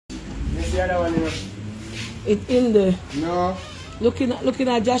the other one, you know? It's in there. No. Looking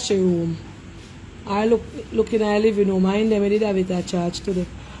at Josh's room. I looking at living room. I in there, I did have it at charge today.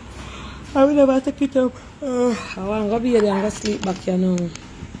 I will never take it up. I want to go be there and go sleep back here now.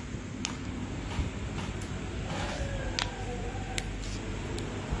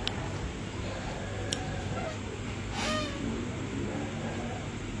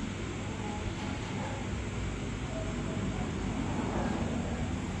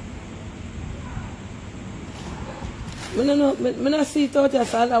 I don't see it out here,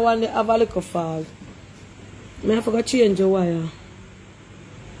 so I want to have a little fall. I have to change the wire.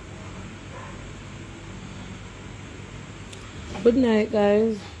 Good night,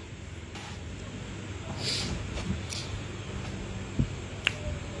 guys.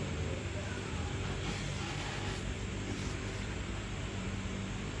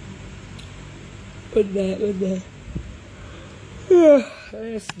 Good night, good night.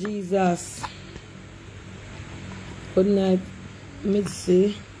 Yes, Jesus. Good night,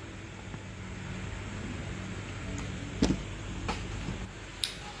 Mitzi.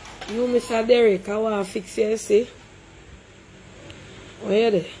 You, Mr. Derek, I want to fix you, see? Where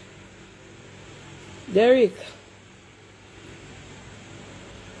are they? Derek.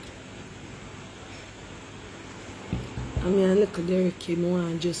 I mean, look at Derek came on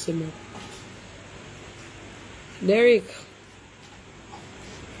and just him up. Derek.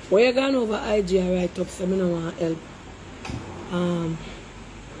 Where you gone over IG right up, so I don't want to help.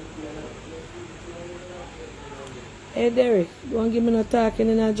 Hey Derek, you want to give me no talking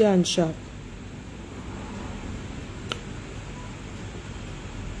in a John shop?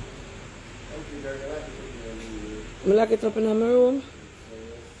 I lock it up in my room?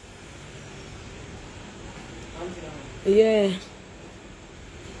 Yeah.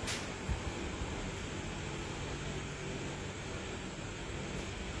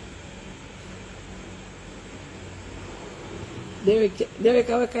 Derek,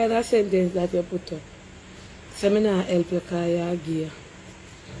 what kind of sentence that you put up? So I not help you because you're gay.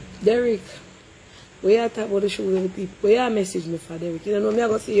 Derek, we are talking about the show with the people. We are message me for Derek. You don't know me, I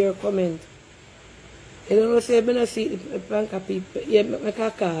go see your comment. You don't know, say, I don't see the Planka people. Yeah, I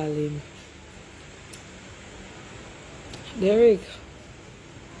can call him. Derek.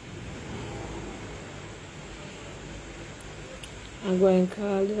 I'm going to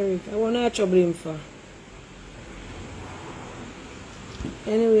call Derek. I want to trouble him for.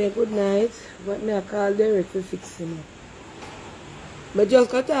 Anyway, good night. But me I call Derek to fix him up. But just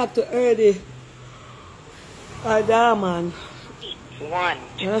go talk to Erdy. Or Darman.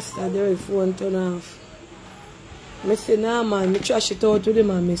 That's the Derek phone turn off. I say, nah man, I trash it out to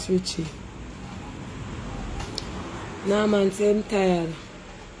them and Miss Richie. Nah man, say I'm tired.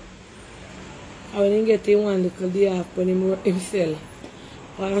 I when he get in one little day off when he sell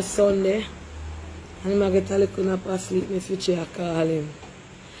on Sunday. And I get a little nap of sleep, Miss Richie I call him.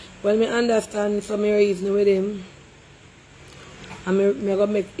 Well, I understand some reason with him. And I'm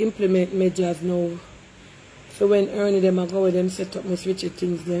going to implement measures now. So when Ernie them I go with them, set up Miss Richie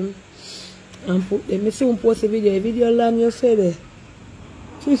things them. And put them. I soon post a video. A video long you say there.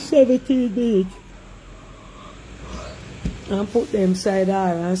 Just 17 minutes. And put them side her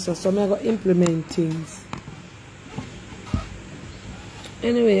and so I'm going to implement things.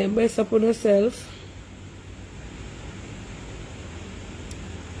 Anyway, best upon yourself.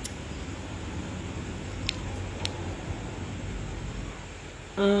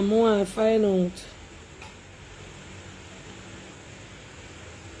 I want to find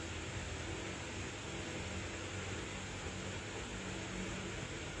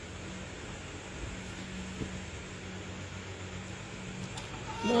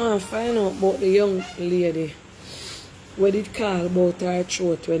out about the young lady. What did call about her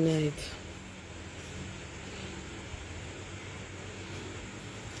throat one night?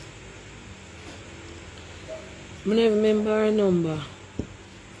 I never remember her number.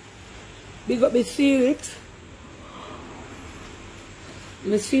 Big up Miss Phoenix.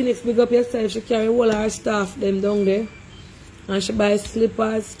 Miss Phoenix, big up yourself. She carry all her staff them down there. And she buy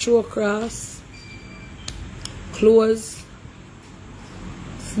slippers, throw cross, clothes,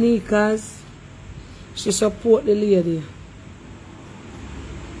 sneakers. She support the lady.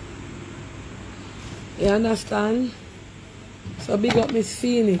 You understand? So big up Miss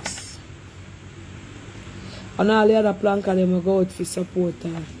Phoenix. And all the other Planka them will go out for support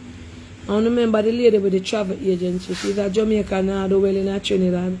her. I remember the lady with the travel agency. She's a Jamaican now, do well in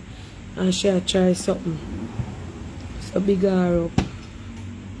Trinidad. And she try something. So big her up.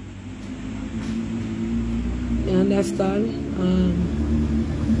 You understand?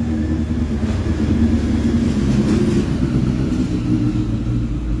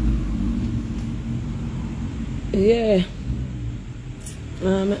 Yeah.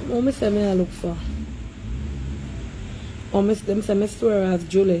 What me say me I look for? Or them say me store as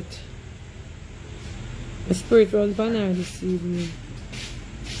Juliet. My spirit runs on her this evening.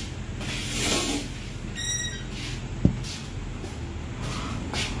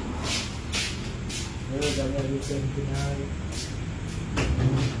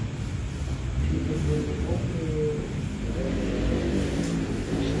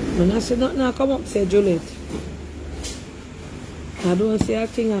 When I say nothing, I come up say Juliet. I don't say a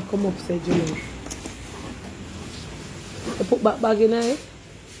thing, I come up say Juliet. I put back bag in it.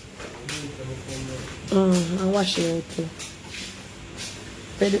 And wash it out too.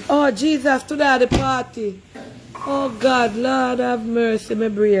 Oh Jesus, today at the party. Oh God, Lord have mercy, my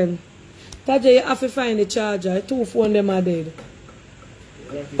brain. Taja, you have to find the charger. 2 phones them are dead.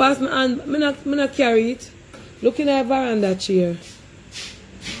 Pass my hand, me not carry it. Look in the veranda chair.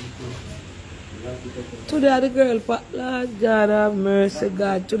 Today the girl, Lord God have mercy,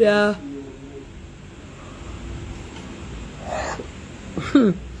 God. Today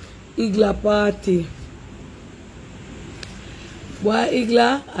Igla party. Why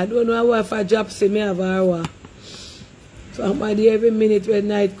Igla? I don't know if I drop see me have a hour. So I'm there every minute when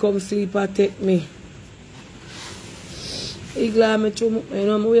night come sleep and take me. Igla,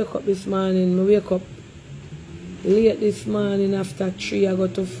 I wake up this morning. I wake up late this morning after 3 I go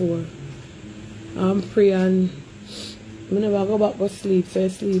to 4. I'm pray and I never go back to sleep, so I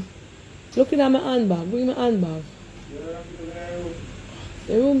sleep. Looking at my handbag, bring my handbag.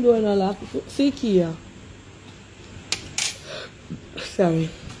 The room door no lock. See here. Sorry.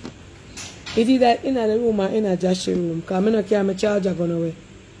 Is it that in the room or in a Josh's room? Because I don't carry my charger going away.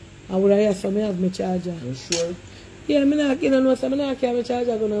 I would have so I have my charger. You sure? Yeah, I don't know, so I don't carry my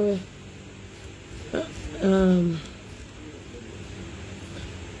charger going away.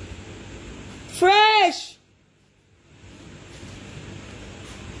 Fresh!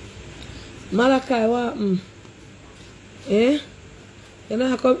 Malachi, what? Eh? You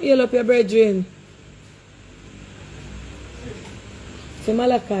know, come heal up your brethren. See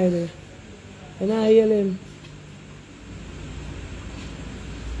Malachi there. You know, heal him.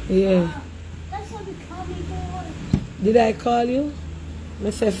 Yeah. That's what we call me for. Did I call you? I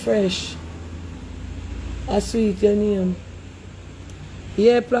say Fresh. A sweet your name.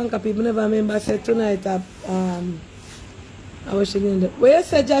 Yeah, Planka people never remember. I said tonight I was in the. Where you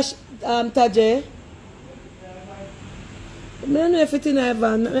say Josh Tajay? I don't know if it's in a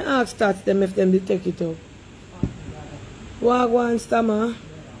van. I ask that them if them they take it up. Wagwan stammer.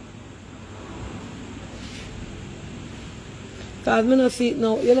 Because I don't see it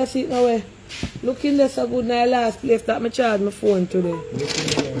now. You don't see it now where? Look in there so good now last place that I charge my phone today.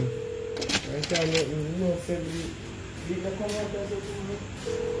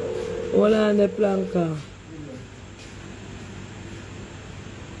 Hold on the Planka.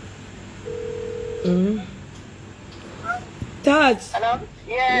 Tats. Hello?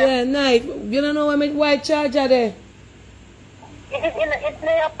 Yeah. Yeah, nice. You don't know where my white charger there? It's in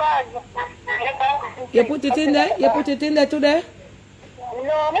your bag. You put it in there? You put it in there today?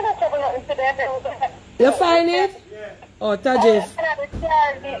 No, I'm not trouble nothing today. You find it? Oh, Tajay.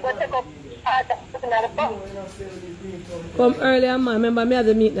 Come earlier, man. Remember, me had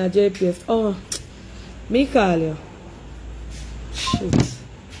the meeting at JPS. Oh, me call you. Shit.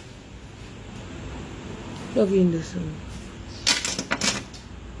 Plug in this one.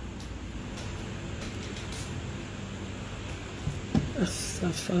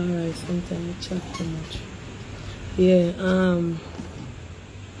 Safari, sometimes I chat too much. Yeah, oh,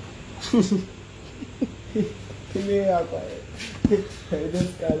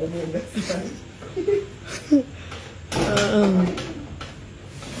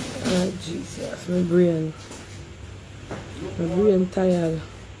 Jesus, my brain tired.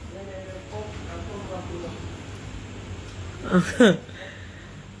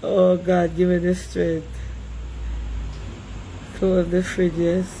 Oh God, give me the strength. Close the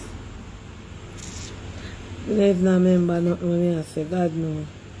fridges. I don't remember nothing when I say, God no.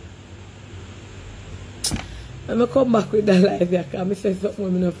 I'm going to come back with the live here because I say something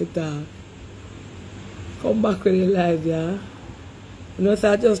when I don't have to talk. Come back with the live here. You know,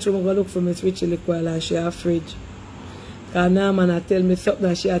 so I just try to look for my switch liquid and she have fridge. Because now man I tell me something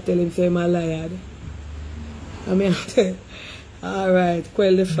and she tell him say I'm a liar. I mean, alright,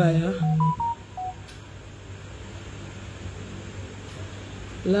 quell the fire.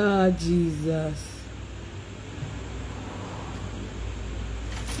 Lord Jesus.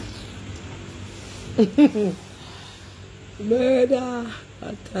 Murder.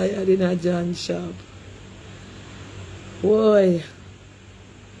 I'm tired in a John shop. Boy.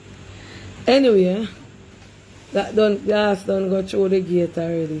 Anyway, That done, gas done go through the gate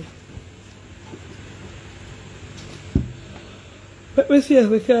already. Let me see if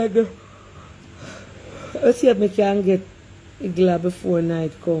we can go. Let's see if we can get Igla before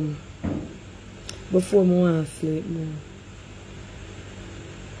night come. Before I want to sleep more.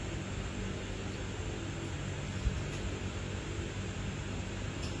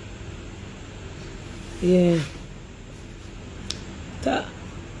 Yeah.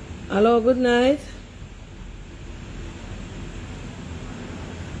 Hello, good night.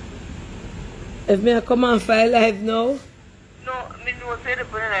 If me I come and file live now? No, me no say the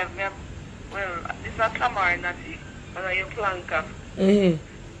phone live. Well, this is not Lamar, not it. But I am Planka.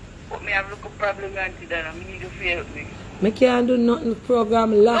 But me have a little problem until that. I need you to help me. Me can't do nothing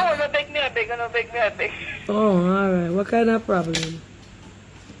program lock. No, no beg me, I beg. No beg me, I beg. Oh, alright. What kind of problem?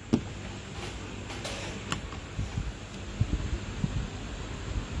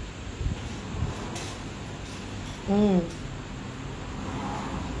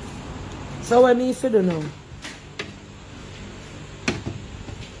 So what me to do now?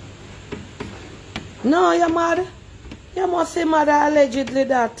 No, you're mad. You must say mad allegedly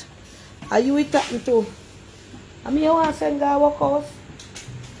that. Are you it talking to? I mean, you want to send guy work house?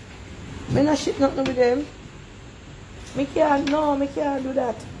 Me not shit nothing with them. Me can't do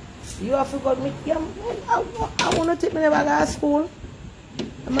that. You have to go, I want to take me never go to school.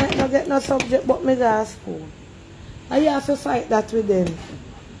 I might not get no subject, but me go to school. And you have to fight that with them.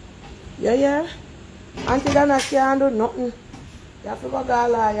 Yeah? Auntie Dana can't do nothing. You have to go to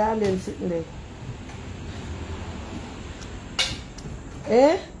lawyer and then sitting there.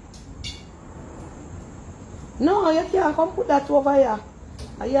 Eh? No, you can't come put that over here.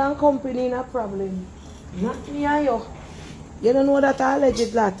 You and company in a problem. Not me and you. You don't know that I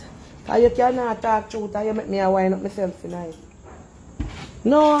alleged that. Because you cannot talk truth and you make me wind up myself tonight.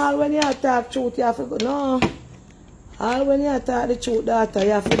 No, all when you talk truth, you have to go. No. All when you talk the truth, daughter,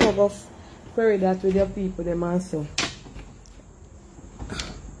 you have to go off. Query that with your people, them also.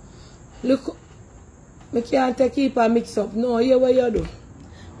 Look, I can't keep a mix up. No, hear what you do.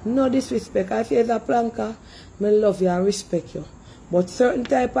 No disrespect. If you're a planka, I love you and respect you. But certain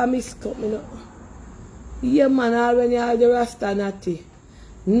type of mix up, me no. Yeah, man, all when you have the rasta natty.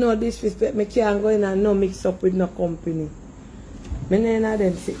 No disrespect. I can't go in and no mix up with no company. I none of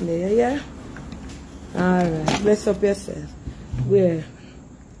them sitting there, yeah? Alright. Bless up yourself. Where?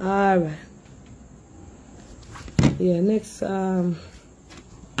 Alright. Yeah, next, what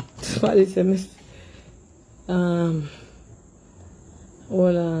is it? Hold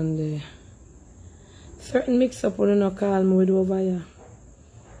on there. Certain mix up when you no call me with over here.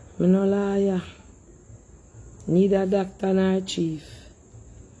 I no liar. Need a doctor and a chief.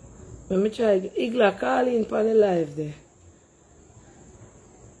 Let me try Igla call in for the live there.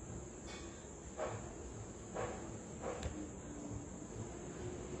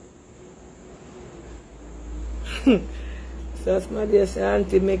 So somebody say,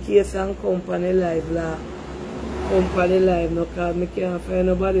 Auntie, make case and company live la. Company live no cause me can't find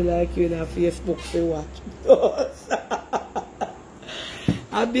nobody like you in a Facebook to watch.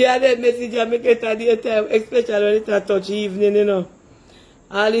 I be a dead message and make it a daytime, especially when it's a touch evening, you know.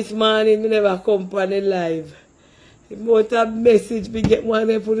 All this morning, me never company live. If you want a message, me get one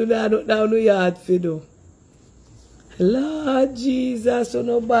and put it down the yard for you. Lord Jesus, so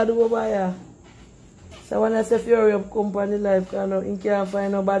nobody over here. So when I say if you hurry up company live, you can't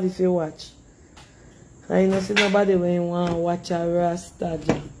find nobody to watch. I don't see nobody when you want to watch a Rasta.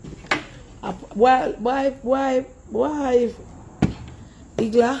 Why,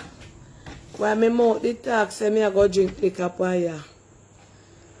 Igla? Why me mouth the talk say me I go drink liquor for here.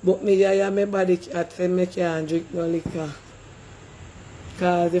 But me yeah my body cat say me can't drink no liquor.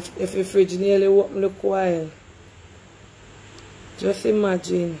 Cause if the fridge nearly open look while. Just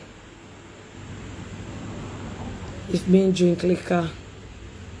imagine if me drink liquor.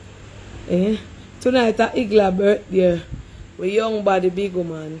 Eh? Tonight at Igla birthday, we young body, big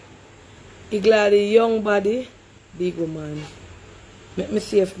woman. Igla the young body, big woman. Let me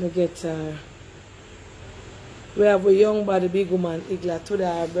see if me get her. We have a young body, big woman, Igla, to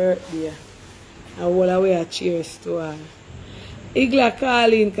her birthday. And all the way a cheers to her. Igla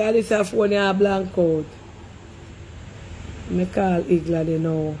calling, because this is a phone a blank out. Me call Igla they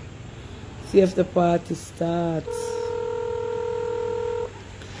know. See if the party starts.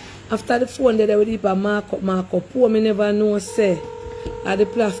 After the phone, they would keep a mark up. Poor me never know, say, had the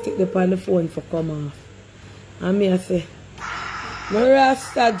plastic upon the phone for come off. And me I say, my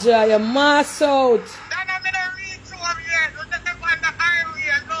Rasta Jah, you mass out.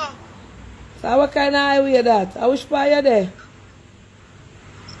 So what kind of highway that? I wish part you there.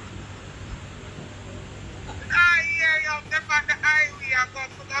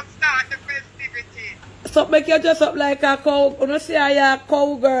 start the festivity. So make you just up like a cow. You know, see a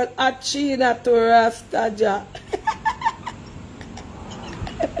cowgirl at China to Rastaja.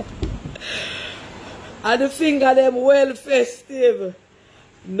 And the finger them well festive.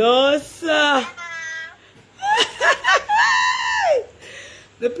 No, sir.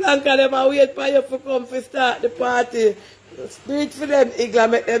 The Planka them are wait for you to come to start the party. Do it for them, Igla,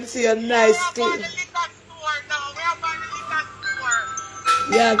 make them see a nice clean.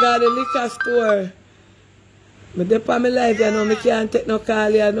 Yeah, I got the liquor store. But they on my life, you know, I can't take no call,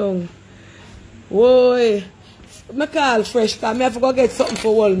 you know. Whoa, I call fresh, because I have to go get something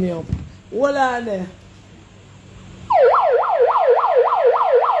for hold me up. Hold on there.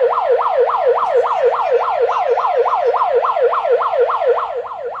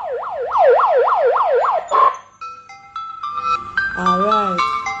 Alright.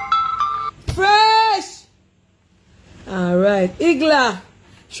 Fresh! Alright. Igla,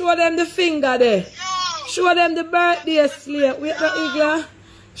 show them the finger there. Show them the birthday slate. Wait the Igla.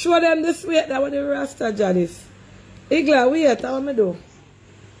 Show them the sweet that what the Rasta Janice. Igla, wait, how am I do?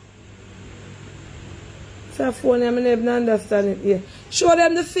 It's a phone, I never understand it here. Show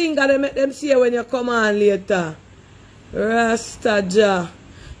them the finger, they make them see when you come on later. Rasta Ja.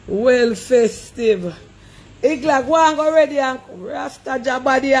 Well festive. Igla, go and go ready and Rasta Ja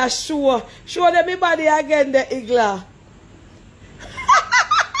body a show. Show them the body again, the Igla.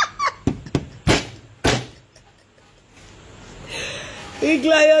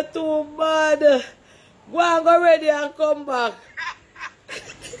 Igla, you're too bad. Go and go ready and come back.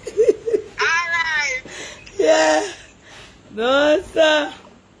 Alright. Yeah. No, sir.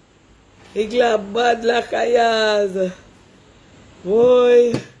 Igla bad like a yaz.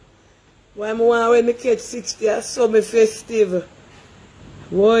 Boy. Why I want when I catch 60, I saw me festive.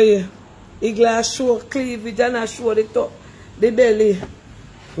 Boy. Igla show cleavage and I show the top, the belly.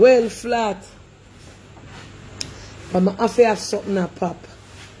 Well flat. But I have to have something to pop.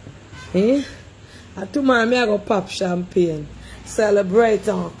 Eh? And tomorrow I go pop champagne. Celebrate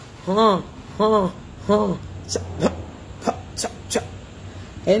on. Chop, chop, chop.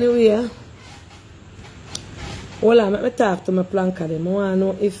 Anyway, hold on, let me talk to my Planka them. I want to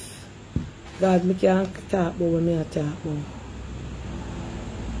know if God me can talk about what I talk about.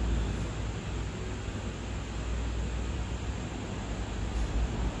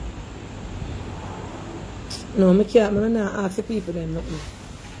 No, I can't. I'm not ask the people them nothing.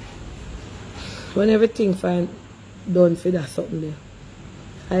 When everything fine done for that something there.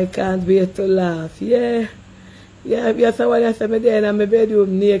 I can't wait to laugh. Yeah. Yeah, yes, I want to say me there in my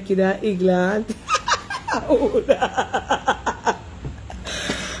bedroom naked and England. I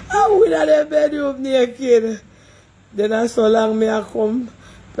would have the bedroom naked. Then I so long me I come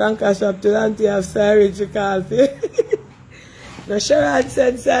Planka shop to auntie have Cyrene to call for. Now Sharon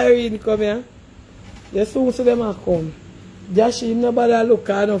send Cyrene come here. You soon see them a come. Joshi, nobody look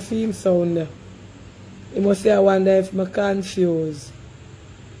at no film sound. He must say I wonder if I'm confused.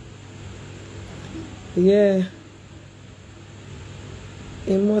 Yeah.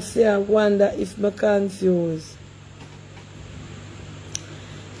 He must say I wonder if I'm confused.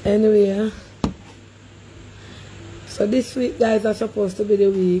 Anyway, so this week guys are supposed to be the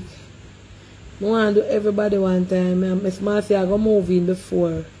week. I want to do everybody one time. Miss Marcy I go move in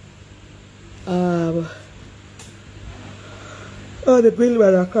before. Oh, the bill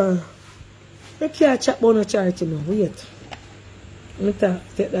by the car. You can't chat about no charity now. Wait. Let me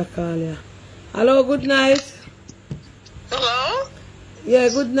take that call here. Hello, good night. Hello? Yeah,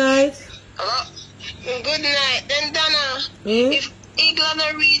 good night. Hello? Good night. Then Donna, if Igla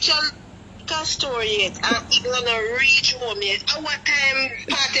not reach a store yet, and Igla not reach home yet, at what time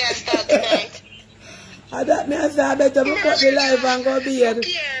party I start tonight? I that me I say I better cut the live and go be here.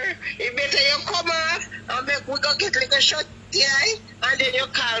 You better you come off and make we go get like a shot, yeah, and then you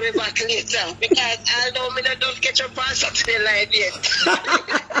call me back later. Because I don't mean I don't catch up on Saturday live yet.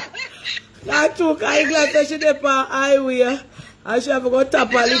 That took I glad that she did on highway. I should have to go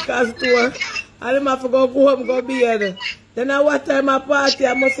tap a liquor store. And I have to go home go be here. Then at what time I party?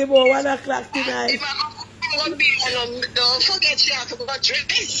 I must be about 1 o'clock tonight. If I go be here, don't forget you have to go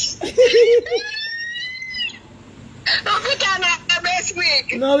dress. Don't put on the best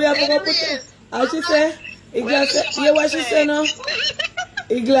week. No, we have to go put on. How she say? Igla say, hear what she say now?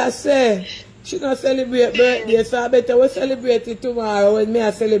 Igla say, she not celebrate birthday, so I better we celebrate it tomorrow when me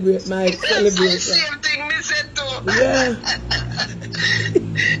I celebrate my celebration. That's the same thing me said too. Yeah.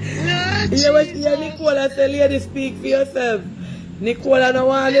 Hear what Nicola say, lady, speak for yourself. Nicola no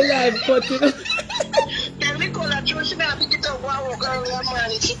want the live cut, you know. Then Nicola, she should have picked up one walk around her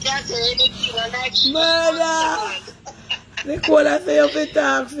man. She can't say anything. Murder! Nicola say you have to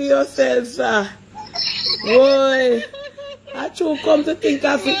talk for yourself, sir. Boy, I true come to think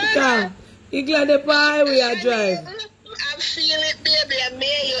of it, car. You glad the highway I drive. I'm feeling it, baby. I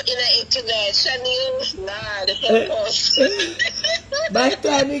made you in it tonight. Shani, Lord, help us. By the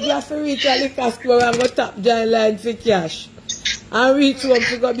time we got to reach a liquor store and go tap giant line for cash. And reach home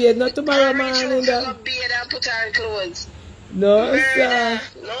to go bed. Not tomorrow morning. Go bed and put on clothes. No, sir.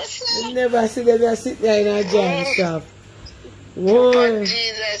 No, sir. You never see them sit there in a giant shop. Whoa. Oh,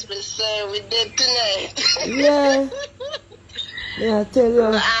 Jesus, we say we did tonight. Yeah. Yeah, I tell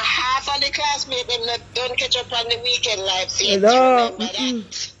you. Half of the classmates them don't catch up on the weekend life. No.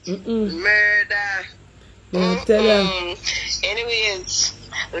 Murder. Yeah, I tell you. Anyways,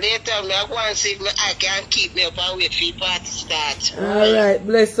 later I go and see if I can keep me up and wait for the party start. Alright,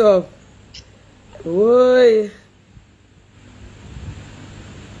 bless up. Boy.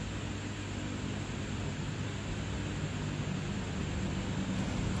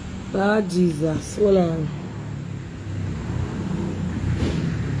 Lord Jesus, hold on.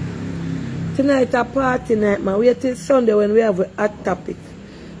 Tonight a party night, man. Wait till Sunday when we have a hot topic.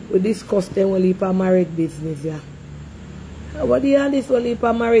 We discuss them when we have married business, yeah. What do you have this when we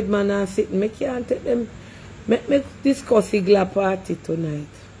have married man and sitting? Me can't take them. Me discuss the party tonight.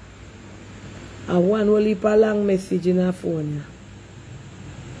 And one will leave a long message in her phone, yeah.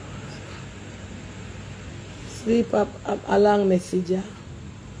 Sleep up a long message, yeah.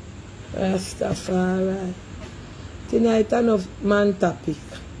 Rastafari. Tonight enough man topic.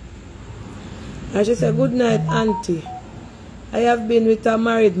 And she said, good night, auntie. I have been with a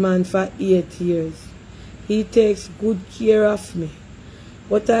married man for 8 years. He takes good care of me.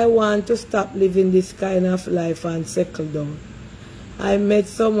 But I want to stop living this kind of life and settle down. I met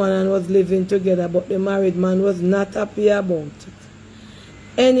someone and was living together, but the married man was not happy about it.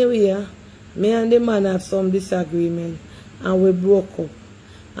 Anyway, me and the man have some disagreement and we broke up.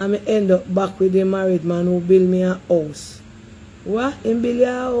 And I end up back with the married man who built me a house. What? Him build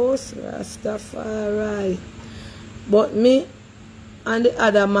a house? Rastafari. But me and the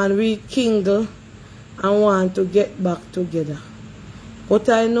other man rekindle and want to get back together. But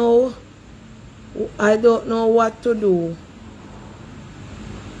I don't know what to do.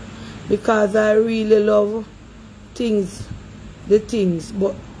 Because I really love the things,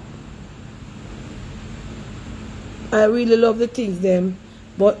 but I really love the things them.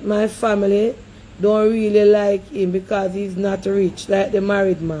 But my family don't really like him because he's not rich like the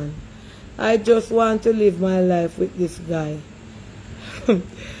married man. I just want to live my life with this guy. I'm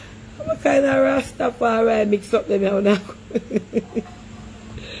a kind of Rastafari mix up them now.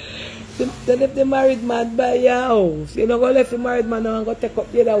 Then if the married man buy your house, you know, go left the married man now and go take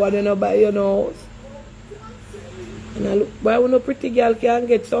up the other one, you know, buy your house. And I look, why no pretty girl can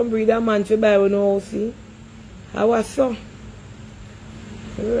get some breeder man to buy one house, see? I was so.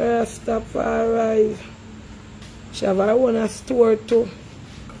 Rastafari. She have her own store too.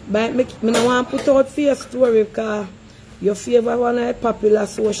 But I don't want to put out for your story because your favorite one of the popular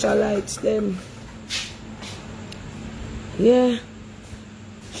socialites them. Yeah.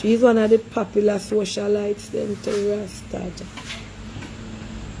 She's one of the popular socialites them to Rasta.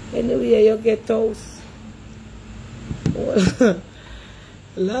 Anyway, you get house.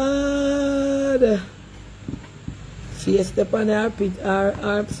 Lord. She step on her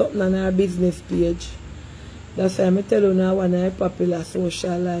something on her business page. That's why I tell you now one of the popular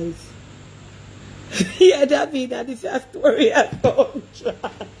socialites. Yeah, Davina, this is a story I found.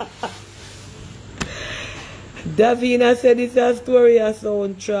 Davina said this is a story I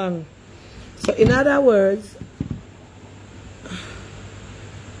sound strong. So in other words,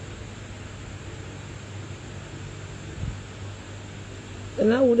 and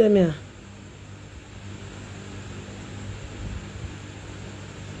now who them here?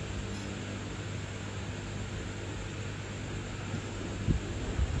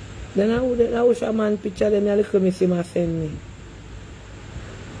 Then I wish a man picture them a little me see my send me.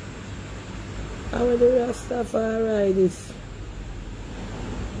 How will the Rastafari this?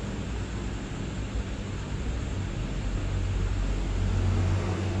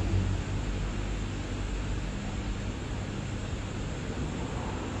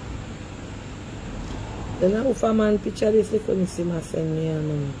 Then I wish a man picture this little me see my send me and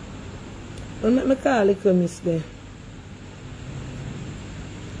money. Don't make me call little miss there.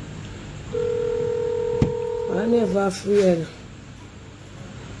 I never afraid.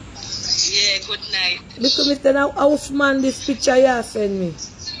 Yeah, good night. Because Mr. House man, this picture you send me.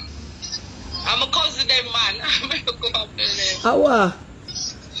 I'm a cousin them man. I'm going to come up to them. How?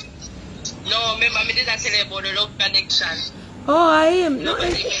 No, remember, I did not tell you about the love connection. Oh, I am. No,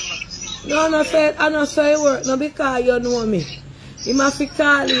 Nobody remember. No, no, say, I know say it work, no, because you know me. You must be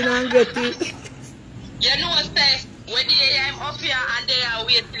calling and get it. You know, say, when I'm up here and they are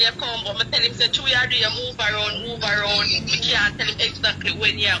wait till you come, but I tell him, say, you move around. I can't tell him exactly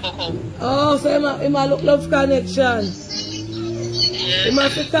when you are going to come. Oh, so he must look love connection. Yeah. He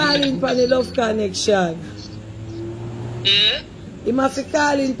must be calling for the love connection. Yeah. He must be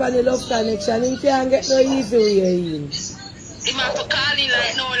calling for the love connection. He can't get no easy way in. He must be calling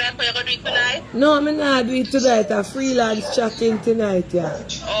like no, like what you going to do it tonight? No, I'm not do it tonight. I'm freelance chatting tonight, yeah.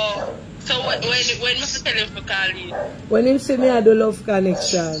 Oh, so when must I tell him to call you? When him see me, I do love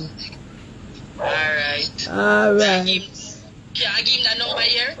connection. Alright. Alright. Can I give him that number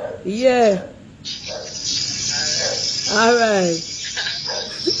here? Yeah. Alright.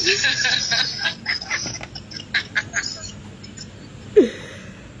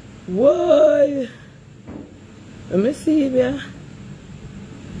 Boy. Let me see him, yeah.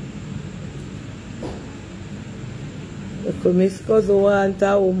 Look, Miss Cousin want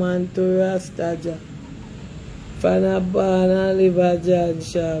a woman to Rastaja. Fan a barn and live a John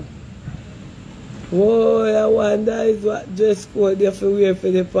shop. Boy, I wonder is what dress code they have to wear for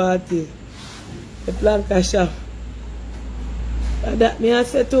the party. The Planka shop. And that me I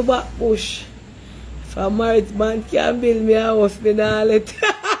say to back push. If a married man can build me a house, me nah let.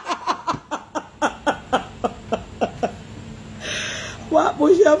 What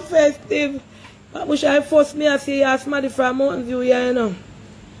push your festive? What push I force me I see you somebody from Mountain View here, you know.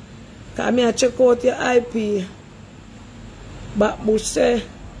 Cause me I check out your IP. Back bush say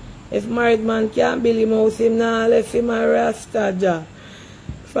if married man can't build him house, him nah left him a Rastaja.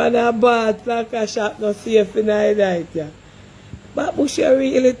 For the bad Planka shop no safe in the night, yeah. Back bush you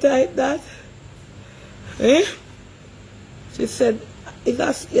really tight that? Eh? She said,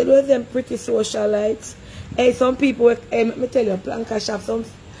 you know them pretty socialites. Hey, some people, let me tell you, Planka shop,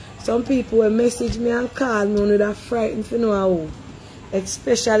 some people will message me and call me when they're frightened for know how.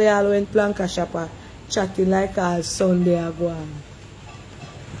 Especially all when Planka shop are chatting like all Sunday are going.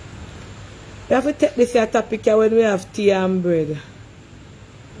 We have to take this here topic here when we have tea and bread.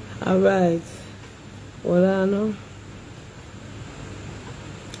 Alright. Hold on now.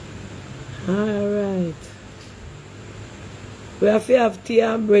 Alright. We have to have tea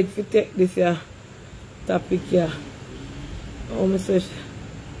and bread to take this here topic here. Oh, my say.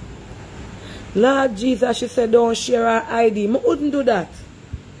 Lord Jesus, she said, don't share her ID. I wouldn't do that.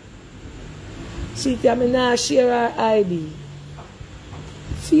 She tell me not share her ID.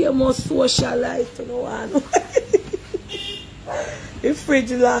 Famous socialite, you know. The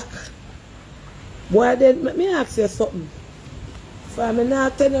fridge lock. Boy, then, let me ask you something. If I'm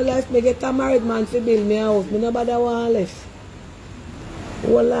not telling you life, me get a married man to build me a house. Me nobody want left.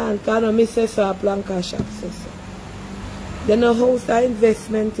 Hold on, because I say so a Planka shop. So. Then a house are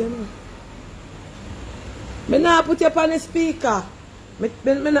investment, you know. Me not put you on the speaker. Me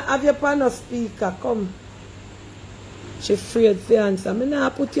not have you on the speaker. Come. She afraid to answer. Me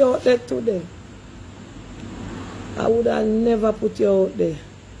not put you out there today. I would have never put you out there.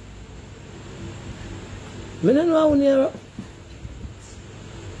 Me don't know how near.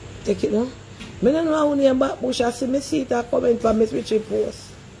 Take it now. I don't know how near back bush. I see me see it a comment for Miss Richie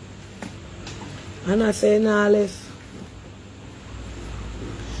post. And I say nah left.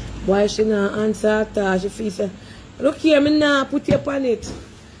 Why she not answer her? She feel say, look here, me nah put you on it.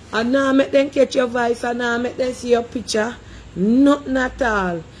 And now make them catch your voice and now make them see your picture. Nothing at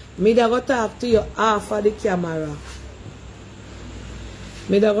all. Me da go talk to you half of the camera.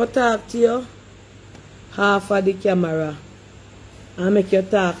 Me da go talk to you half of the camera. And make you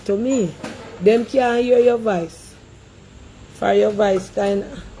talk to me. Them can't hear your voice. For your voice kind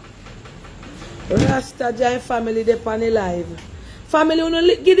of. Rasta join family they on the live. Family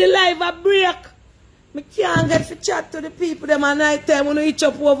wanna give the live a break. Me can't get to chat to the people them at night time when you each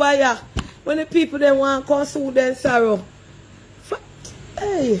up over here. When the people them want to console them sorrow.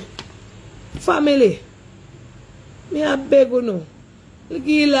 Hey, family. Me a beg you know.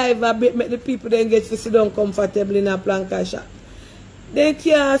 Give live a break, make the people then get to sit down comfortably in a Planka shop. They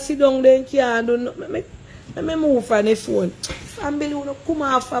can't sit down, they can't do nothing. Let me move from the phone. Family wanna come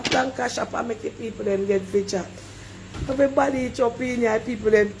off a Planka shop and make the people then get to chat. Everybody each up in here,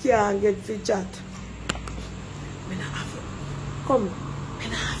 people then can't get to chat. Me not have you. Come, me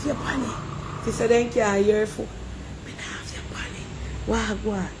not have your money. She said they can't hear you. Me not have your money.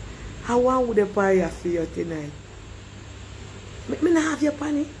 What? How long would the party for you tonight? Me not have your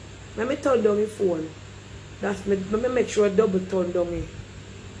money. Let me turn down the phone. That's me. Let me make sure I double turn down it.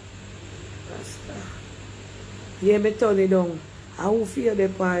 That's that. Yeah, me turn it down. I will feel the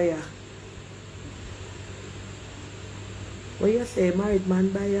party. What you say, married man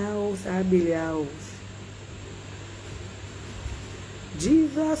buy a house or build a house?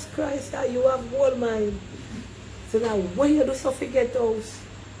 Jesus Christ, you have gold mine. So now, what you do so forget house?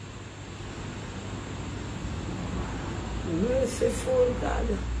 Merciful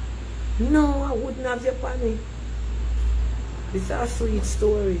God. No, I wouldn't have your panic. This is a sweet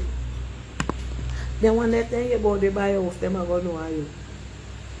story. Then when they tell you about the buy house, them are going to know how you.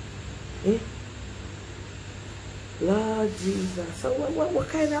 Eh? Lord Jesus. So what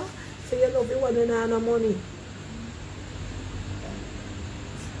kind of... So you love you want to know no money?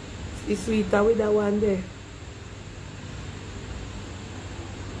 It's sweeter with that one there.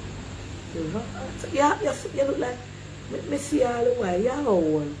 Yeah, you look like... Me see all the while. You're how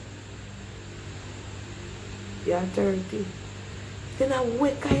old? You're 30. Then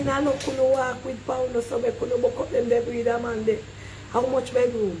what kind of look you walk with pound or something? You book up them there with a man there. How much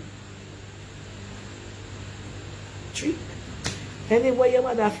bedroom? 3. Anywhere your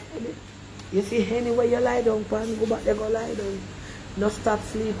mother... You see, anywhere you lie down, pan, go back there, go lie down. No stop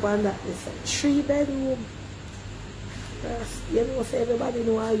sleep on that. It's a 3 bedroom. Yes. You know, say everybody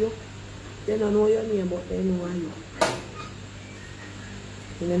know how you. They don't know your name, but they know how you.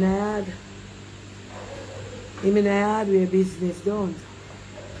 You mean I had where business done.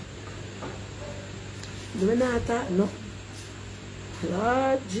 Do we not talk? No.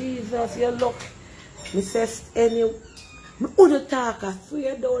 Lord Jesus, you look. Me says any... I wouldn't talk. I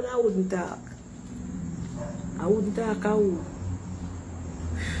swear down I wouldn't talk. I wouldn't talk. I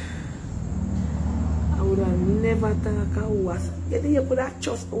would have never talk. You could have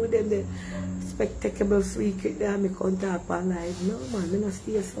trust me with them. The spectacle sweet there. I can't talk on live. No man, I don't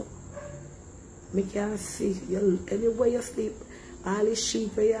stay so. I can't see. Anywhere you sleep, all the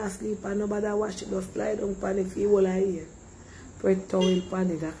sheep where you sleep and nobody wash it, just lie down pan if you will here. Put towel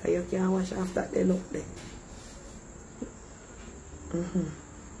pan it, because you can't wash after they look there.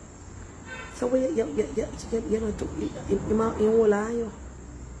 So what you know to in all are you?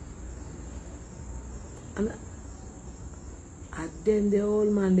 And then the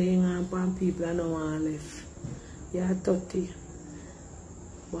old man they hang on people and no one left. You are 30.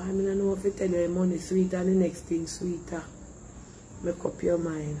 But I don't know if you tell you money sweeter and the next thing sweeter. Make up your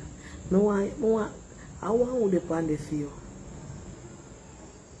mind. I want to depend on you.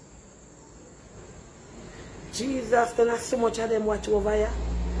 Jesus, there's not so much of them watch over here.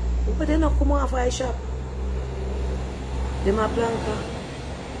 But they not come off our shop. Them are Planka.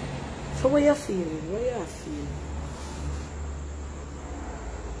 So what you feeling? What you feeling?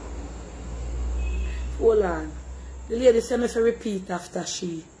 Hold on. The lady said me to repeat after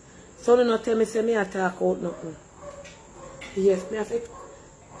she. So they not tell me say me I talk out nothing. Yes, me have to.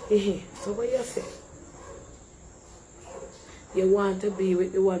 So what you say? You want to be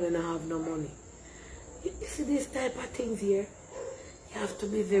with the one and have no money. You see these type of things here? You have to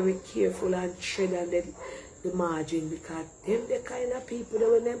be very careful and tread on the margin, because them the kind of people that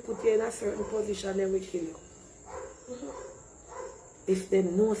when they put you in a certain position, they will kill you. If they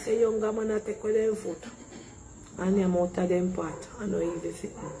know say younger man I take with them foot and them out of them part, I know easy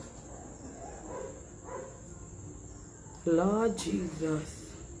sitting. Lord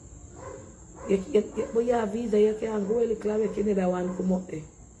Jesus. But you have visa, you can't go a little make another one come up there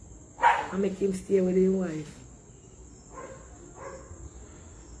and make him stay with his wife.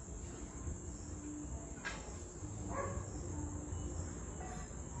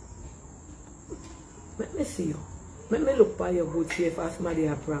 Let me see you. Let me look by your good see if somebody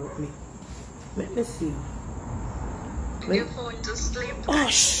has prank me. Let me see you. Your phone to sleep. Oh,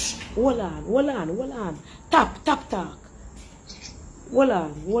 shh. Hold on. Tap. Hold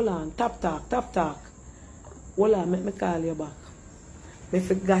on. Tap. Hold on, let me call you back. I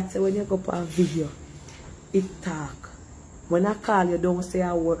forgot when you go on video, it talk. When I call you, don't say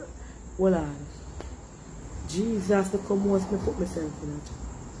a word. Hold on. Jesus, the come once me put myself in it.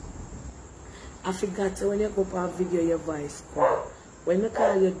 I forgot when you go on video, your voice come. When I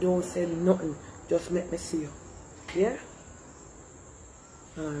call you, don't say nothing. Just let me see you. Yeah?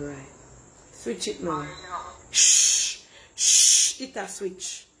 Alright. Switch it now. Shh. Hit a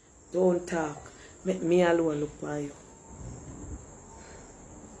switch. Don't talk. Make me alone look for you.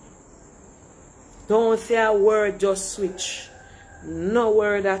 Don't say a word, just switch. No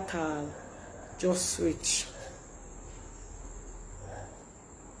word at all. Just switch.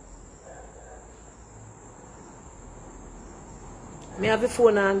 Me have the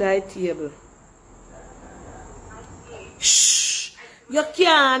phone under the table. Shh. You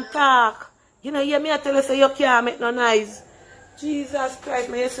can't talk. You know, me I tell you, so you can't make no noise. Jesus Christ,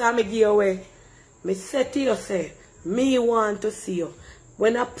 me say me give away. Me say to you, say, me want to see you.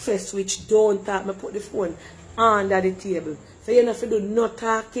 When I press switch, don't talk. Me put the phone under the table. So you have to do no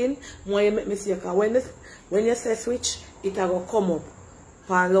talking. When you make me see, because when you say switch, it will come up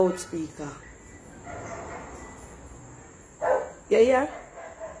for loudspeaker. You hear?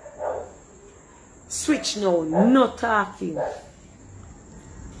 Switch now, no talking.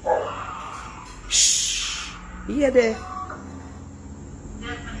 Shh. You hear there?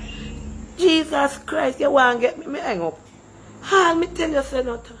 Jesus Christ, you want to get me hang up. I'll me tell you,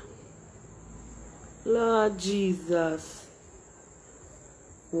 Senator. Lord Jesus.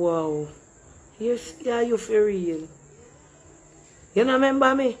 Wow. Yes, yeah, you for real. You don't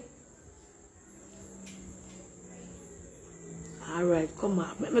remember me? Alright, come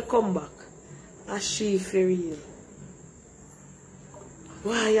back. Let me come back. As she for real.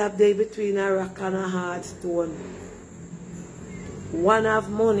 Why have they between a rock and a hard stone? One have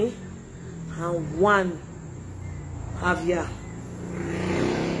money and one have ya.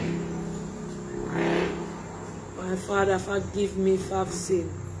 My Father, forgive me for sin.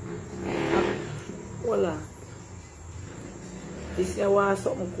 Hold on. This year I want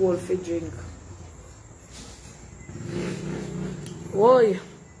something cold for drink. Boy,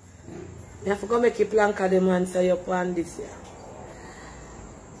 I have to go make a Planka them answer your plan this year.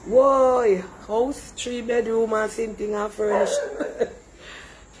 Boy, house, 3-bedroom and same thing and furnished.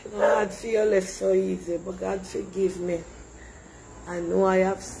 God feel less so easy, but God forgive me. I know I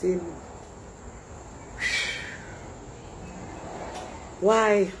have sinned.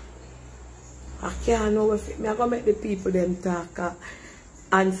 Why? I can't know if I'm going to make the people them talk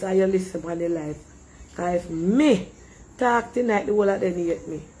answer your listen on the life. Because if me talk tonight, the whole of them hate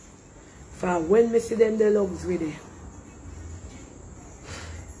me. For when me see them, the loves with it.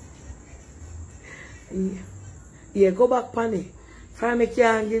 Yeah, go back, Panny. For me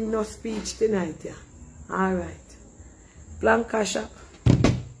can't give no speech tonight, yeah. Alright. Planka shop.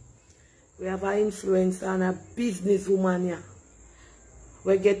 We have an influencer and a businesswoman here.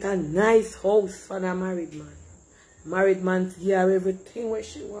 We get a nice house for a married man. Married man give her everything where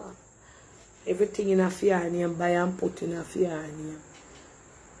she want. Everything in a fear name, buy and put in a fear name.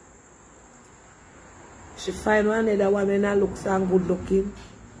 She find one other woman that looks and good looking.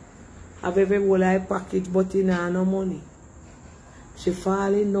 Have every whole eye package but in her no money. She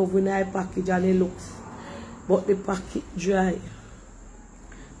fall in love with her package and it looks. But the package dry.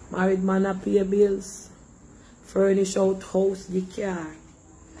 Married man a pay bills. Furnish out house, the car.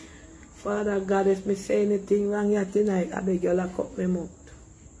 Father God, if me say anything wrong here tonight, I beg you lock up my mouth.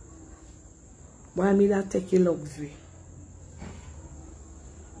 Why me not take your luxury?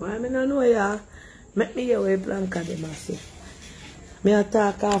 Why me not know ya? Make me hear what Planka them a say. Me a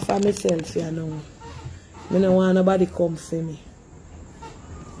talk off of myself you know. Me no want nobody come see me.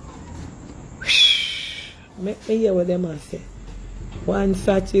 Make me hear what them a say. One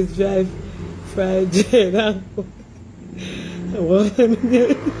such is drive Friday.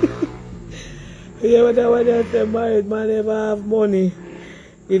 Yeah, what I want to say, married man never have money.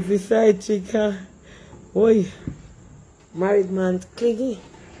 If the side chick, boy, married man clingy.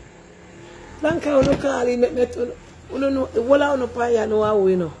 Planka, you call him, you know, the whole of the pay, you know how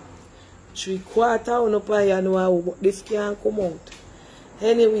we know. 3/4 of the pay, you know how, but this can't come out.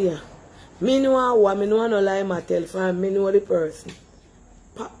 Anyway, me know how, me know no lie myself, and me know the person.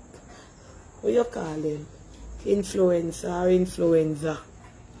 Pop, what you call him? Influencer or influencer.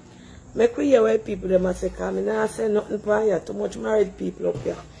 Make we hear why people them say, because I don't say nothing for you. Too much married people up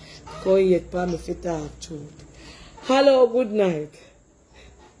here. Go yet for me to talk truth. Hello, good night.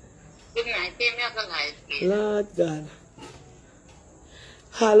 Good night. Give me a good night, please. Lord God.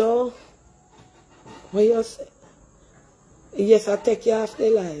 Hello? What you say? Yes, I'll take you off the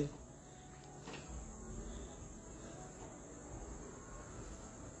line.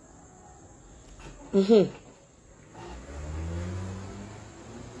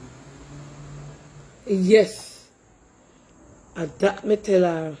 Yes. And that me tell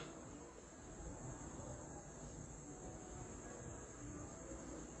her.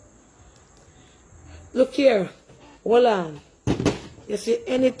 Look here. Hold on. You see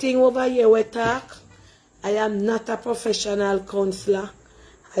anything over here we talk? I am not a professional counselor.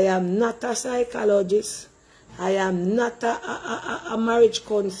 I am not a psychologist. I am not a marriage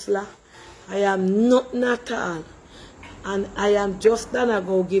counselor. I am not at all. And I am just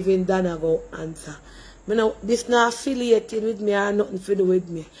Danago giving Danago answer. You know, this not affiliated with me or nothing to do with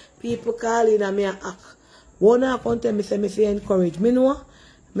me. People calling and me act. One account tell me say me fi encourage. Me know.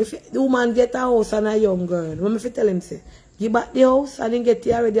 The woman get a house and a young girl. When me fi tell him say, give back the house and then get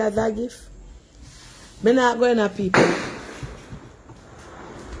it already as a gift. Me not going to people.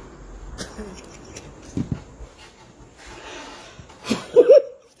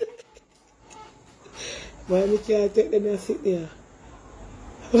 Why me can't take them and sit there?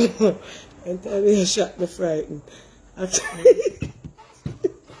 And tell me you shot me frightened.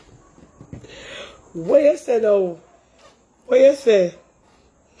 What you say now? What you say?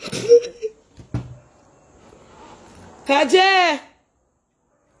 Kaje!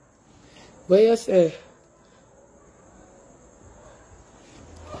 What you say?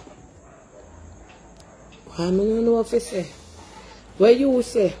 I don't know what you say. What you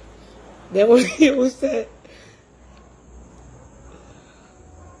say? Then what you say?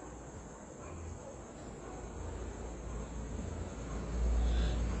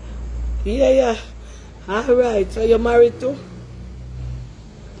 Yeah. Alright, so you're married too?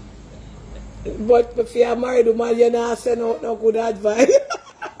 But if you're married, woman, you're not sending out no good advice.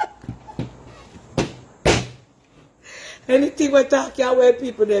 Anything we talk, you wear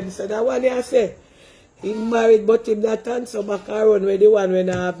people them. So that one you say, he married, but him not answer back around with the one when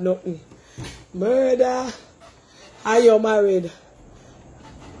I have nothing. Murder. Are you married?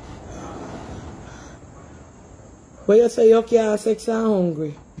 When you say you can't have sex and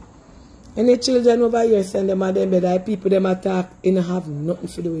hungry. Any children over here send them at them bed, I people them attack and have nothing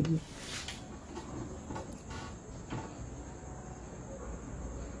to do with me.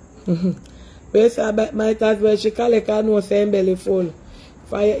 Yes, I bet my as well she collect her no same belly full.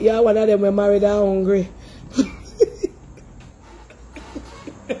 For you one of them were married and hungry.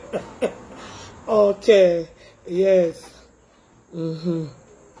 Okay. Yes.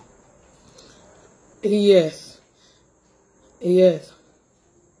 Yes. Yes.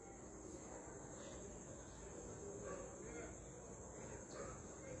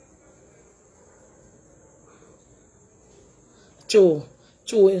 True.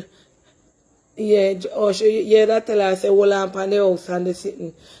 Yeah, that tell her say hold on pan the house and they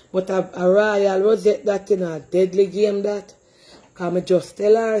sitting. But a royal rosette that in a deadly game that. Cause me just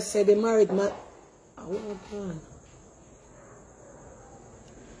tell her say the married man. Oh God.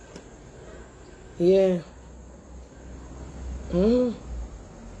 Yeah.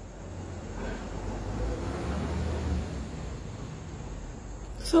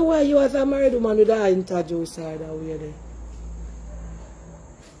 So why you as a married woman with that introduce her that way then?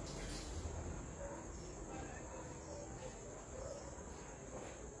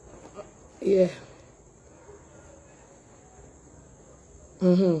 Yeah.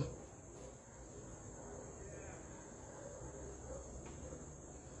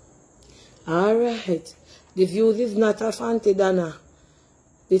 All right. The views is not a fancy Dana.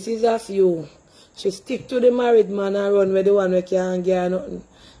 This is a few. She stick to the married man and run with the one who can't get nothing.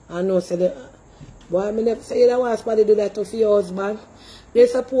 I know say the boy I never say that was somebody do that to your husband. They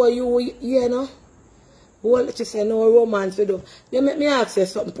support you know. Well, she say no romance we do. They make me ask you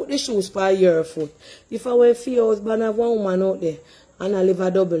something. Put the shoes by your foot. If I went for your husband have one woman out there and I live a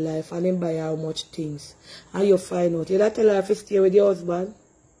double life and then buy how much things and you find out. You don't tell her if you stay with your husband.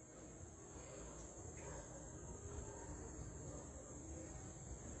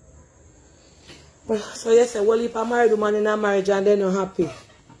 So you say, well, if I married woman in a marriage and they're not happy.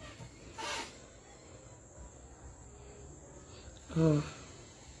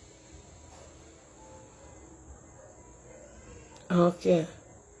 Okay.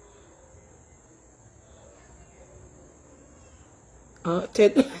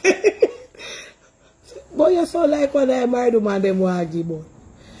 But you so like when I married woman, them wagi boy.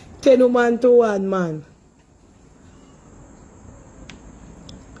 10 woman to 1 man.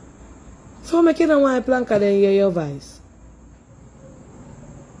 So make you know why Planka then hear your voice.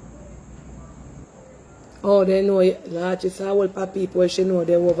 Oh, they know that it's a whole pa people she know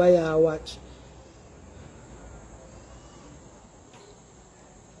they over here watch.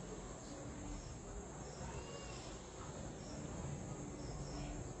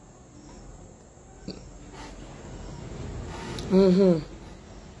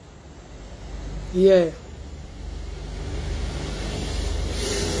 Yeah.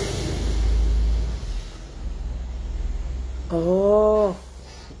 Oh.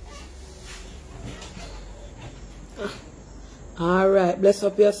 All right. Bless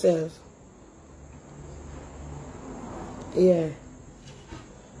up yourself. Yeah.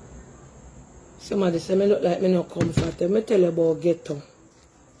 Somebody say me look like me not comfortable. Me tell you about ghetto.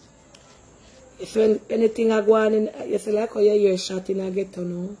 If anything I go on in, you say like how you hear shot in a ghetto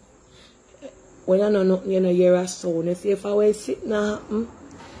now. When I know nothing, you know hear a sound. You see if I were sitting and happen,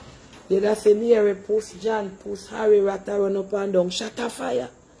 you just say Mary, Puss John, Puss Harry, Rata run up and down. Shut a fire.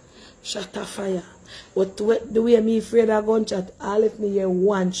 Shut a fire. But the way me afraid of gunshot, all if me hear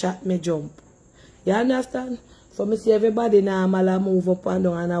one shot, me jump. You understand? So me see everybody normal move up and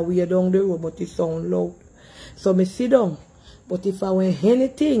down and I wear down the road, but it sound loud. So me sit down. But if I went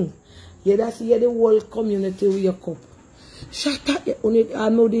anything, Yeah, that's here the whole community wake up. Shut up. I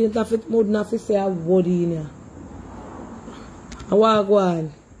know they don't have to say a word in here. I want to go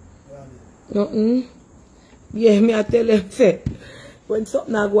on. Nothing. Yeah, me I tell them, say, when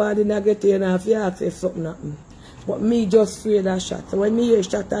something I go on, then I get here and I have to ask if something happen. But me just fear that shot. So when me hear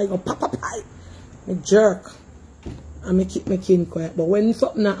shot, I go, pop, pop, pop. Me jerk. And me keep my kin quiet. But when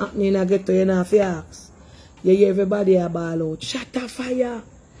something not happening, I get to you and I have to ask. You hear everybody a ball out. Shut a fire.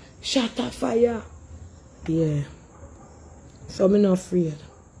 Shut a fire. Yeah. So I'm not afraid.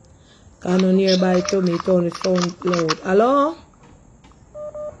 Because no nearby to me, it only sound loud. Hello?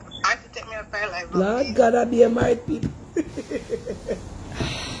 I have to take me a fire live. Lord God, I be a married people.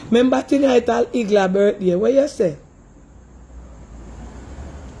 Remember tonight I'll Igla birthday. What you say?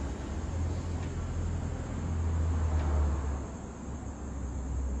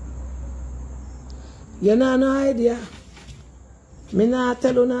 You know no idea. Me not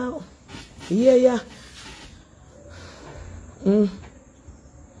tell you now. Yeah. You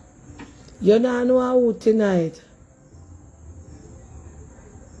don't know how tonight.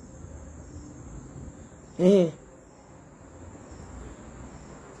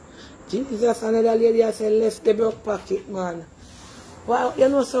 Jesus, another lady has left the broke pocket, man. Wow, you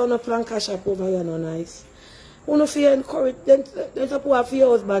know, so no Planka shop over here, no nice. You know, feel encouraged, then suppose for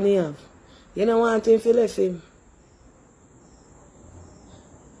your husband here. You don't want him to left him.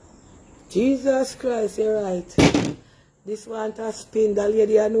 Jesus Christ, you're right. This one to spin, the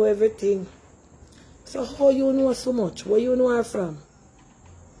lady I know everything. So how you know so much? Where you know her from?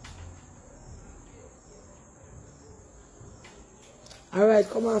 Alright,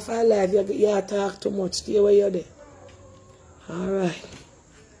 come on for live. You talk too much. Stay where you're there. Alright.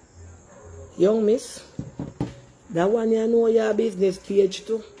 Young miss. That one you know your business page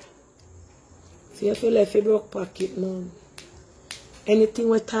too. See if you left a broke pocket, man. Anything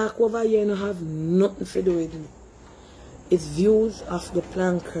we talk over here, you don't have nothing to do with me. It's views of the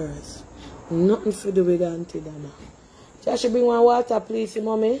plankers. Nothing to do with Auntie Dana. Just bring one water, please,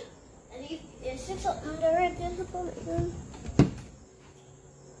 mommy. And you see something on the red again?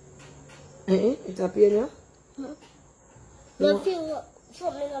 It's a pain, yeah? You feel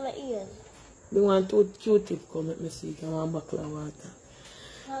something on the ears. You want two Q-tip come, let me see. I want a buckle of water.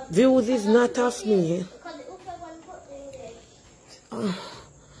 Views is not of me.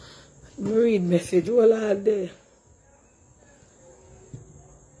 Read message all out there.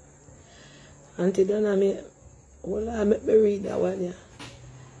 Auntie Dana, hold on, make me read that one, yeah.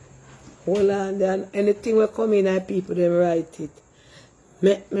 Hold on, then anything will come in, people, them write it.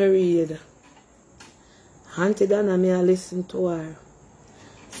 Make me read. Auntie Dana, I listen to her.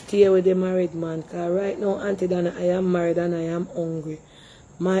 Stay with the married man, because right now, Auntie Dana, I am married and I am hungry.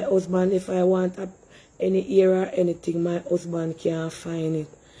 My husband, if I want any ear or anything, my husband can't find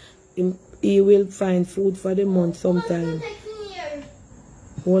it. He will find food for the month sometime.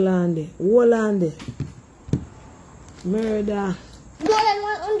 Hold on there. Hold on there. Murder. More than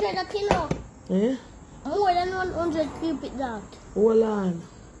 100 a kilo. Eh? More than 100 cubic that. Hold on.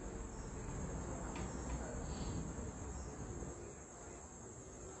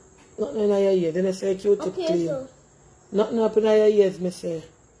 Nothing in your ears. Then I say cute to clean. So. Nothing up in your ears, me say.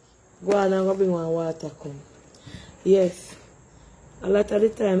 Go on and go bring one water come. Yes. A lot of the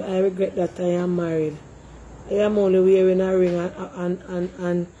time I regret that I am married. I am only wearing a ring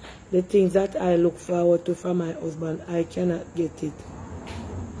and the things that I look forward to from my husband, I cannot get it.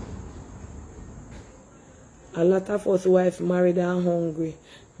 A lot of us wives married and hungry,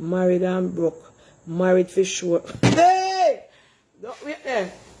 married and broke, married for sure. Hey! Don't wait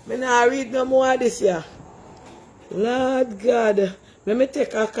there. I not read no more of this year. Lord God. Let me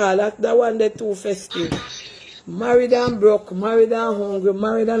take a call. That one they too festive. Married and broke, married and hungry,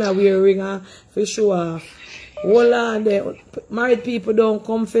 married and a wear ring and for sure. Hold on there. Married people don't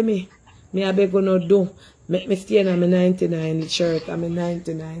come for me. Me I beg you no do. Make me stay in my 99 shirt and my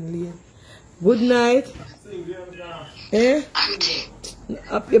 99 lane. Good night. Eh?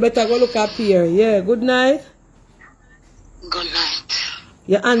 You better go look up here. Yeah, good night. Good night.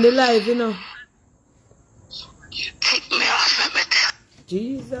 You're on the live, you know. You take me off, me.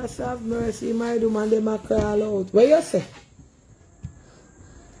 Jesus have mercy, my woman, they might crawl out. What you say?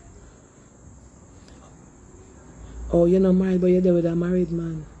 Oh, you're not married, but you're there with a married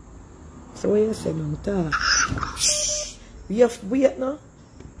man. So what you say, don't talk. You wait now?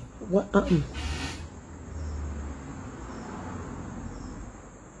 What happened?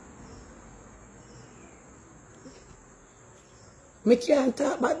 Me can't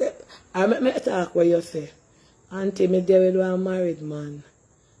talk about that. I make me talk what you say. Auntie, me there with a married man.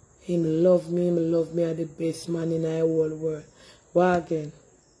 Him love me are the best man in the whole world. What again?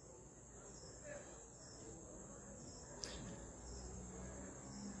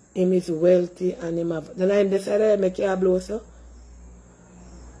 him is wealthy and him have... Then I'm decided to make you a blow, so.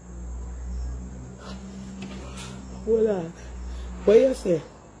 Hold on. What you say?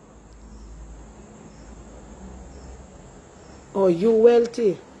 Oh, you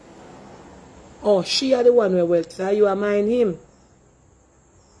wealthy. Oh, she are the one who wealthy. So you are mine him.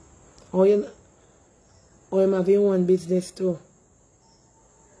 Oh, you... Oh, him have your own business too.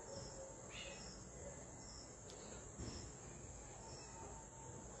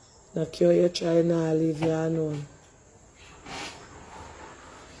 Now, you try now leave you alone.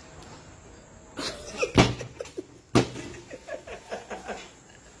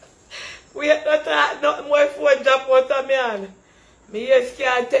 We ain't not talk nothing more phone drop out of me hand. Me just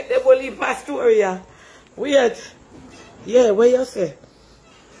can't take the bully past story. Wait. Yeah, what you say?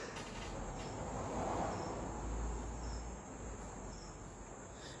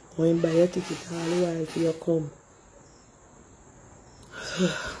 When buy your ticket all the while for you come.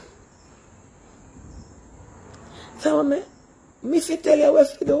 So me tell you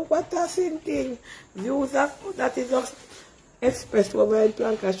what to do. What a same thing. Views of that is just expressed over in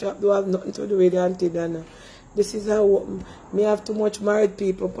Planka shop do have nothing to do with the auntie Dana. This is how me have too much married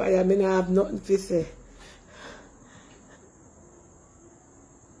people I mean I have nothing to say.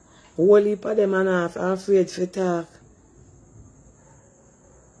 Whole heap of them and half are afraid to talk.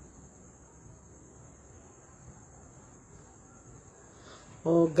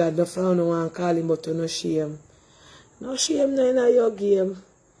 Oh God, no found no one call him but no shame. No shame no in your game.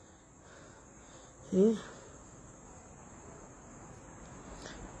 Yeah.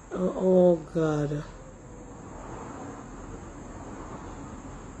 Oh God.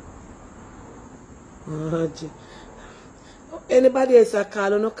 Oh, anybody else a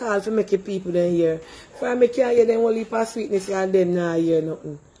call or no call for make your people then hear. For I make you hear them only pass sweetness and them not hear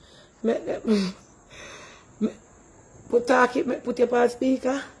nothing. Make them put your on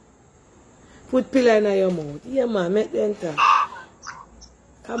speaker. Put pillar in your mouth. Yeah man, make them talk.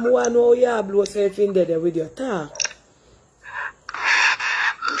 Come on know you blow yourself in there with your talk.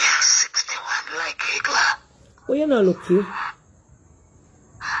 Oh, you're not lucky.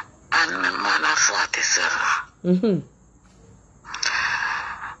 And my man are 47.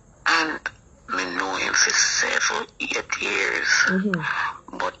 And me know him for 7, 8 years.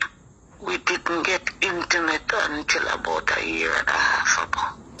 But we didn't get intimate until about a year and a half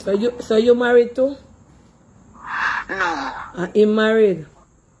ago. So you married too? No. You married?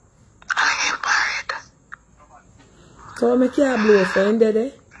 I am married. So make you blow your friend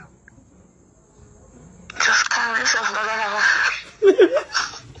there?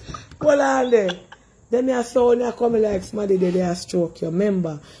 Hold on there. Then I saw you coming like somebody they are stroke you.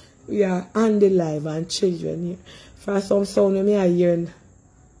 Remember, we are on the live and children here. For some sound me are hearing.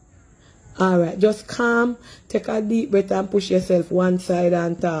 Alright, just calm, take a deep breath and push yourself one side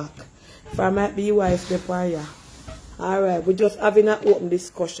and talk. For might be your wife the prayer. Alright, we're just having an open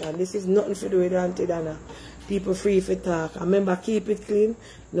discussion. This is nothing to do with Auntie Dana. People free for talk. And remember, keep it clean.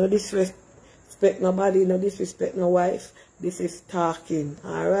 No disrespect nobody, no disrespect no wife. This is talking,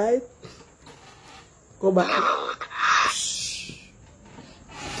 alright? Go back. Shh.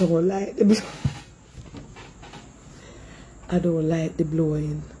 Don't like the blowing. I don't like the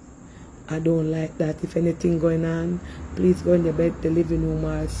blowing. I don't like that. If anything going on, please go in the bed, the living room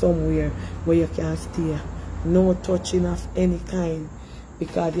or somewhere where you can stay. No touching of any kind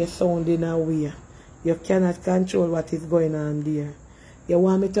because you're sounding away. You cannot control what is going on there. You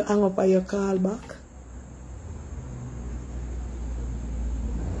want me to hang up on your call back?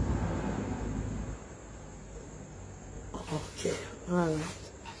 Okay, alright.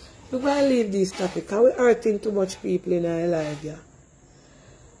 We're going to leave this topic because we're hurting too much people in our life, yeah.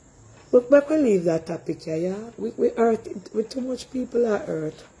 But we can leave that topic, yeah. We hurt, with too much people are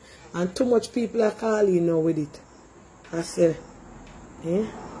hurt. And too much people are calling now with it. I said, eh?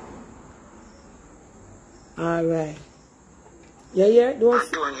 Alright. Yeah, yeah, don't... I'm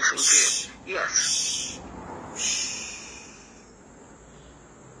doing anything to you. Yes.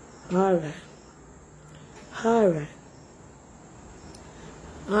 Alright. Alright.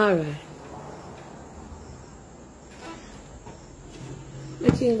 Alright. I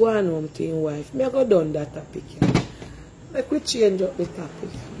can go on home to your wife. I go down that topic. Yeah. I could change up the topic.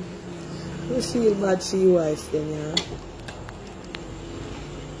 You feel bad for your wife then, yeah.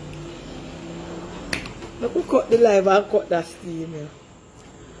 I could cut the live and cut that steam, yeah.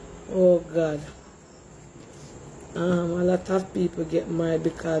 Oh God. A lot of people get married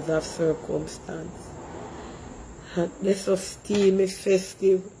because of circumstance. And there's so steamy,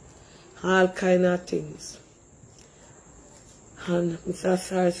 festive, all kind of things. And Mr.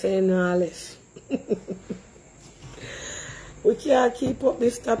 Sar saying all this. We can't keep up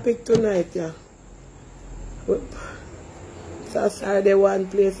this topic tonight, yeah. So Saturday one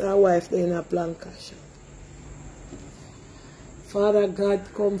place our wife there in a Planka shop. Father God,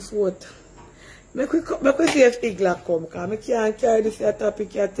 come forth. Make we see if Igla come, because I can't carry this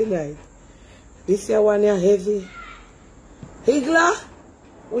topic here tonight. This here one here heavy. Igla,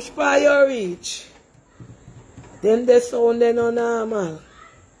 which part you reach? Then the sound they no normal.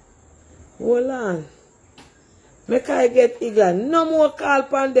 Hold on. Make I get Igla. No more call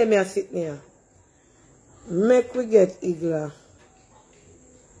pan them here sitting here. Make we get Igla.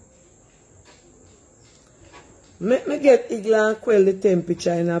 Make me get Igla and quell the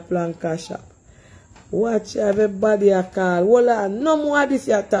temperature in a Planka shop. Watch everybody a call. Hold on. No more this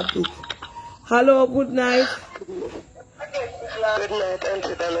here topic. Hello, good night. Good night,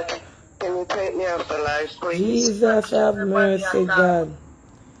 Auntie Donna. Can you take me off the live, please? Jesus have mercy, God.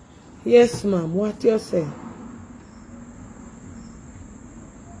 Yes, ma'am. What you say?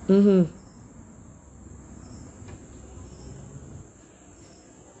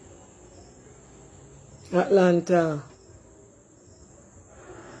 Atlanta.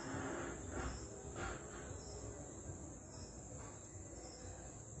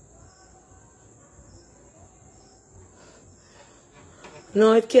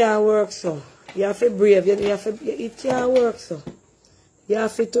 No, it can't work so. You have to be brave. It can't work so. You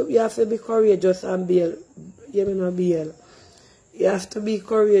have to be courageous and be. You have to be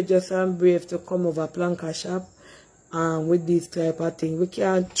courageous and brave to come over Planka shop with these type of things. We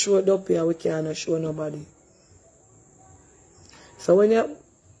can't throw it up here. We can't show nobody. So when you...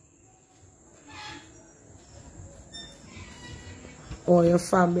 Oh, your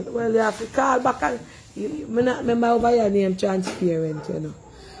family. Well, you have to call back and... I not remember over your name transparent, you know.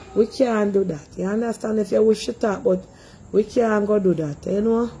 We can't do that. You understand if you wish to talk, but we can't go do that, you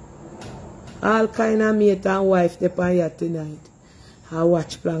know. All kind of mate and wife depend here tonight. I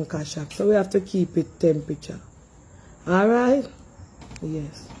watch Planka shop. So we have to keep it temperature. Alright?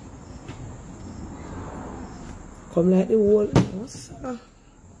 Yes. Come like the whole... What's that?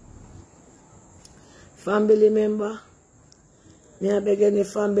 Family member. Me a beg any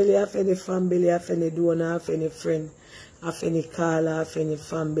family, have any donor, have any friend, have any caller, have any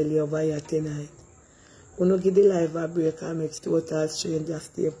family over here tonight. We don't give the life a break and make total strangers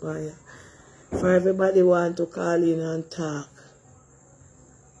stay upon here. For everybody want to call in and talk.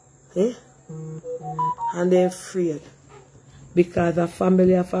 Eh? And they're afraid. Because a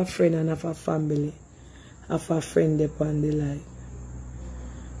family have a friend and have a family. Have a friend upon the life.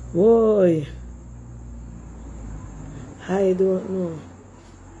 Boy. I don't know.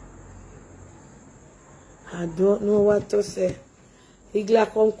 I don't know what to say.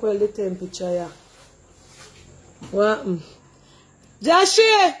 Igla come quell the temperature, yeah. What?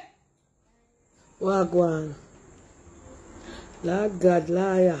 Joshie! What go on? Lord God,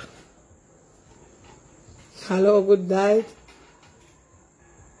 liar. Hello, good night.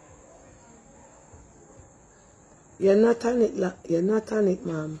 You're not on it, you're not on it,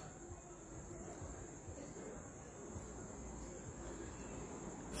 ma'am.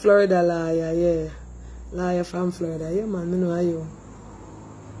 Florida liar, yeah. Liar from Florida. Yeah, man, I know you.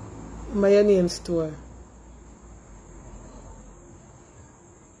 My your name store.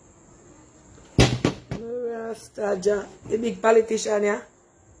 Rasta, the big politician, yeah?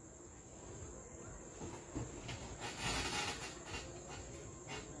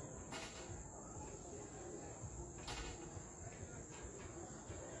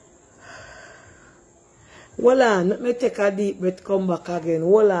 Hold on, let me take a deep breath, come back again.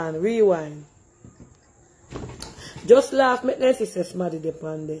 Hold on, rewind. Just laugh, make them say smarty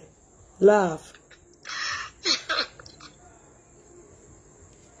depend there. Laugh.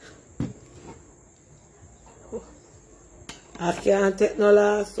 I can't take no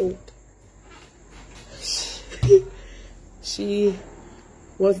lawsuit. She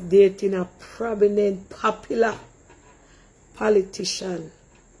was dating a prominent, popular politician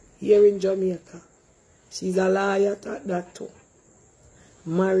here in Jamaica. She's a lawyer at that too.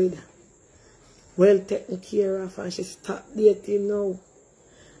 Married. Well taken care of, and she stopped dating now.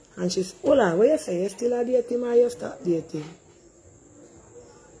 And she's, hold on, what you say? You still a dating or you stop dating?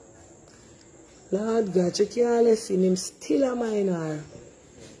 Lord God, you can't listen, him still a minor.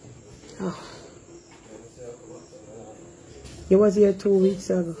 Oh. You was here 2 weeks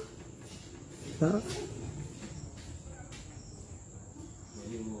ago. Huh?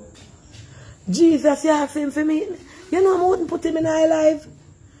 Jesus, you asked him for me. You know I wouldn't put him in our life.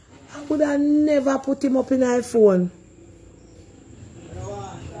 I would have never put him up in our phone.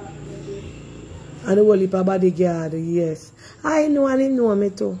 And the whole heap of bodyguard, yes. I know and he know me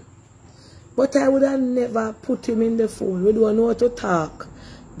too. But I would have never put him in the phone. We don't know how to talk.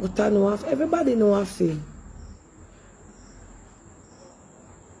 But I know everybody know of him.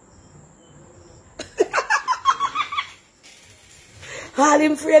 All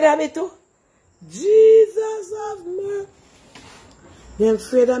him afraid of me too. Jesus of me. They're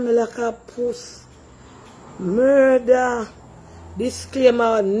afraid of me like a puss. Murder.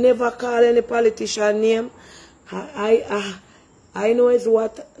 Disclaimer, never call any politician name. I know it's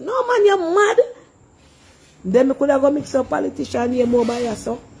what. No man, you're mad. Then I could have go mix up politician name over here,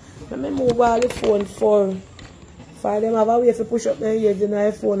 so. Let me move all the phone for them have a way to push up their ears in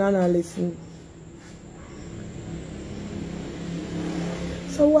their phone and I listen.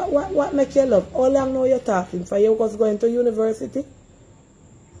 So what make you love? How long now you're talking? For you was going to university?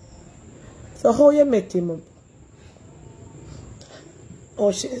 So how you met him up?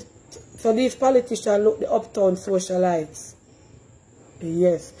 Oh, so these politicians look the uptown socialites.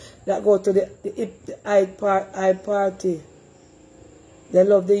 Yes. That go to the high party. They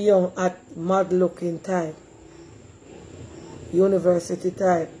love the young, mad looking type. University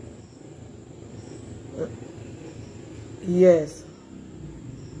type. Yes.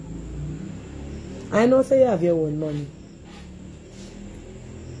 I know say you have your own money.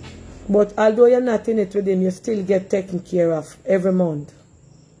 But although you're not in it with him, you still get taken care of every month.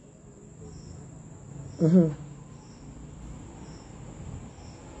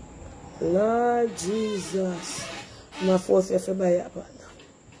 Lord Jesus. I'm going to force you to buy a partner.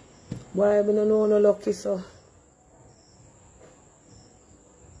 Why I don't know no lucky so.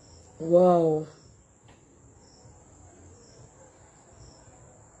 Wow.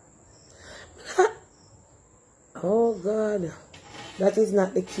 Oh God. That is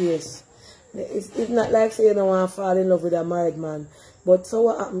not the case. It's not like say you don't want to fall in love with a married man. But so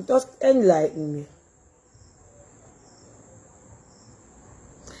what happened? Just enlighten me.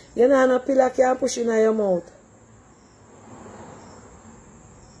 You know no pillar can push in your mouth.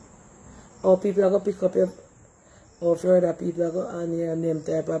 Or people are going to pick up your... Or further people are going to on your name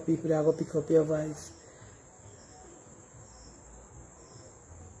type of people that are going to pick up your voice.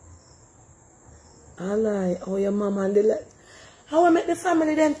 I lie. Oh, your mama and the... How I make the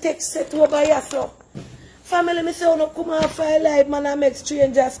family then take set over here, so? Family, me say, oh, no come out for life, man, I make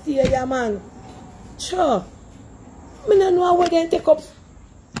strangers stay here, man. Sure. Me don't know how they take up.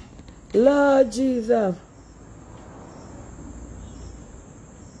 Lord Jesus.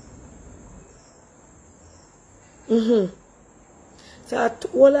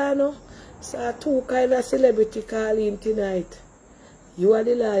 So two kind of celebrity calling tonight. You are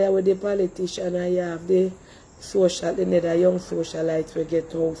the liar with the politician and you have the social, the young socialites we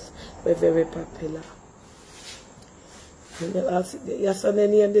get house. We're very popular. You saw the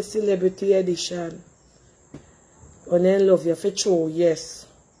name the celebrity edition. And then love you for true, yes.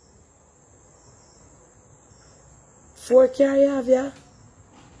 4 car you have, yeah?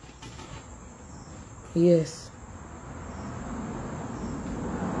 Yes.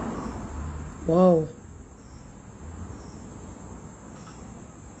 Wow.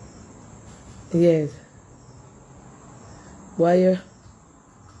 Yes. Why you?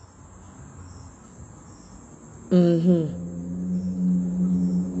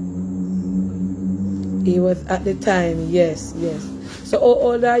 He was at the time, yes, yes. So how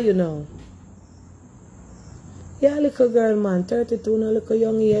old are you now? Yeah, little girl, man, 32, no little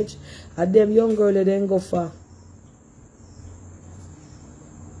young age. And them young girl, they didn't go far.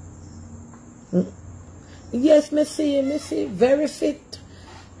 Yes, me see, very fit.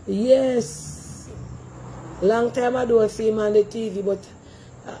 Yes. Long time I don't see him on the TV, but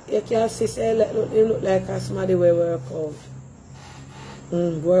you can see, say, he look like a somebody will work out.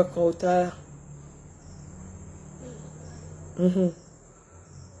 Work out.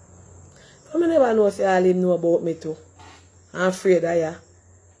 I never know say all him know about me too. I'm afraid of ya.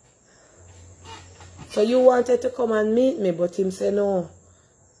 So you wanted to come and meet me, but him say no.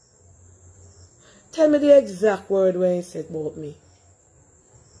 Tell me the exact word when he said about me.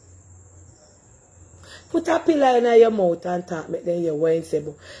 Put a pillar in your mouth and talk me then you when he say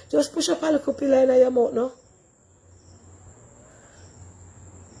about. Just push up a little pillar in your mouth, no?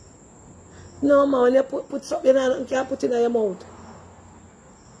 No man, when you put something in, you can't put it in your mouth.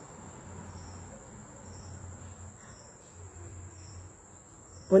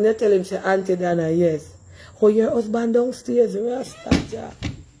 When you tell him, say, Auntie Dana, yes. Oh, your husband downstairs, Rasta, Jack.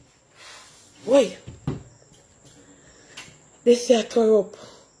 Wait. This year tore up.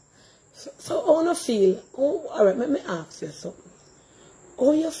 So how do you feel? Oh, alright, let me ask you something.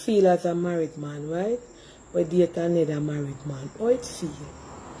 How you feel as a married man, right? Or date another married man? How it feel?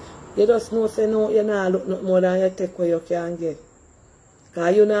 You just know, say, no, you're not look nothing more than you take what you can get.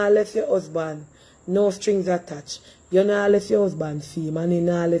 Because you not let your husband, no strings attached. You not let your husband see him and you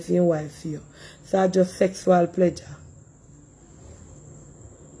not let your wife see you. So it's just sexual pleasure.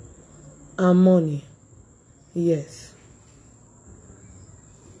 And money. Yes.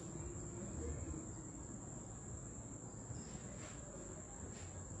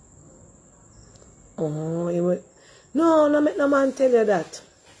 Oh, you would... No, no make no man tell you that.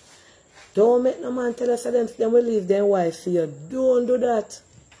 Don't make no man tell you so them will leave their wife for you. Don't do that.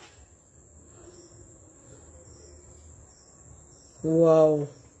 Wow.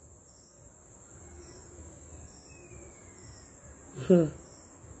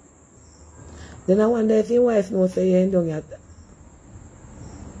 Then I wonder if your wife knows say you ain't done yet.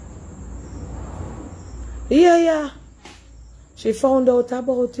 Yeah. She found out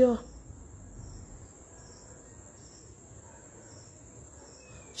about you.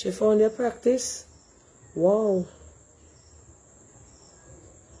 She found your practice. Wow.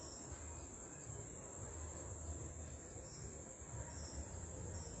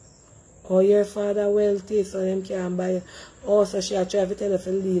 Oh, your father wealthy, so them can't buy. Oh, so she a try to tell you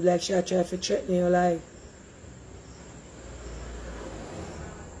to leave, like she a try to threaten you, like.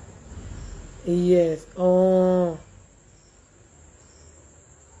 Yes. Oh.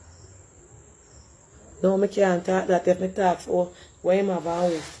 No, I can't talk that. If I talk for when him have a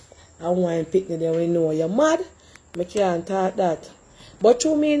house, I want him pick me there when know you're mad. I can't talk that. But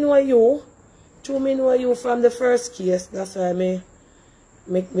through me know you from the first case. That's why me,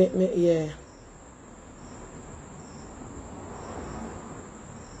 yeah.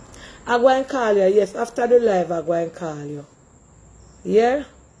 I go and call you, yes. After the live, I go and call you. Yeah?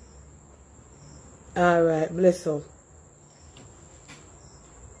 Alright, bless you.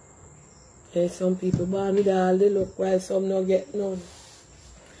 Hey, some people born with all the look while some not get none.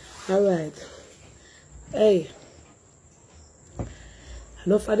 Alright. Hey.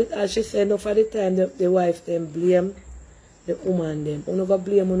 Enough of the, as she said, enough of the time the wife them blame the woman them. You no go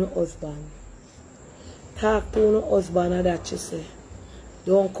blame on the husband. Talk to your husband and that she say.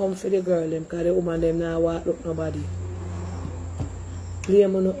 Don't come for the girl them because the woman them now walk look nobody.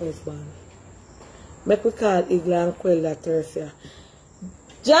 Blame on the husband. Make we call Igla and quell that turf here.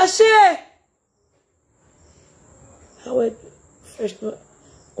 Joshie! How it fresh no?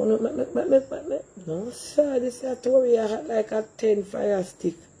 Oh no, no sir, this is a Tory. I had like a 10 fire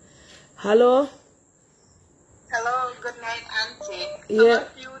stick. Hello? Hello, good night, Auntie. Yeah. So a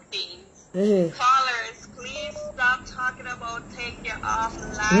few things. Callers, please stop talking about take you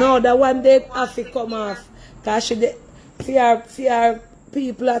offline. No, that one day have to come off. Because she fear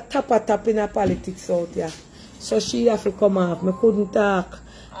people are tap in her politics out here. So she have to come off. I couldn't talk.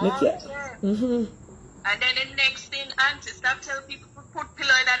 Okay. And then the next thing, Auntie, stop telling people to put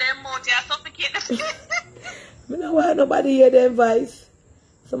pillow in their mouth. You suffocate them. I don't want nobody hear their advice.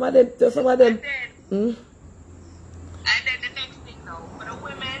 Some of them. And then the next thing now, for the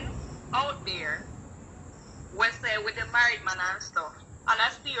women out there, we say with the married man and stuff, on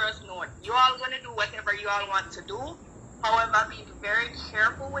a serious note, you all going to do whatever you all want to do. However, be very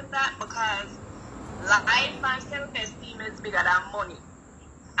careful with that because life and self-esteem is bigger than money.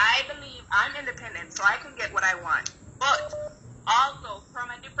 I believe I'm independent, so I can get what I want. But also, from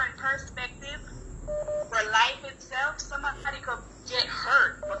a different perspective, for life itself, somebody could get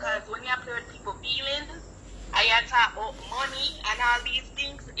hurt because when you play with people's feelings, and you talk about money and all these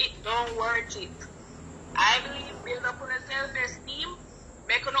things, it don't worth it. I believe build up on a self-esteem,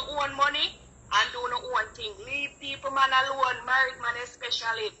 make on your own money, and do your own thing. Leave people man alone, married man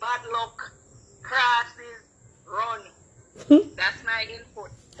especially, bad luck, crosses, run. That's my input.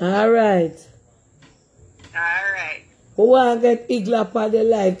 Alright. Alright. We want to get Igla on the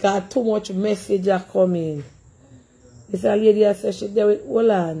line because too much message are coming. This a lady that says she there with, hold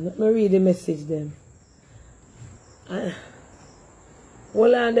on, let me read the message them.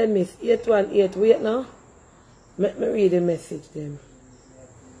 Hold on then, miss. 818, wait now. Let me read the message them.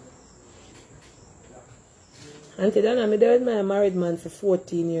 Auntie Dana, I'm there with my married man for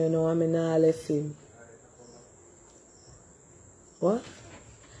 14 years now. I'm not left him. What?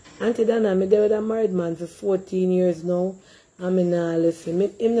 Auntie Dana, I'm there with a married man for 14 years now. I'm not left him.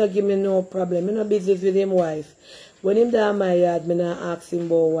 Him not give me no problem. I'm not busy with him wife. When him down my yard, I'm not ask him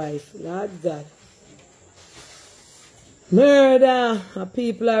about wife. Lord God. Murder.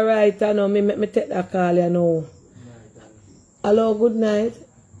 People are right. I know. Me take that call, you know. Hello, good night.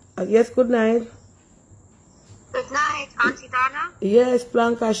 Yes, good night. Good night, Auntie Donna. Yes,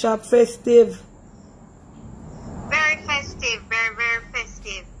 Planka shop festive. Very festive, very, very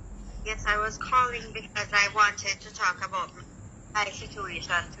festive. Yes, I was calling because I wanted to talk about my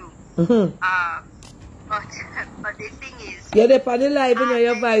situation too. but the thing is... You're there on the live, you know,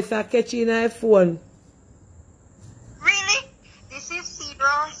 your voice are catching on your phone. Really? This is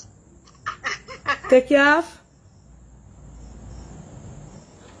serious? Take you off?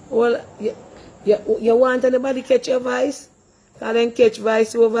 Well, you want anybody catch your voice? Can then catch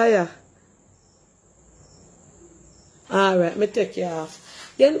voice over here. Alright, me take you off.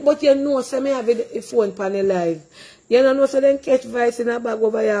 But you know, so me have a phone panel live. You know, so then catch voice in a bag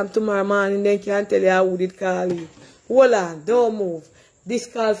over here tomorrow morning, then can tell you who did call you. Hold on, don't move. This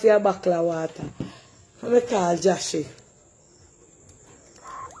call for your buckle of water. I'm going to call Joshy.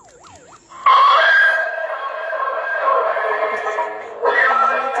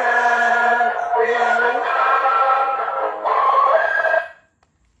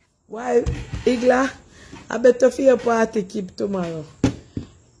 Why, Igla? I better for your party keep tomorrow.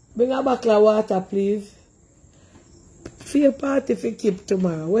 Bring a buckle of water, please. For your party for keep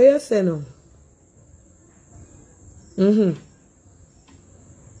tomorrow. Where you say now? Can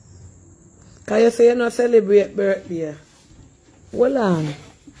you say you not celebrate birthday? Hold on.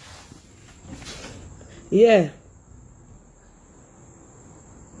 Yeah.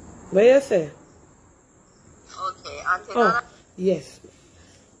 Where you say? Okay, Auntie Oh, yes.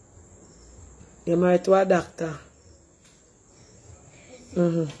 You're married to a doctor.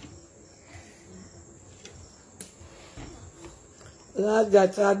 Lord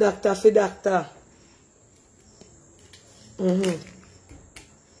God, a doctor for doctor.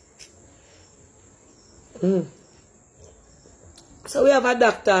 So we have a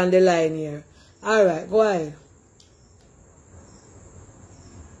doctor on the line here. Alright, go ahead.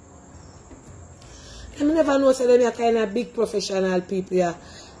 I never know so them are kind of big professional people here.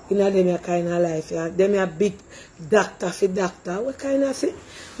 In them kind of life, yeah. Them are big doctor for doctor. What kind of thing?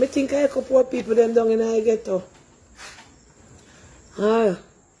 I think I could poor people them down in the ghetto. And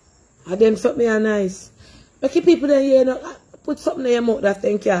them something are nice. Make people then you know, put something in your mouth that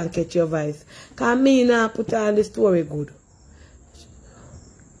then can't catch your voice. Because me now put on the story good.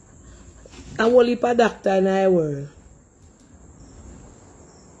 I will leave a doctor in the world.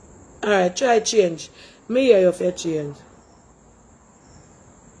 Alright, try change. Me hear you if you change.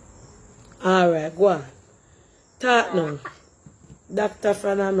 Alright, go on. Talk now. Doctor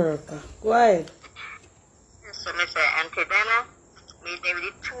from America. Go ahead. So, Mr. Auntie Donna, there were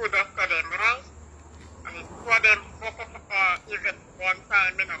two doctors them, right? And it's two of them woke up even one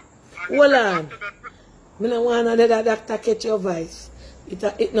time, you know. Hold on. I don't want another doctor catch your voice.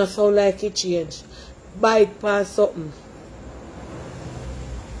 It not sound like it change. Bite past something.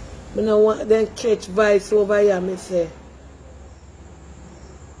 I don't want them catch voice over here, me say.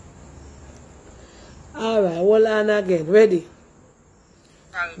 Alright, hold on again. Ready?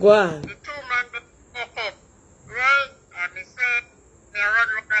 Right. Go on. The two men that woke up, right? And they said, they run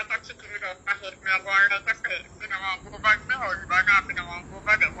look like a chicken without a head. Me go on like a say, me don't want to go back to my husband, and me don't want to go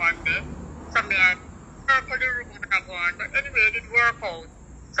back there one day. So me circle the room and I go on. But anyway, it did work out.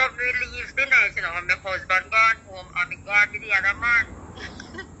 So me leave the night, you know, and my husband gone home, and me gone to the other man.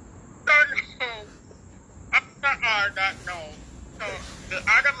 So now, after all that now, so the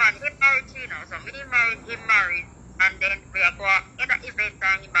other man, he married, you know, so me married, he married, and then we are going to an event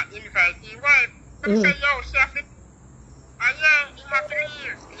and he invite his wife. So he say, yo, she have to, yeah, he have to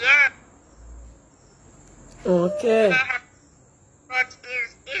leave, yeah. Okay. But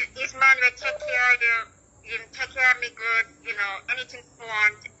his man will take care of you, he'll take care of me good, you know, anything you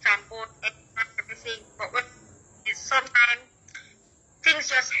want, shampoo, everything. But when sometimes things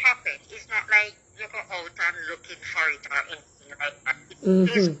just happen. It's not like you go out and looking for it or anything like that.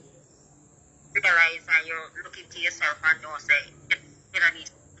 It's realize and you're looking to yourself and don't say, you don't need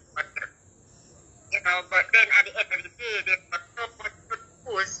to, you know, but then at the end of the day, there's so much to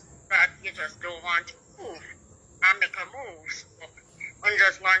lose that you just don't want to move and make a move. So, on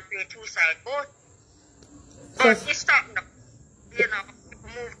just one play two side both. But it's starting up, you know,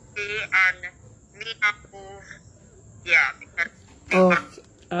 move today and me not move, yeah, because Okay.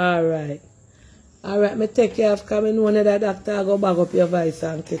 Alright. Alright, me take care of coming one of the doctor go bag up your voice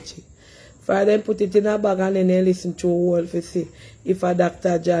and catch it. For them put it in a bag and then they listen to a whole to see if a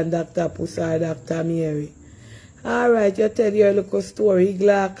Dr. John, Dr. Puss or Dr. Mary. Alright, you tell your little story.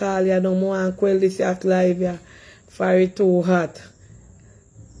 Igla call you no more and quell this act live here. For it too hot.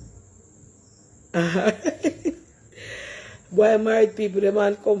 Boy, married people, them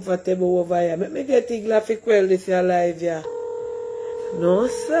uncomfortable over here. Let me get Igla for quell this here live here. No,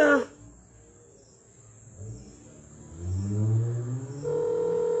 sir.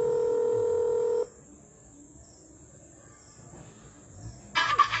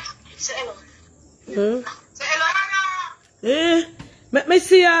 say hello. Hmm? Say hello. Eh? Let me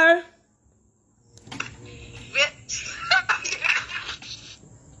see her.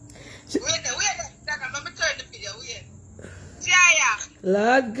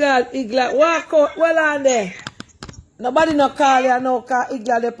 Lord God, Igla, walk out, well on there. Nobody no call you no, cause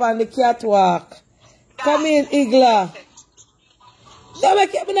Igla dey on the catwalk. Come in, Igla. Don't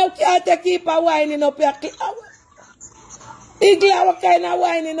make me no can't keep a winding up your Igla, what kind of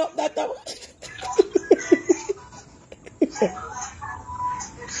winding up that?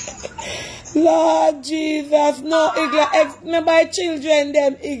 Lord Jesus, no, Igla, me by children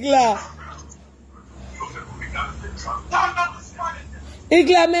them, Igla.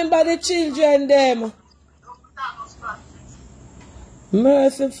 Igla, remember the children them.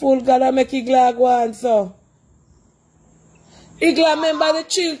 Merciful God, I make Igla go on, so. Igla, remember the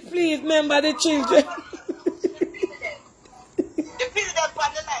children, please, remember the children.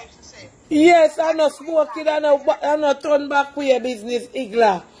 Yes, I know smoking, I know turn back for your business,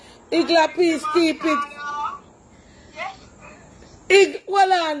 Igla. Igla, please keep it.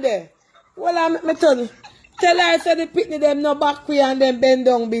 Well on there. Well on, me tell you. Tell her I said the pitney them no back way and them bend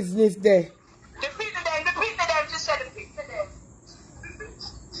down business there. The pitney them, just said the pitney them.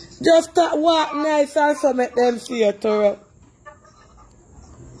 Just walk nice and so make them see you, Toro.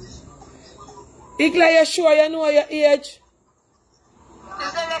 Igla, you sure you know your age?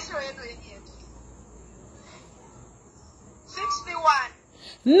 Is that you sure you know your age? 61.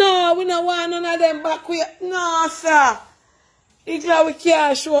 No, we don't want none of them back way. No, sir. Igla, we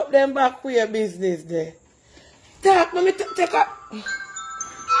can't show up them back way business there. Talk, let me take a...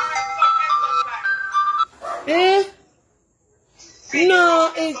 Eh?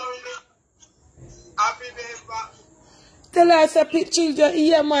 No, tell her it's a children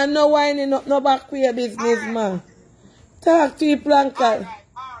here, man. No whining up, no back way business, man. Talk to you, Planka.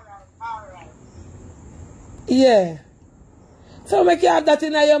 Alright. Yeah. So make you have that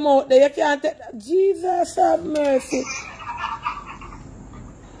in your mouth there. You can't take that. Jesus have mercy.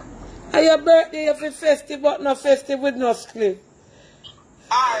 And your birthday you feel festive, but not festive with no split.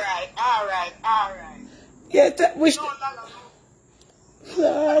 Alright. Yeah, wish.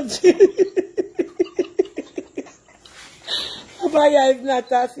 Lord. Abaya is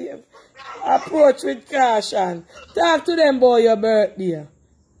not a safe. Approach with caution. Talk to them about your birthday.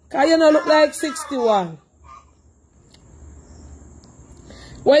 Because you don't look like 61.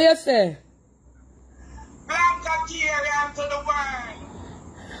 What you say? Planka carry unto the world.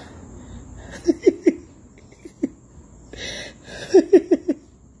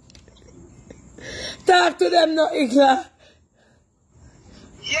 Talk to them, no, Igla.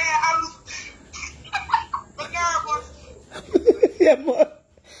 Yeah, I'm nervous. Yeah,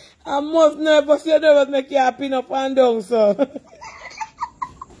 I'm most nervous. You nervous make you happy up and down, so. I'm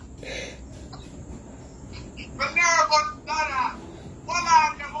nervous, Dada. Hold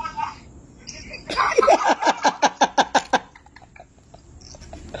on.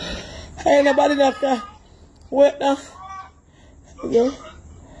 Hey, nobody knock. Wait now. Yeah.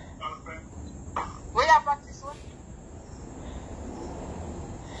 Where you practice one?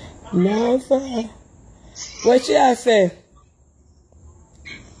 No, sir. What you have say?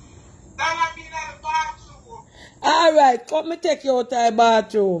 Alright, come me take you out to the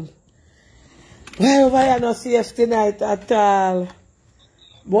bathroom. Why you not safe tonight at all?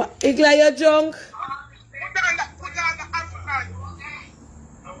 What, Igla, you drunk? Put on the African.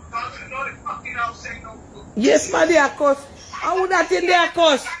 Yes, my dear, cause I would not in there,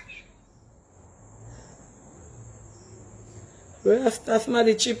 cause. Well, that's my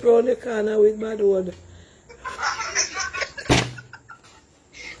the chip round the corner with bad word.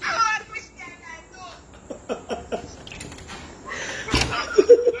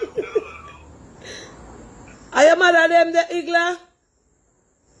 Are you mad at them there, Igla?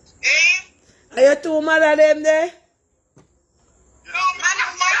 Are you too mad at them there? No, man,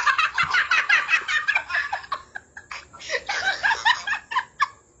 I'm not.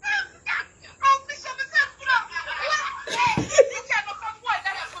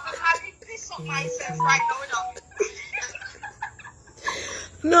 Myself right now.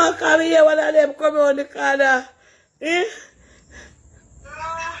 No, come here, one of them come on the corner. Eh? No,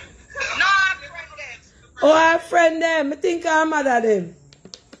 I'm friend them. Oh, I friend them. I think I'm mad at them.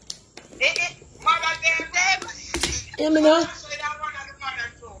 Mother them. Yeah, me know.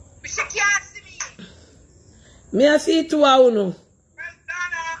 She can't see me. Me I see two of you. Donna,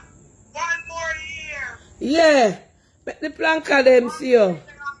 1 more year. Yeah. Make the Planka them see you.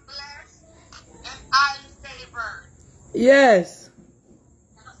 I favor. Yes.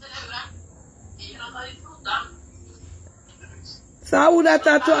 So how would that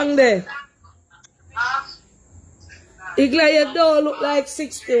tattoo on there? Igla, you don't look like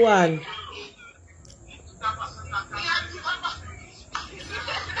 61.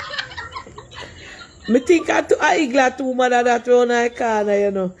 Me think I Igla too, mother, that round I corner,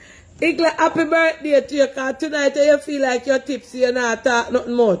 you know. Igla, happy birthday to you, because tonight you feel like you're tipsy, you're not talk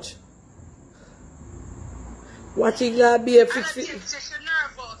nothing much. Watch Igla be a fix it. I'm tipsy, she's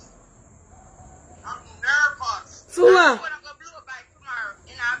nervous. I'm nervous. So what? I'm going to go blow by tomorrow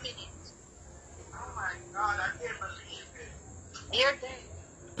in a minute. Oh my God, I can't believe it. You're dead.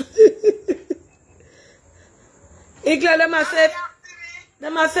 Igla,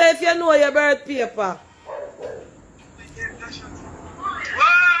 them a say if you know your birth paper.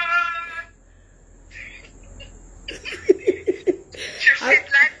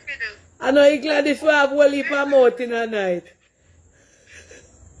 I know Igla if you have one leap of mouth in a night.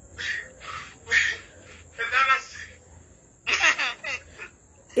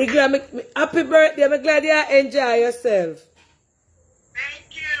 Igla, happy birthday. I'm glad you enjoy yourself.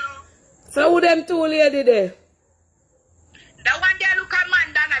 Thank you. So who them two lady there? The one there look at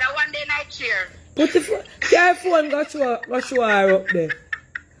Mandana, the one there night chair. Put your phone go show her up there.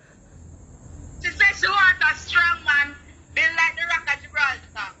 She said she wants a strong man, built like the Rock of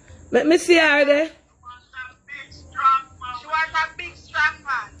Gibraltar. Let me see her there. She wants a big strong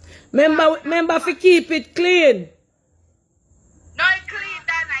man. Remember to keep it clean. No, it clean,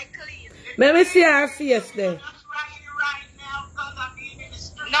 then I clean. Let me see her face there.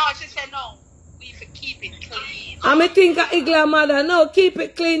 No, she said no. We have to keep it clean. I think of Igla mother. No, keep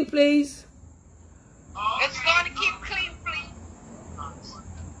it clean, please. It's going to keep clean, please.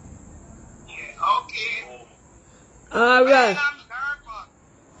 Yeah, okay. All right. I'm nervous.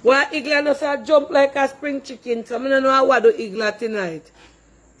 Well, Igla knows how to jump like a spring chicken, so I don't know what to do Igla tonight.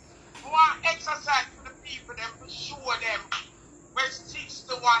 I want exercise for the people, them to show them where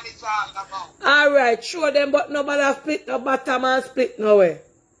 61 is all about. All right, show them, but nobody split no bottom and split nowhere.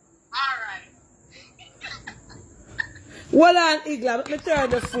 All right. Hold on, Igla. Let me turn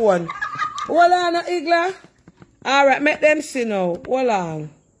the phone. Hold on, Igla. All right, make them see now. Hold on.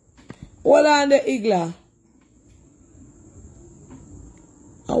 Hold on, the Igla.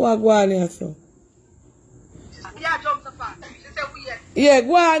 How I go on here, so? Yeah, jump the fan. She said we. Yeah,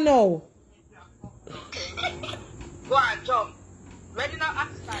 go on now. Go on, jump. Ready now,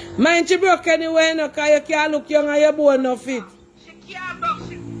 outside. Mind she broke anyway, no, because you can't look young and your bone no fit. She can't broke. Let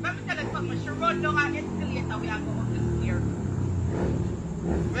me tell you something. She run down an escalator. We are going up the stairs.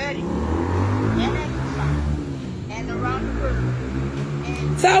 Ready? And exercise. And around the room.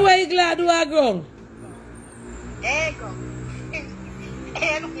 And So where you glad do I go? there you go.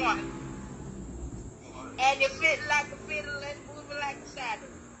 And one. And you fit like a fiddle and move like a saddle.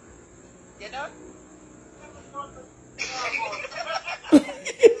 You know?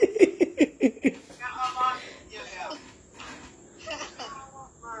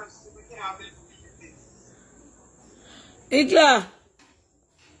 Igla,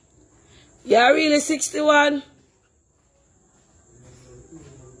 you're really 61?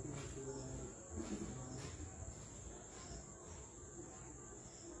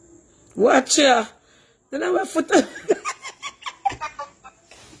 Watch ya. Then I went for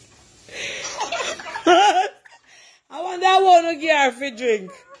I wonder I want to get her for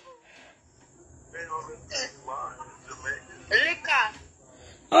drink. Liquor.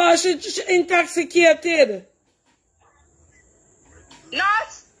 Oh, she intoxicated. No,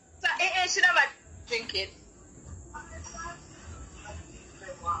 she never drink it.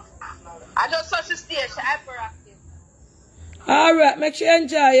 I just saw she stay, she hyperactive. Alright, make sure you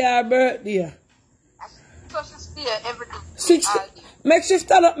enjoy your birthday. So she stay every day. 60, make sure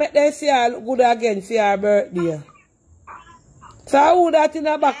stand up, make them see her look good again for your birthday. So I would that in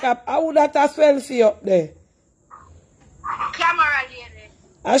the backup, I would that as well see up there. Camera lady.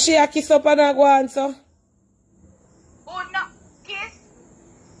 And she a kiss up and a go on, so? Oh, no. Kiss?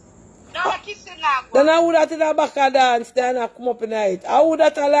 No, kissing now. Then I would that in the back of dance, then I come up in the night. I would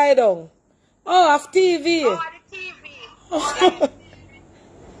that a lie down. Oh, off TV. Oh, the TV.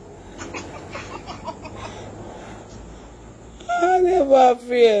 I never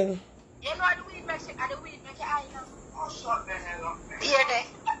feel. You know the weed make it, the weed make it eye now. Oh, shut the hell up. Here they.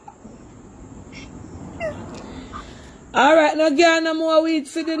 Alright, now get no more weed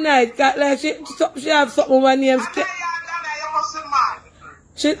for the night. Cause like she have something when name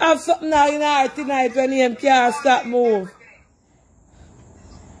she have something now in her tonight when name can't start move.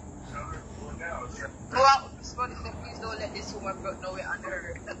 Well, somebody said, please don't let this woman broke nowhere under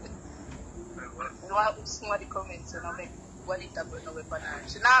her. Somebody comments and I'll make what it broke nowhere on her.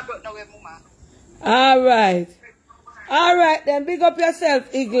 She not broke nowhere, mama. Alright. Alright then, big up yourself,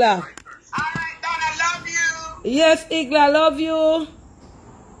 Igla. Alright, Don, I love you. Yes, Igla, love you.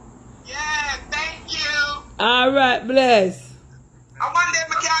 Yeah, thank you. Alright, bless. I wonder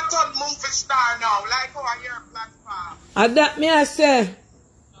if I can't move and star now, like how I hear platform. And that me I say.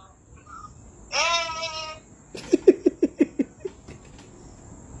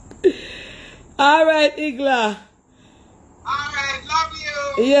 Alright, Igla. Alright, love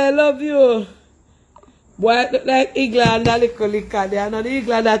you. Yeah, love you. Boy, look like Igla and that little liquor there. Now the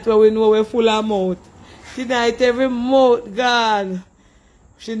Igla that way we know we're full of mouth. Tonight every mouth gone.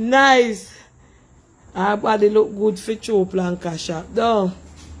 She nice. Her body look good for true Planka shop. Though.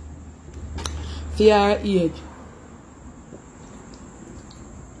 For her age.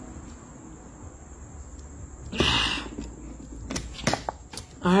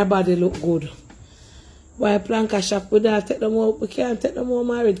 Her body look good. Why Planka shop we don't take them out? We can't take them out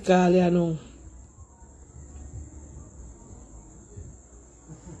married call, you know.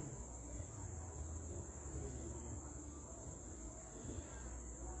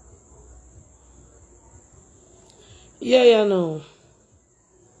 Yeah, you know.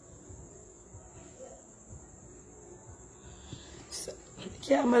 So,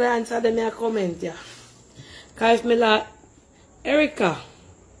 can't answer them in a comment, yeah. Because if me like, Erica,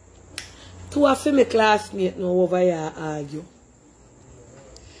 two of my classmates now over here argue.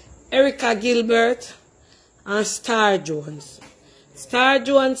 Erica Gilbert and Star Jones. Star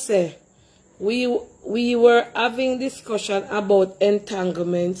Jones say, we were having discussion about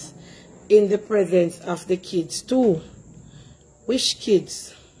entanglements in the presence of the kids too. Which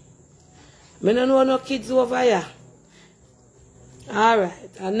kids? I don't know no kids over here.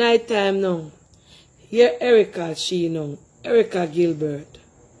 Alright, at night time now. Here Erica, she know. Erica Gilbert.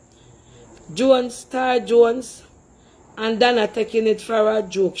 Jones, Star Jones, and Dana taking it for a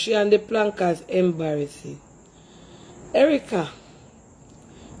joke. She and the Plankas embarrassing. Erica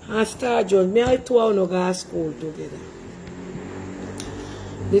and Star Jones, me and two of them go to school together.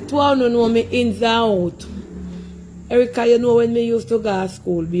 The two of them know me ins and out. Erica, you know when me used to go to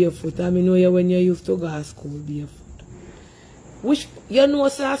school barefoot, and I know you when you used to go to school barefoot. Which, you know,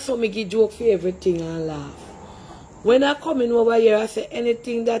 so I saw me give joke for everything and laugh. When I come in over here, I say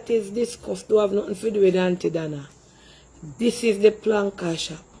anything that is discussed do have nothing to do with Auntie Dana. This is the Planka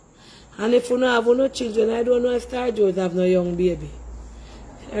shop. And if you don't have no children, I don't know if Star Jones have no young baby.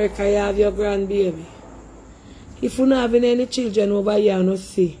 Erica, you have your grandbaby. If you don't have any children over here, you don't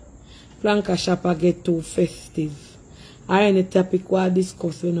see Planka shop get too festive. Or any topic we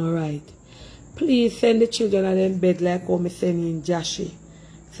discuss when alright. Please send the children at them bed like how me send in Jashi.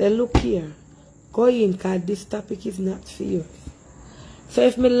 Say, look here. Go in, because this topic is not for you. So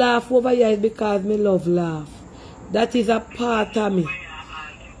if me laugh over here, it's because me love laugh. That is a part of me.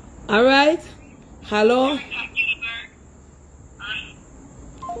 Alright? Hello?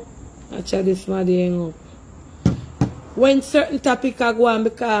 Actually, this man hang up. When certain topic are going,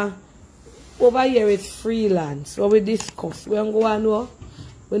 because over here it's freelance. So we discuss. We don't go on no.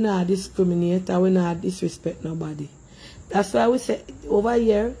 We not discriminate and we not disrespect nobody. That's why we say over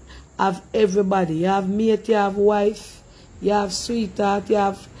here have everybody. You have mate, you have wife, you have sweetheart, you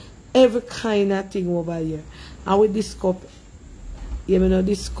have every kind of thing over here. And we discuss, you know,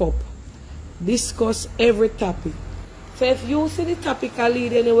 discuss every topic. So if you see the topic I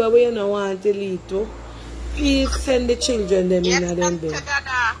lead anywhere where you don't want to lead to, please send the children them in and them bed.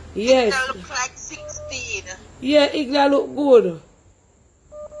 Yes. Igla look like 16. Yeah, Igla look good.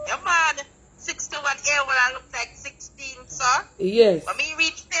 Yeah, man. 61 year old I look like 16, sir. Yes. When me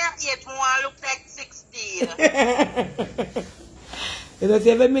reach there, age more I look like 16. You know,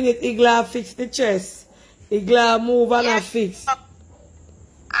 every minute Igla fix the chest. Igla move and Yes. fix.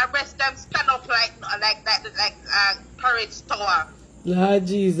 I rest them stand up like Courage Tower. Lord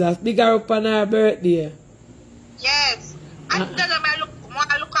Jesus. Big her up on her birthday. Yes. I tell them I look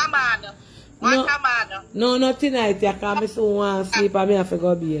a man. No. A man. No, not tonight. I can't soon want to sleep and me have to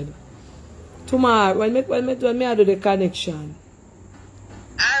go to bed. Tomorrow, when me do the connection.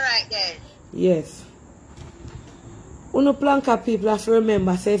 Alright then. Yes. Uno Planka people have to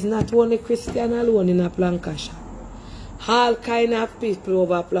remember, say it's not only Christian alone in a Planka shop. All kind of people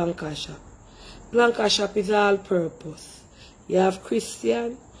over Planka shop. Planka shop is all purpose. You have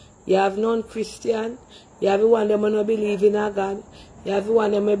Christian, you have non-Christian, you have the one that don't believe in a God, you have the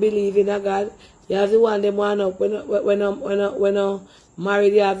one that believe in a God, you have the one that when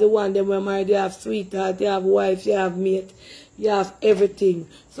married, you have the one that when married, you have sweetheart, you have wife, you have mate, you have everything.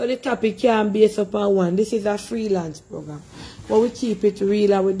 So the topic can't be based upon one. This is a freelance program. But we keep it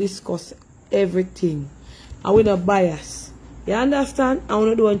real and we discuss everything. And we don't bias. You understand? I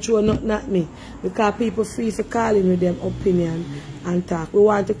want to do and show nothing at me. Because people free for calling with them opinion and talk. We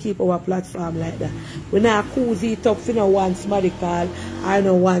want to keep our platform like that. We not cozy it up for no one somebody call or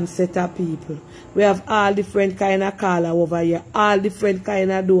no one set of people. We have all different kind of caller over here. All different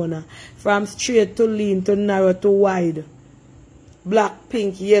kind of donor. From straight to lean to narrow to wide. Black,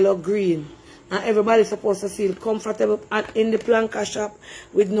 pink, yellow, green. And everybody's supposed to feel comfortable and in the Planka shop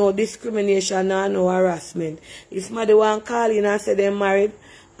with no discrimination and no harassment. If somebody want to call in and say they're married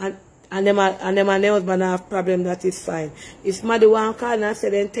and them and their husband have problem, that is fine. If somebody want to call in and say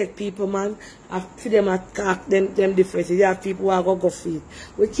they take people, man, for them attack them differences. You have people who are going to go feed.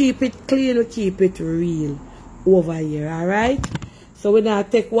 We keep it clean, we keep it real over here, alright? So we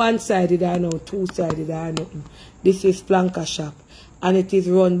not take one-sided or no, two-sided or nothing. This is Planka shop. And it is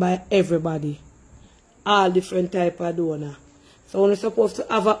run by everybody. All different type of donor. So we're supposed to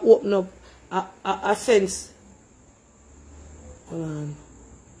have a open up a sense. Hold on.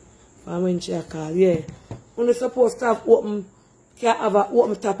 I'm in call. Yeah. We're supposed to have an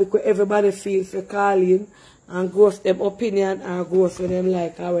open topic where everybody feels for calling and gross them opinion and gross for them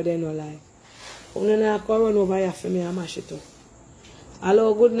like how they don't like. We're not going to run over here for me and mash it up.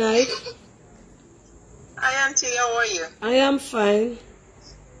 Hello, good night. Hi, Auntie, how are you? I am fine.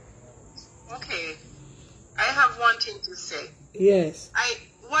 Okay. I have one thing to say. Yes.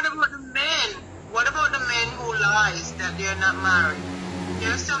 What about the men? What about the men who lies that they're not married?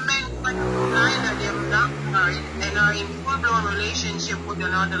 There are some men who lie that they're not married and are in full-blown relationship with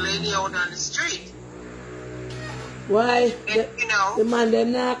another lady out on the street. Why? And, you know, the man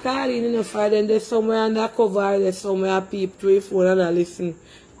them not calling in the fire, then they're somewhere undercover, they're somewhere peep through his phone and I listen.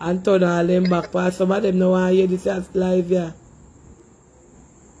 And turn all them back past. Some of them know I hear this as live, yeah.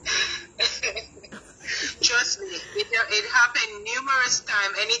 Trust me, it happened numerous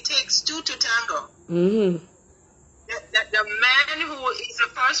times and it takes two to tango. Mm-hmm. The man who is the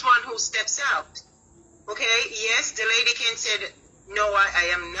first one who steps out, okay, yes, the lady can say, no, I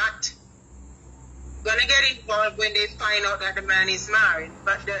am not gonna get involved when they find out that the man is married.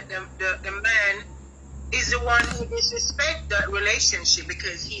 But the man is the one who disrespects that relationship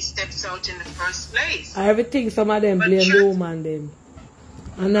because he steps out in the first place. Everything some of them blame the woman them.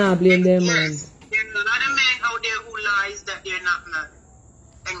 And now blame them man. Yes, there are a lot of men out there who lies that they're not married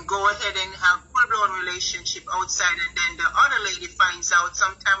and go ahead and have full-blown relationship outside and then the other lady finds out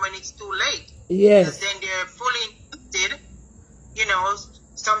sometime when it's too late. Yes. Because then they're fully invested. You know,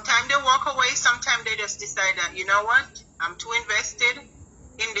 sometimes they walk away, sometimes they just decide that, you know what, I'm too invested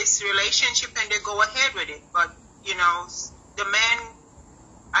in this relationship and they go ahead with it. But you know, the man,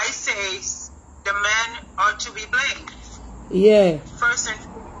 I say the man ought to be blamed. Yeah. First and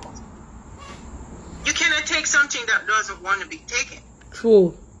foremost, you cannot take something that doesn't want to be taken.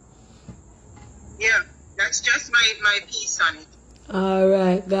 True. Yeah, that's just my piece on it. All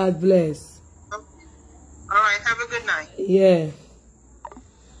right, God bless. Okay. All right, have a good night. Yeah.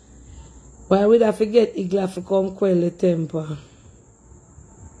 Why would I forget Igla to come quell the temper?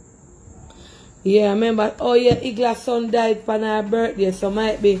 Yeah, I remember, oh yeah, Igla's son died on her birthday, so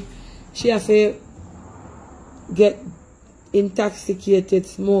might be she has to get intoxicated,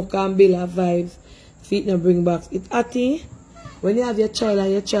 smoke and bill her vibes, feet no bring back. It's Ati, when you have your child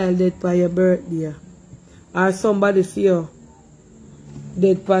and your child dead for your birthday, or somebody see you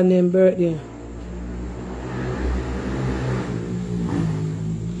dead for their birthday.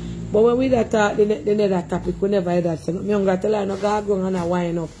 But when we that talk, the next topic, we never hear that. So, I'm going to tell her, no, go and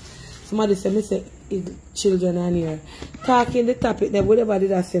wind up. Somebody say, me say, children are here. Talking the topic, never nobody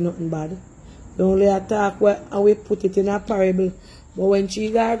that say nothing bad. We only talk and we put it in a parable. But when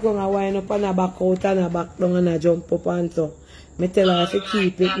she got going and wind up and a back out and a back down and a jump up and so, me tell her to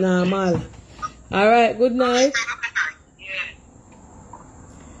keep it normal. Alright, good night.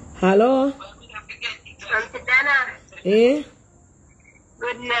 Hello? Auntie Dana, Eh?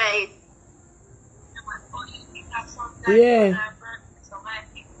 good night. Yeah.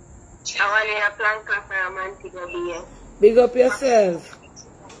 I want to Planka from Antigua Bay. Big up yourself.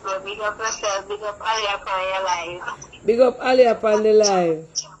 So big up yourself, big up all your for your life. Big up Ali upon the live.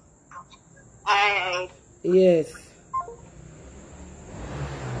 Alright. Yes.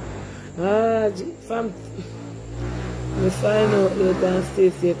 Fam, me find out later and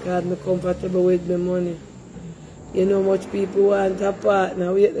Stacey card me comfortable with my money. You know much people want a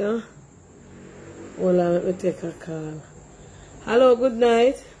partner. Wait now. Hold on, let me take a call. Hello, good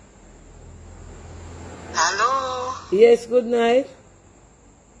night. Hello. Yes, good night.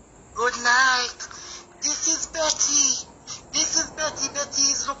 Good night. This is Betty. Betty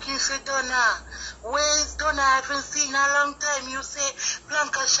is looking for Donna. Where is Donna? I haven't seen her a long time. You say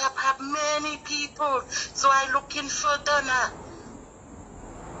Planka shop have many people, so I looking for Donna.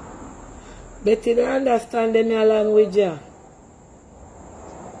 Betty, don't understand any language, yeah.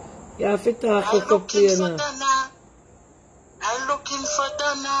 You have to talk with up here now. I'm looking for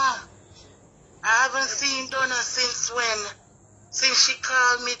Donna. I haven't seen Donna since when? Since she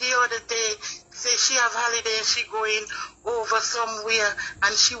called me the other day, say she have holiday and she going over somewhere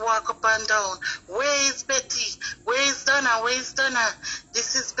and she walk up and down. Where is Betty? Where is Donna? Where is Donna?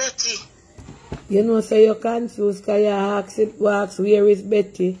 This is Betty. You know, so you're confused because you ask where is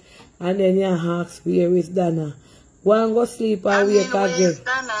Betty and then you ask where is Donna. Go and go sleep and wake again. Where is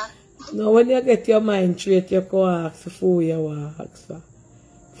Donna? No, when you get your mind straight, you can ask for who you want to ask for.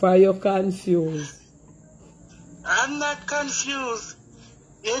 For you're confused. I'm not confused.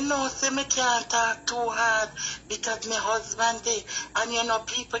 You know, say me can't talk too hard because my husband there, and you know,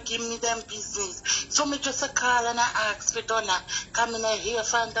 people give me them business. So me just a call and I ask for Donna. Come in here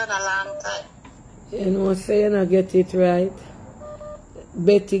from Donna a long time. You know, say you not get it right.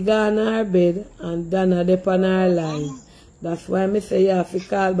 Betty gone on her bed and Donna up on her line. That's why I say you have to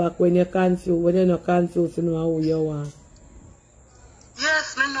call back when you're confused. When you're not confused, you know who you want.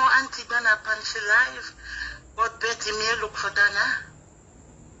 Yes, me know Auntie Donna and she live. But Betty, me look for Donna.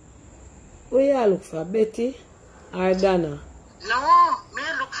 Where you look for, Betty or Donna? No, me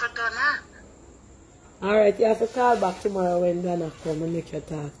look for Donna. Alright, you have to call back tomorrow when Donna come and make you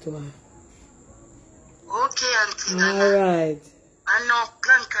talk to her. Okay, Auntie Donna. Alright. I know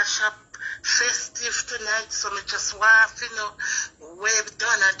Planka shop festive tonight, so me just want to know where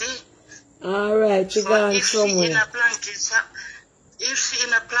Donna did. Alright, she gone somewhere. In a Planka shop, if she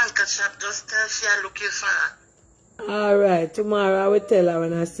in a Planka shop, just tell she are looking for her. Alright, tomorrow I will tell her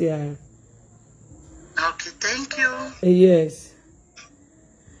when I see her. Okay, thank you. Yes.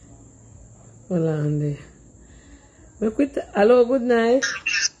 Hold on there. Hello, good night.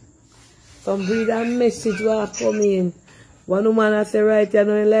 Some breed a message will come in. One woman has say, right, you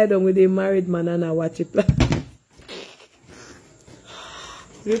know, you lie down with a married man and I watch it.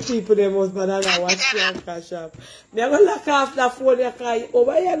 The people, they must banana watch Planka shop. Me going to lock off the phone, you cry.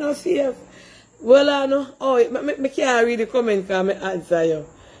 Over here, no safe. Well, I know. Oh, I can't read the comment because I answer you.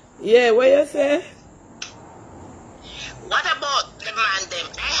 Yeah, what you say? What about the man them?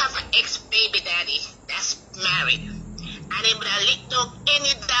 I have an ex-baby daddy that's married. And he would have licked up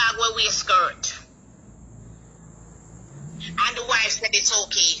any dog where we skirt. And the wife said it's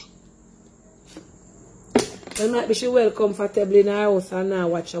okay. Well, might be she well comfortable in her house and now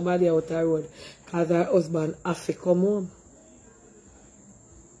watch her body out the road because her husband has to come home.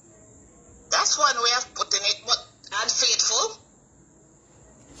 That's one way of putting it, but unfaithful.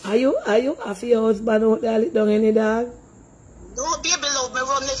 Are you after your husband out there lick down any dog? No, baby love, me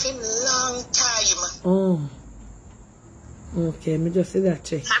run with him long time. Oh. Okay, me just see that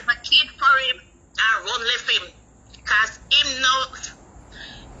check. Have a kid for him and run with him. Because him no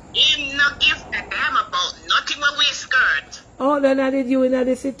give a damn about nothing when we skirt. Oh, then I did you in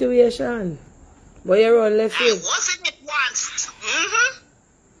that situation. But you run left I in. was in it once.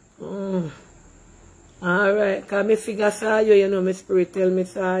 Alright, because me figure saw you, you know, my spirit tell me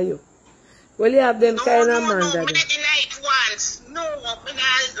saw you. Well, you have them kind of man, No, daddy. me didn't it once. No,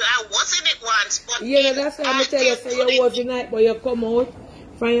 I was in it once. But Yeah, that's why I tell you, say you was in it, but you come out,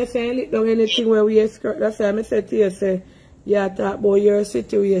 find you saying lick down anything where we skirt. That's why I said to you, say, you talk about your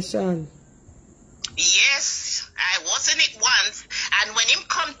situation. Yes, I was in it once. And when him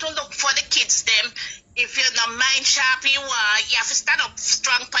come to look for the kids, them, if you're not mind sharp you are, you have to stand up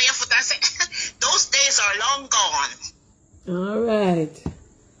strong by your foot and say, those days are long gone. Alright.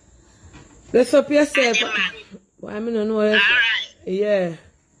 Bless up yourself. Why I don't know. Alright. Yeah.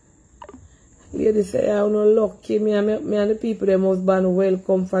 Lady say, I don't know lucky. Me and the people, they must be well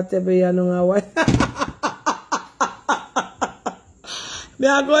comfortable, you know why. Me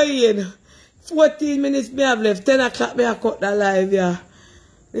I go in. 14 minutes me have left. 10 o'clock me I cut the live, yeah.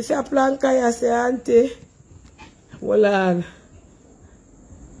 This is a Planka, you say, auntie. Hold on.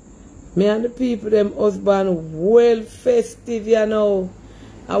 Me and the people, them husband, well festive, you know.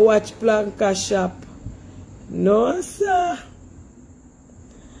 I watch Planka shop. No, sir.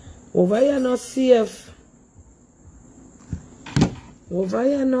 Over here not safe. Over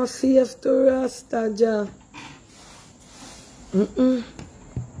here not safe to Rasta, ja.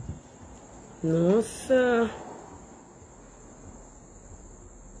 No, sir.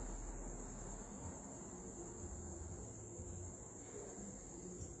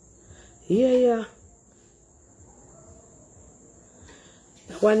 Yeah.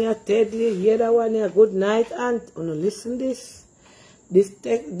 That one here deadly. Hear that one here. Good night, aunt. Oh, no, listen this.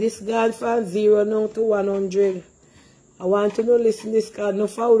 This gone from 0 now to 100. I want to know, listen this card. No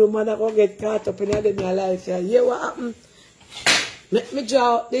foul the mother go get caught up in my life. Yeah, what happened? Let me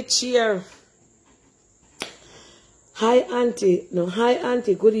draw out the chair. Hi auntie. No, hi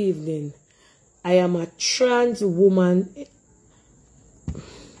auntie, good evening. I am a trans woman.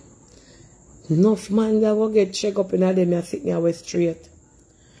 Enough man that will get checked up in them and sit near straight.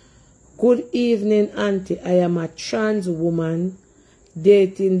 Good evening, auntie. I am a trans woman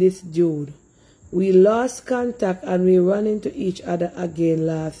dating this dude. We lost contact and we ran into each other again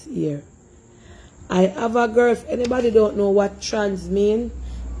last year. I have a girl. If anybody don't know what trans mean,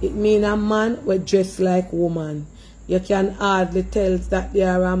 it mean a man with dress like woman. You can hardly tell that they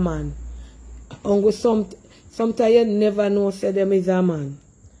are a man. Sometimes you never know say them is a man.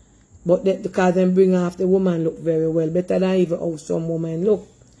 But because them bring off the woman look very well. Better than even how some women look.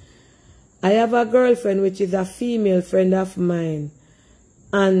 I have a girlfriend which is a female friend of mine.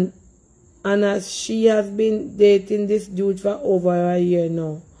 And as she has been dating this dude for over a year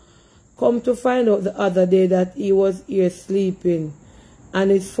now. Come to find out the other day that he was here sleeping. And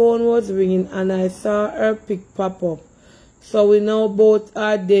his phone was ringing and I saw her pic pop up. So we now both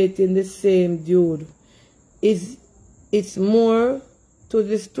are dating the same dude. It's more to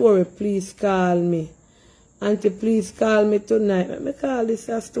the story. Please call me. Auntie, please call me tonight. Let me call this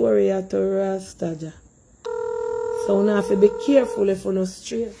a story at a Rastaja. So now have to be careful if you're not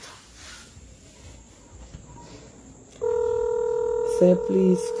straight. Say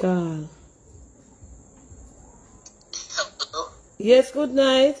please call. Hello. Yes, good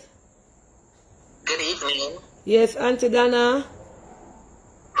night. Good evening. Yes, Auntie Dana.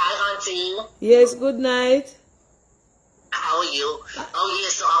 Hi, Auntie. Yes, good night. How are you? Oh,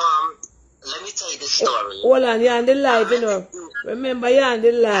 yes, let me tell you the story. Hold on, you're on the live, you know. Remember, you're on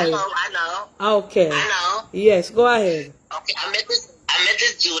the live. I know. Okay. I know. Yes, go ahead. Okay, I met this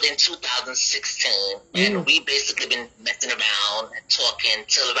dude in 2016, and we basically been messing around and talking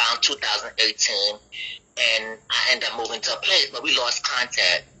till around 2018, and I ended up moving to a place, but we lost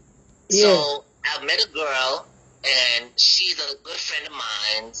contact. Yeah. So I met a girl, and she's a good friend of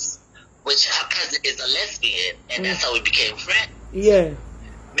mine, which her cousin is a lesbian, and that's how we became friends. Yeah.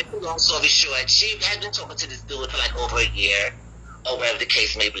 Make a long story short, she has been talking to this dude for like over a year, or whatever the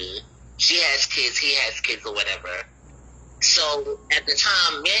case may be. She has kids, he has kids, or whatever. So at the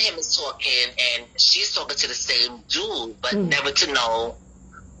time, me and him is talking, and she's talking to the same dude, but never to know,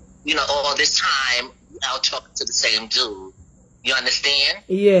 you know, all this time, out talking to the same dude. You understand?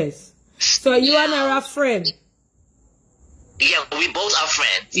 Yes. So you and her are friends? Yeah, we both are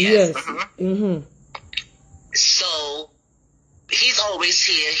friends. Yes. Yes. So he's always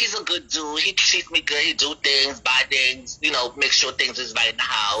here. He's a good dude. He treats me good. He do things, buy things, you know, make sure things is right in the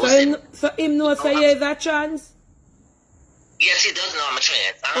house. So him knows say he is a trans? Yes, he does know I'm a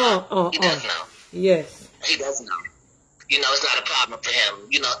trans. He does know. Yes. He does know. You know, it's not a problem for him.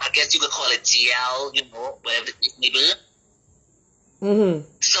 You know, I guess you could call it GL, you know, whatever the case may be.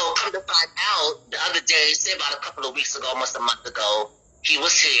 So come to find out, the other day, say about a couple of weeks ago, almost a month ago, he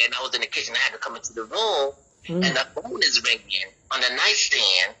was here and I was in the kitchen. I had to come into the room and the phone is ringing on the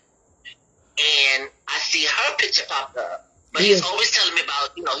nightstand, and I see her picture pop up. But he's always telling me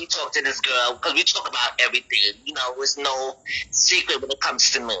about, you know, he talked to this girl, because we talk about everything. You know, it's no secret when it comes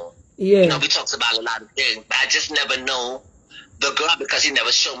to me. Yeah. You know, we talk about a lot of things, but I just never know the girl because he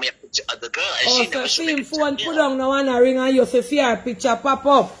never showed me a picture of the girl. And she never showed me a picture phone put on now and ring and you see her picture pop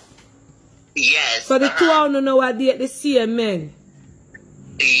up. Yes. So the two of them know what date the same men.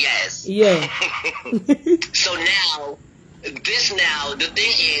 Yes. Yeah. So now, the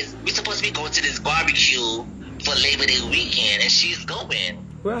thing is, we're supposed to be going to this barbecue for Labor Day weekend, and she's going.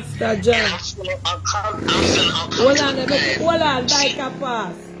 Rasta John. And I'm feeling uncomfortable. Hold on, bike a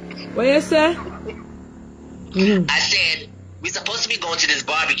pass. What you say? I said, we're supposed to be going to this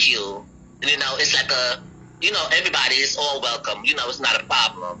barbecue. You know, it's like a, you know, everybody is all welcome. You know, it's not a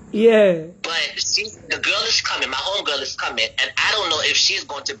problem. Yeah. But the girl is coming, my homegirl is coming, and I don't know if she's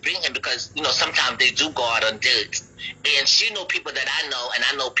going to bring him because, you know, sometimes they do go out on dates. And she know people that I know, and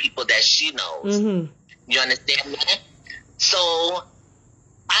I know people that she knows. You understand me? So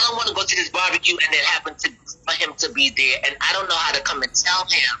I don't want to go to this barbecue and it happen for him to be there, and I don't know how to come and tell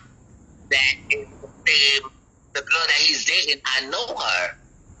him that the girl that he's dating, I know her.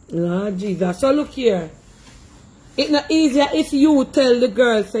 Lord Jesus. So look here. It's not easier if you tell the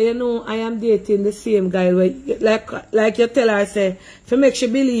girl, say, you know, I am dating the same guy. Like you tell her, say, to make she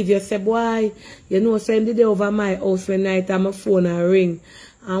believe you, say, boy, you know, say, the day over my house when night and my phone and ring.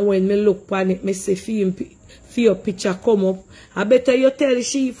 And when me look on it, me see for your picture come up. I better you tell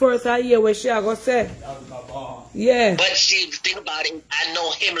she first and hear what she go say. Yeah. But see, the thing about it, I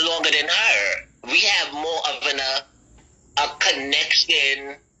know him longer than her. We have more of a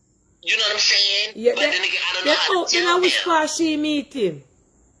connection. You know what I'm saying? Yeah, but then again, I don't know how to then tell which him. part she meet him?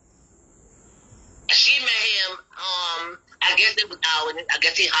 She met him, I guess they was out, and I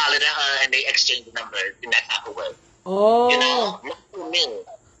guess he hollered at her, and they exchanged numbers in that type of way. Oh. You know? Not for me.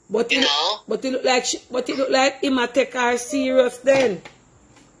 But you know? But it look like him a take her serious then.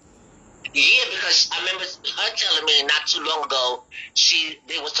 Yeah, because I remember her telling me not too long ago,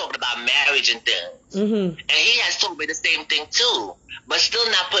 they was talking about marriage and things. Mm-hmm. And he has told me the same thing too, but still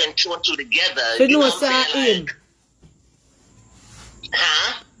not putting two and two together. So you know no, what I'm saying? him.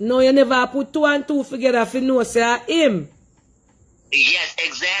 Huh? No, you never put two and two together for no say him. Yes,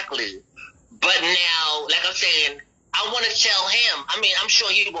 exactly. But now, like I'm saying, I want to tell him. I mean, I'm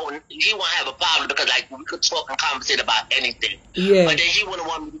sure he won't have a problem because like we could talk and conversate about anything. Yeah. But then he wouldn't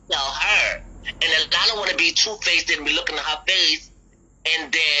want me to tell her. And then I don't want to be two-faced and be looking at her face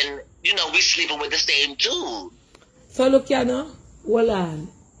and then, we sleeping with the same dude. So look here now. Hold on.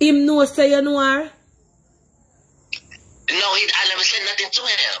 Him know say you know her? No, I never said nothing to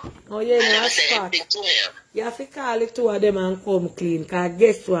him. Oh yeah, I never said anything to him. You have to call the two of them and come clean. Because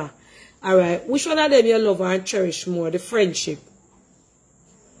guess what? Alright, which one of them you love and cherish more? The friendship?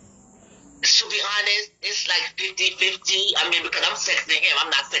 To be honest, it's like 50-50. I mean, because I'm sexting him, I'm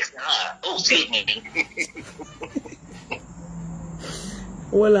not sexting her. Oh, excuse me.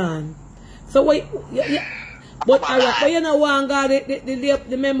 Hold on. So what? But alright, but you know one guy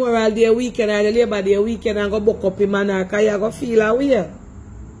the Memorial Day weekend or the Labor Day weekend and go book up him and because you go feel away. Yeah,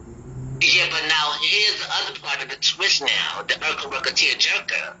 but now here's the other part of the twist now, the Urkel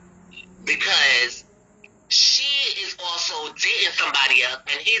tear-jerker. Because she is also dating somebody else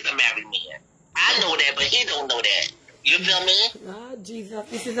and he's a married man. I know that, but he don't know that. You feel me? Ah, Jesus,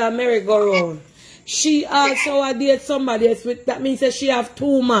 this is a merry-go-round. She also date somebody else, that means that she have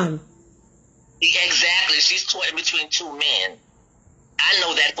two men. Exactly, she's caught in between two men. I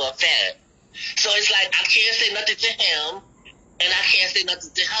know that for a fact. So it's like I can't say nothing to him, and I can't say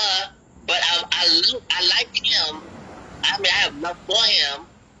nothing to her. But I like him. I mean, I have love for him,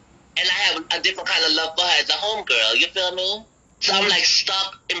 and I have a different kind of love for her as a homegirl. You feel me? So I'm like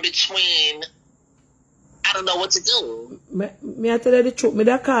stuck in between. I don't know what to do. Me I tell you the truth. Me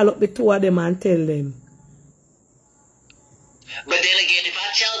that call up the two of them and tell them. But then again, if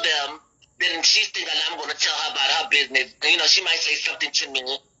I tell them, then she's thinking I'm going to tell her about her business. She might say something to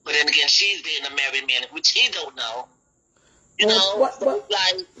me. But then again, she's dating a married man, which he don't know.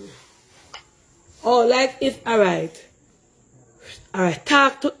 Like. Oh, like if alright,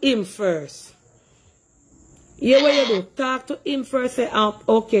 talk to him first. Yeah, what you do? Talk to him first. Say,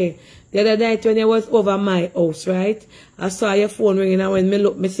 okay. The other night when you was over my house, right? I saw your phone ringing and when me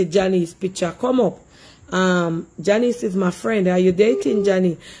look, me see Johnny's picture come up. Janice is my friend. Are you dating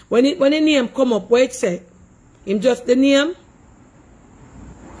Johnny? When the name come up, what it say? Him just the name?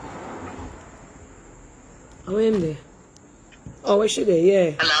 Oh, him there. Oh, where she there?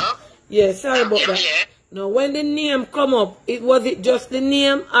 Yeah. Hello? Yeah, sorry about that. Yeah. No, when the name come up, was it just the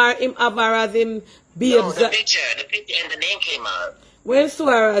name or him have her as him Babe No, the picture and the name came up. When saw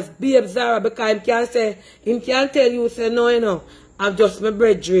her as Babe Zara, because him can't tell you, say, no, I'm just my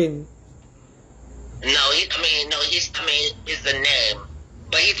brethren. No, it's the name.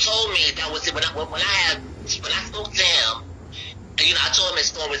 But he told me that was it when I spoke to him. I told him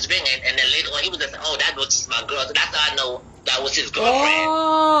his phone was ringing, and then later on he was just, oh, that was my girl. So that's how I know that was his girlfriend.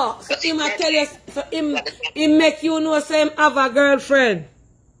 Oh, so him I tell you, so him make you know, say him have a girlfriend.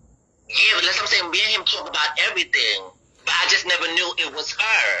 Yeah, but that's what I'm saying. Me and him talk about everything. But I just never knew it was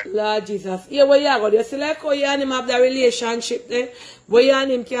her. Lord Jesus. Yeah, where you go? You see like how you and him have that relationship there? Where you and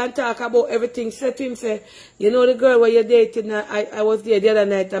him can talk about everything. Say to him, say, the girl where you're dating, I was there the other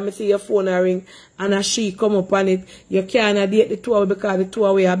night and I see your phone ring and she come up on it. You can't date the two of them because the two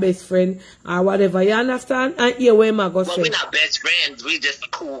of them are best friend or whatever. You understand? And here where I go say. But we're not best friends. We're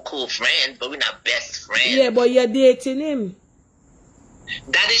just cool friends, but we're not best friends. Yeah, but you're dating him.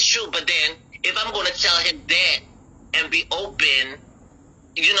 That is true, but then if I'm going to tell him that and be open,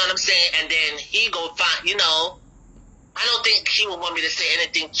 you know what I'm saying, and then he go find, I don't think he would want me to say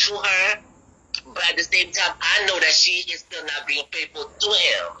anything to her, but at the same time, I know that she is still not being faithful to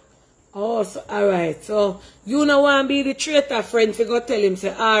him. Oh, so, alright, so you don't want to be the traitor friend, you go tell him,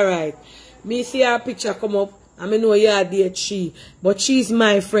 say, alright, me see her picture come up, and I know you date she, but she's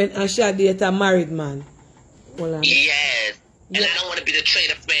my friend, and she date a married man. Yes. And I don't want to be the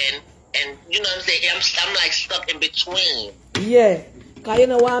traitor friend. And you know what I'm saying? I'm like stuck in between. Yeah. Because you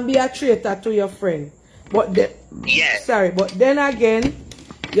don't want to be a traitor to your friend. But then, yes. Sorry, but then again,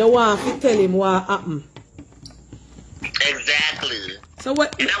 you want to tell him what happened. Exactly. So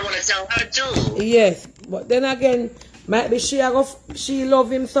what? And I want to tell her too. Yes, but then again, might be she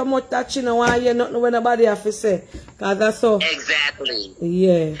love him so much that she don't want to hear nothing when nobody have to say. Cause that's so. Exactly.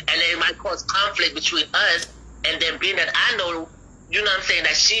 Yeah. And it might cause conflict between us, and then being that I know, you know what I'm saying,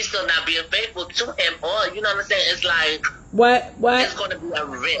 that she's still not being faithful to him, or you know what I'm saying, it's like why it's gonna be a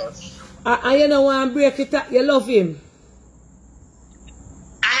risk. And you don't want to break it up. You love him.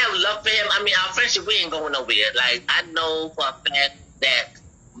 I have love for him. I mean, our friendship, we ain't going nowhere. Like, I know for a fact that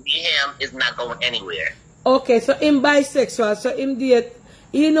me and him is not going anywhere. Okay, so him bisexual. So him date.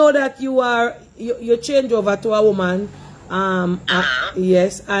 You know that you change over to a woman.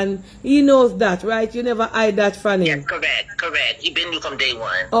 Yes, and he knows that, right? You never hide that from him. Yes, correct. He been you from day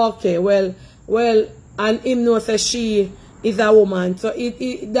one. Okay, well, and him knows that she is a woman, so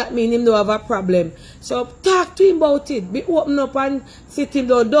that means him don't have a problem. So talk to him about it. Be open up and sit him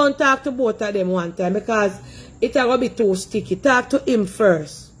down. Don't talk to both of them one time because it's going to be too sticky. Talk to him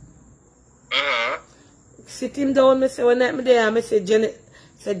first. Sit him down. I say when I'm there, I say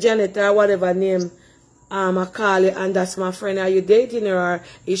Janet or whatever name I call you, and that's my friend. Are you dating her, or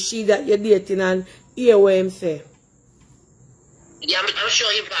is she that you're dating, and hear what him say? Yeah, I'm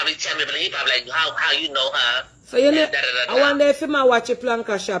sure he probably tell me, but he probably like, how you know her? So you know, I wonder if he might watch a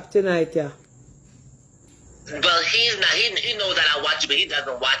Planka shop tonight, yeah. Well, he's not. He knows that I watch it, but he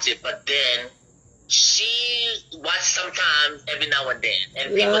doesn't watch it. But then she watches sometimes, every now and then,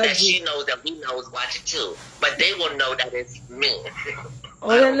 and people that she knows that we knows watch it too. But they will know that it's me.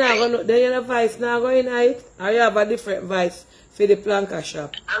 Oh, you're not gonna. Then your vice now going night, or you have a different vice for the Planka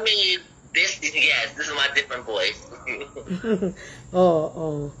shop. I mean, this is my different voice.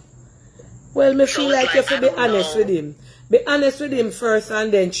 Oh. Well, me feel like you have to be honest with him. Be honest with him first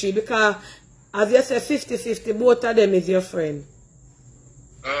and then she, because as you say 50-50, both of them is your friend.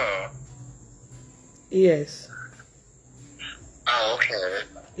 Yes. Oh, okay.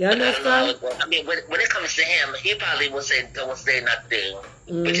 You understand? I mean, when it comes to him, he probably don't say nothing,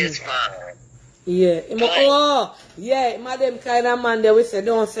 which is fine. Yeah. Yeah, madam kind of man there we say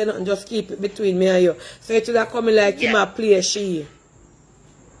don't say nothing, just keep it between me and you. So it would have come like him a play she.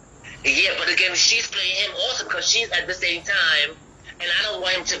 Yeah, but again, she's playing him also because she's at the same time, and I don't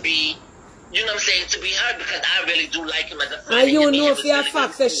want him to be, you know what I'm saying, to be her because I really do like him as a friend. And you know for a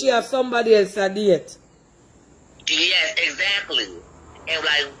fact that she have somebody else a date. Yes, exactly. And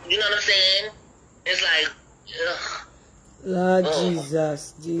like, you know what I'm saying? It's like, ugh. Lord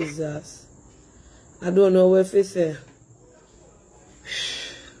Jesus. I don't know what to say.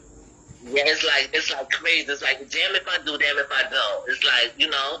 Yeah, it's like crazy. It's like, damn if I do, damn if I don't. It's like, you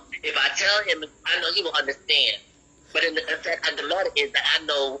know, if I tell him, I know he will understand. But in the fact of the matter is that I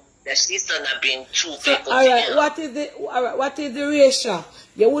know that she's still not being too faithful to him. What is the ratio?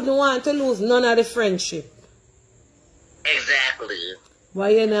 You wouldn't want to lose none of the friendship. Exactly. Why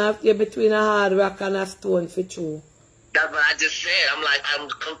you're between a hard rock and a stone for true? That's what I just said. I'm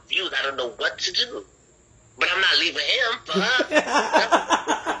confused. I don't know what to do. But I'm not leaving him for her.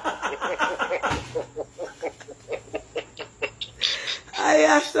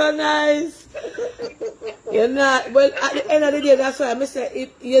 You're so nice. You're not, well, at the end of the day, that's why I say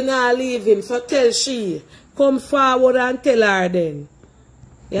you're not leave him. So tell she, come forward and tell her then.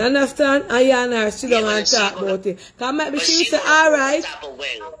 You understand? And you and her sit down and talk about it. Because maybe she say, alright.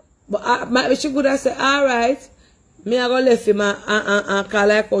 But maybe she could have said, alright. Me I go left him and call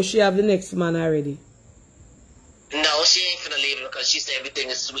like how she have the next man already. No, she ain't finna leave him because she said everything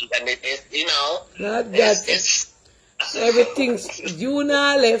is sweet and it's you know. Not that. Everything's you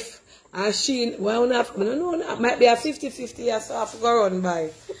now left and she, well, no, might be a 50-50 years so I have to go run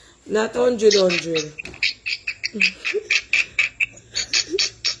by. Not 100.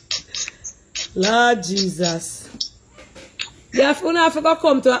 Lord Jesus. You have to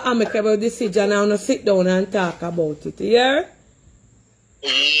come to an amicable decision and sit down and talk about it, yeah?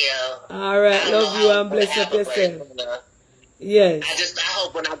 Yeah. Alright, love you and bless up yourself. Yes. I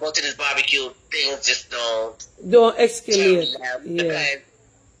hope when I go to this barbecue, things just don't escalate. Yeah.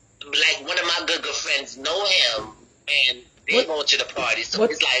 Because, like, one of my good friends know him, and they go to the party, so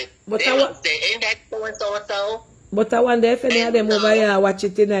it's like, ain't that so-and-so? But I wonder if any of them over here watch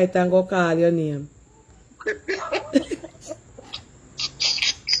it tonight and go call your name.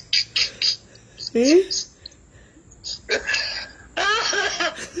 See?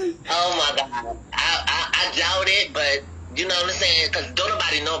 Oh my God. I doubt it, but you know what I'm saying? Because don't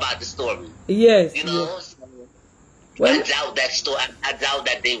nobody know about the story. Yes. You know? Yes. So well, I doubt that story. I doubt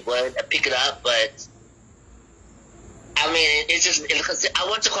that they would pick it up, but I mean, it's just, I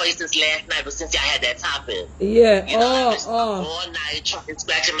want to call you since last night, but since y'all had that topic. Yeah, you know, I was all night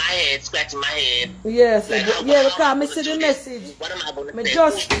scratching my head. Yes, like, yeah, because I see the message. What am I going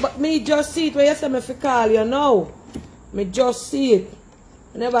to say? Me just see it when you say me fi call you now. Me just see it.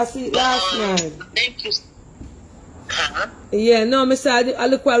 I never see it last night. Thank you. Huh? Yeah, no, me say I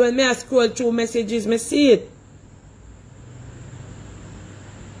look while when me I scroll through messages, me see it.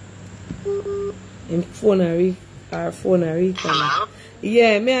 In phone Hello?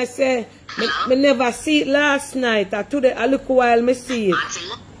 Yeah, me I say me never see it last night. Today I look while me see it.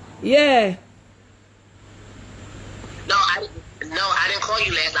 Yeah. No, I didn't call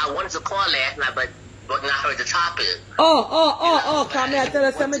you last night. I wanted to call last night, but not heard the topic. Oh, come here, tell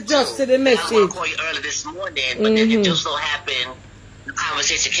us I just see the message. I want to call you early this morning, but then it just so happened the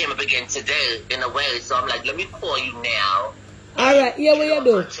conversation came up again today in a way, so I'm like, let me call you now. Alright, yeah, what you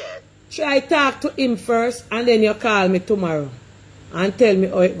do? Try talk to him first, and then you call me tomorrow. And tell me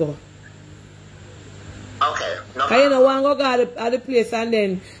how it go. Okay. No Because you know, one go at the place and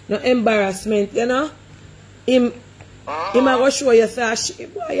then no embarrassment, you know? Him I go show you, say,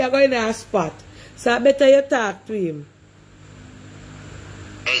 boy, you're going to a spot. So I better you talk to him.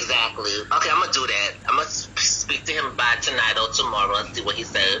 Exactly. Okay, I'm going to do that. I'm going to speak to him by tonight or tomorrow and see what he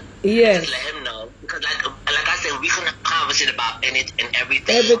says. Yes. Just let him know. Because like I said, we can conversate about anything and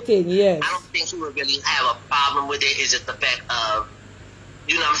everything. Everything, yes. I don't think he would really have a problem with it. It's just the fact of,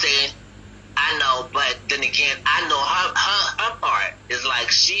 you know what I'm saying? I know, but then again, I know her part is like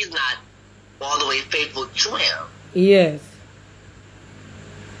she's not all the way faithful to him. Yes.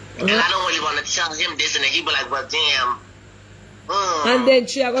 And I don't really want to tell him this, and then he be like, well, damn. And then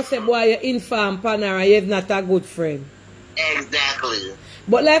she go say, boy, you inform Panara, you're not a good friend. Exactly.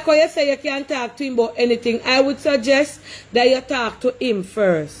 But like how you say you can't talk to him about anything, I would suggest that you talk to him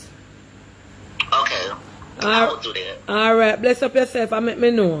first. Okay. I will do that. Alright, bless up yourself and make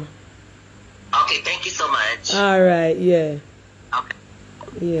me know. Okay, thank you so much. Alright, yeah. Okay.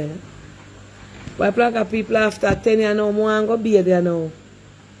 Yeah. Why Planka people after 10 years now, more go be there now.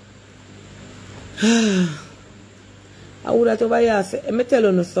 I would have over here say, let me tell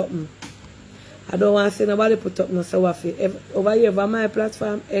you something. I don't want to see nobody put up no sawafi. Over here, over my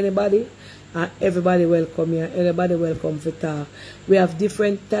platform, anybody, and everybody welcome here. Everybody welcome for talk. We have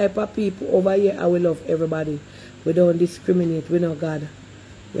different type of people over here, and we love everybody. We don't discriminate. We know God.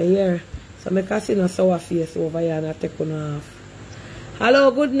 You hear? So I can see no sour face over here and I take one off.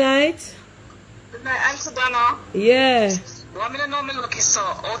 Hello, good night. Good night, Auntie Donna. Yeah. You want me to know me looking so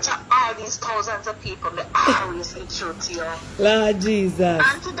out of all these thousands of people, me always be true to you. Lord Jesus.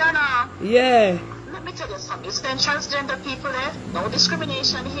 Auntie Donna. Yeah. Let me tell you something. You spend transgender people there, no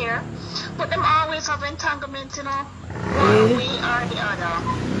discrimination here. But them always have entanglement, you know. One way or the other.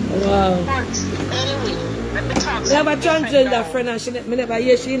 Wow. But anyway, let me talk. I have a transgender friend and she never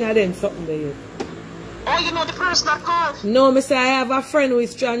hear she in them something there. Oh, you know the person that called? No, me say I have a friend who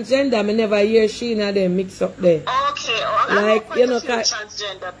is transgender. I never hear she in them mix up there. Okay. Oh, like, you know,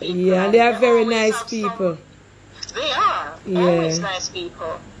 transgender people. Yeah, and they are very nice people. They are. Yeah. Always nice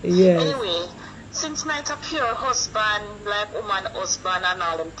people. Yeah. Anyway, since night a pure husband, like woman husband and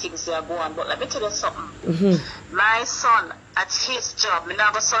all them things they are going, but let me tell you something. My son at his job, me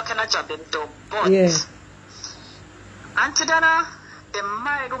never saw kind of job him do, but Auntie Donna, the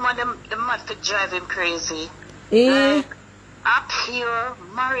married woman, the mad to drive him crazy. Like, a pure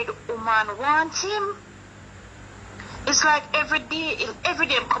married woman want him. It's like every day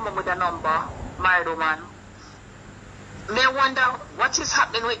I'm coming with a number, married woman. May wonder what is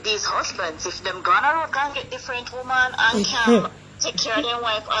happening with these husbands. If them gone around and get different woman and can take care of their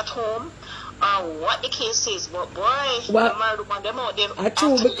wife at home, what the case is. But boy, well, married woman, them out there. I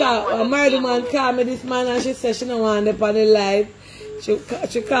true because a married woman called me this man and she said she don't want to on the live.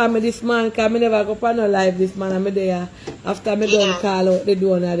 She called me this man because I never go on no live this man and me there after me done call out the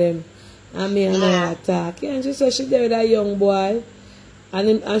one of them. And me and I talk. Yeah, and she said she there with a young boy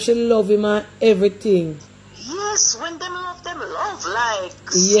and she love him and everything. Yes, when them love,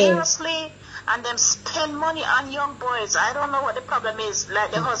 like, seriously, and them spend money on young boys. I don't know what the problem is.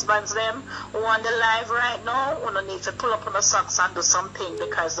 Like the husbands, them who on the live right now, who don't need to pull up on the socks and do something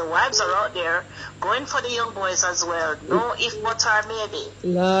because the wives are out there going for the young boys as well. No if, but, or maybe.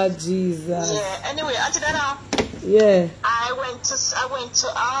 Lord Jesus. Yeah, anyway, Auntie Donna. Yeah. I went to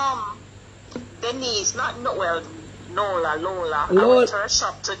Denise, Lola. I went to her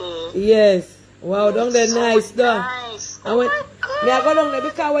shop today. Yes. Wow, don't they nice, though? Nice. I went, me I go down there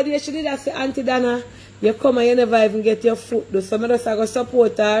because what she did, I say, Auntie Donna, you come and you never even get your foot, though. So I just go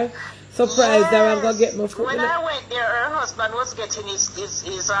support her surprised that I'm gonna get my foot. When I went there, her husband was getting his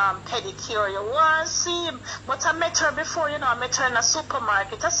pedicure. You want to see him? But I met her before, you know, I met her in a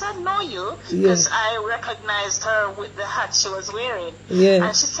supermarket. I said, know you, because I recognized her with the hat she was wearing. Yeah.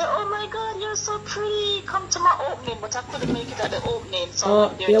 And she said, oh my God, you're so pretty. Come to my opening, but I couldn't make it at the opening.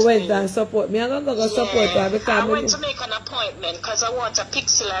 So you went there and support me. I'm gonna go support her because I went to make an appointment because I want a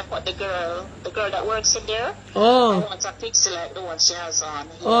pixie like what the girl that works in there. Oh. I want a pixie like the one she has on.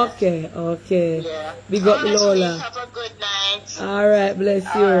 Yeah. Okay. Yeah. Big up Lola. Have a good night. All right, bless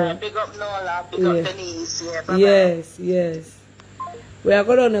you. Right, big up Lola. Big up Denise. Yeah. Bye-bye. Yes. We are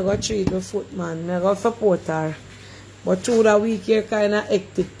going to go treat my foot, man. I go support her. But through the week here, kind of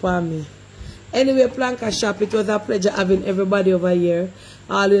hectic for me. Anyway, Planka Shop, it was a pleasure having everybody over here.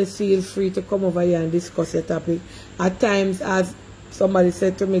 Always feel free to come over here and discuss your topic. At times, as somebody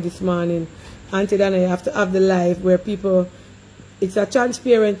said to me this morning, Auntie Dana, you have to have the live where people, it's a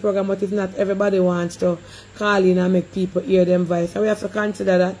transparent program, but it's not everybody wants to call in and make people hear them voice. And we have to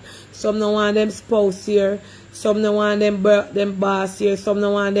consider that some don't want them spouse here, some don't want them boss here, some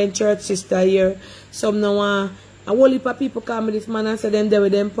don't want them church sister here, some don't want. A whole heap of people call me this man and say them there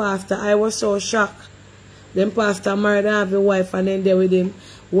with them pastor. I was so shocked. Them pastor married and have a wife and then there with him.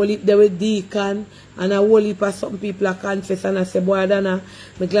 Whole heap there with deacon and a whole heap of some people are confess and I say, boy Dana,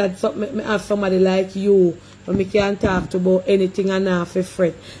 I'm glad me have somebody like you when me can talk to about anything and not for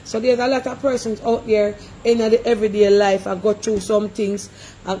fret. So there's a lot of persons out there in the everyday life. I go through some things.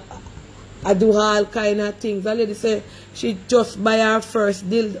 I do all kind of things. The lady say she just buy her first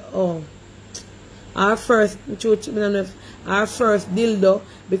dildo. Our first dildo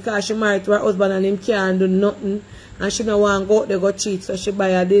because she married to her husband and him can't do nothing and she don't want to go out there go cheat, so she buy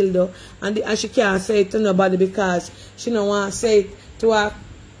a dildo and she can't say it to nobody because she don't want to say it to her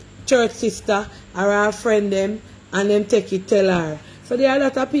church sister or her friend them and them take it tell her. So there are a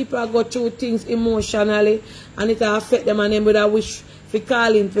lot of people that go through things emotionally and it affect them and them would have wish for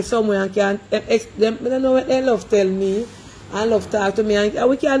calling for someone and can't them I don't know what they love tell me. And love talk to me and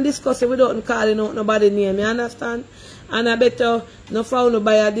we can discuss it without calling out nobody name, you understand? And I better no found no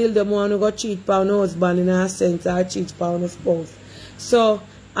buy a dildo more no go cheat for no husband in a sense or cheat for no spouse. So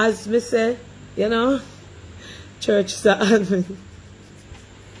as me say, you know, church is a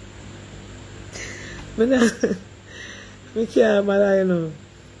me can't matter, you know.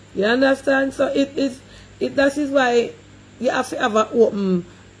 You understand? So that is why you have to have an open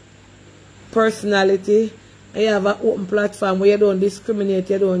personality. And you have an open platform where you don't discriminate,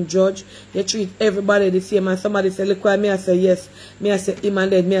 you don't judge, you treat everybody the same. And somebody say, look why me I say yes, me I say him and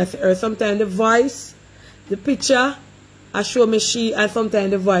then me I say her. Sometimes the voice, the picture, I show me she, and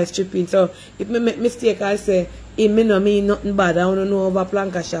sometimes the voice tripping. So if me make mistake, I say, him me no mean nothing bad. I want to know over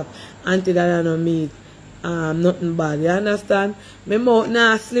Planka Shop. Auntie that I don't mean nothing bad. You understand? Me mouth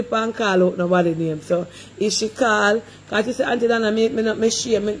nah slip and call out nobody name. So if she call, because she say, Auntie Dana, me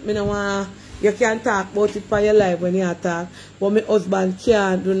share, me no want. You can talk about it for your life when you talk, but my husband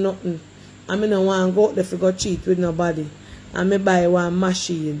can't do nothing. And I don't want to go out there to go cheat with nobody. And I buy one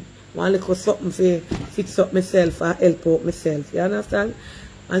machine, one little something to fix up myself and help out myself. You understand?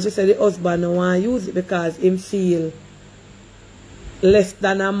 And she said the husband don't want to use it because him feel less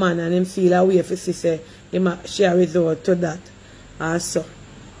than a man and him feel a way if she say him share resort to that. Also.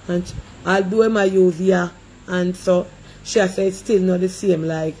 And I'll do him a use here. And so she said it's still not the same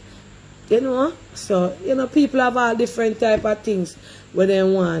like. You know, so, you know, people have all different type of things where they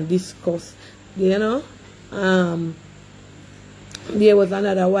want to discuss, you know. There was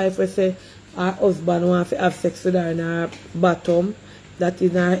another wife who said her husband want to have sex with her in her bottom, that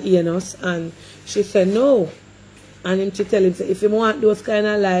is her anus, and she said no. And him to tell him, say, if you want those kind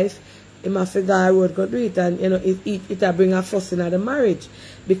of life, he must figure out road go do it, and, you know, it bring a fuss in the marriage,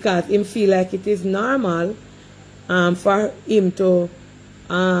 because him feel like it is normal for him to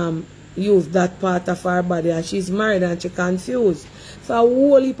use that part of her body, and she's married and she confused. So a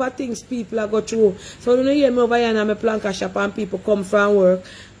whole heap of things people are go through. So you know, hear me over here in my Planka Shop and people come from work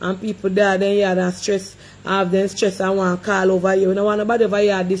and people there then you and stress, have them stress and want to call over you. You don't want nobody over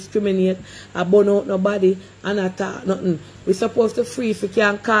here discriminate or burn out nobody and attack nothing. We're supposed to free if we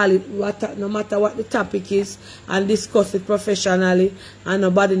can call it no matter what the topic is and discuss it professionally, and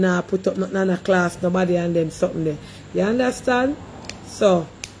nobody now put up nothing in a class, nobody and them something there. You understand? So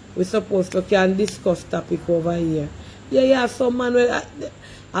we're supposed to can discuss topic over here. Yeah, you have some man where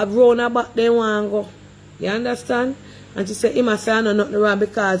I've run about them want go. You understand? And she said, him must say no nothing wrong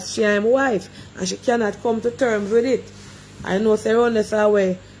because she is my wife and she cannot come to terms with it. I know say run this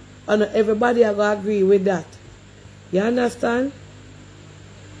way. And everybody are gonna agree with that. You understand?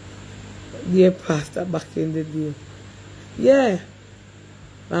 Dear pastor back in the day. Yeah.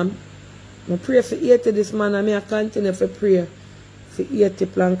 I pray for 80 this man, and I continue to pray for 80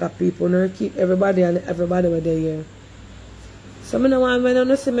 Planka people. No keep everybody and everybody with their here. So I don't want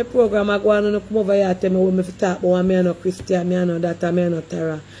when I see my program, I go on and come over here and tell me what I talk about. I'm no Christian, I'm no that, I'm no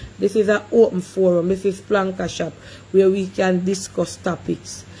terror. This is an open forum. This is Planka shop where we can discuss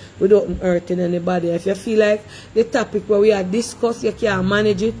topics without hurting anybody. If you feel like the topic where we are discuss, you can't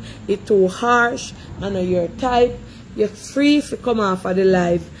manage it, it's too harsh, and your type, you're free to come off of the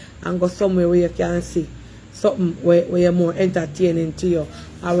live and go somewhere where you can see something where you're more entertaining to you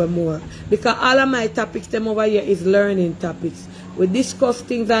or more. Because all of my topics them over here is learning topics. We discuss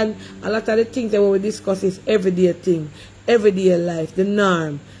things, and a lot of the things that we discuss is everyday thing, everyday life, the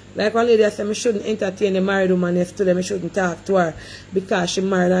norm. Like one lady said, I shouldn't entertain a married woman next to them, I shouldn't talk to her because she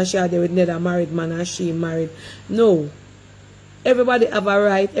married and she had there with another married man and she married. No. Everybody have a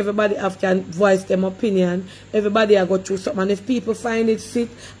right, everybody can voice them opinion, everybody have go through something. And if people find it fit,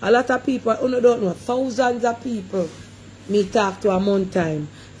 a lot of people, you don't know, thousands of people me talk to a month time.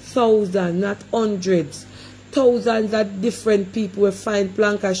 Thousands, not hundreds. Thousands of different people will find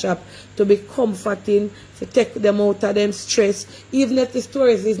Planka shop to be comforting, to take them out of them stress. Even if the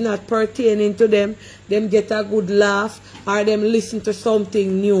stories is not pertaining to them get a good laugh or them listen to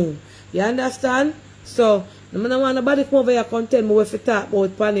something new. You understand? So, I don't want nobody come over here and tell me what to talk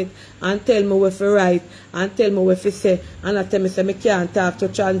about panic and tell me what to write and tell me what to say and I tell me say I can't talk to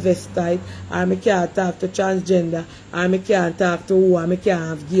transvestite or I can't talk to transgender or I can't talk to who and I can't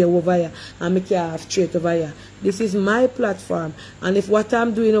have gay over here and I can't have straight over here. This is my platform, and if what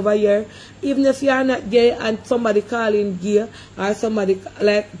I'm doing over here, even if you are not gay and somebody calling gay or somebody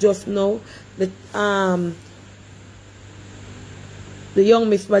like just now, the young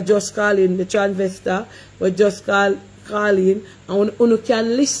miss were just calling, the transvestite were just calling, and you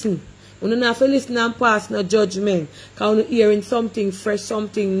can listen. You don't have to listen and pass no judgment, because you're hearing something fresh,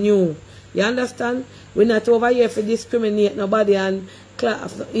 something new. You understand? We're not over here to discriminate nobody, and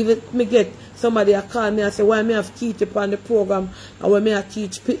even me get somebody a call me and say, why me have to keep on the program, or why me have to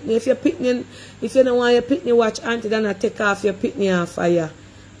teach pitney. If you're pitney, if you don't want your pitney watch auntie, then I take off your pitney and fire.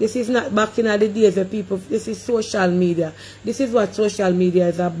 This is not back in the days where people, this is social media. This is what social media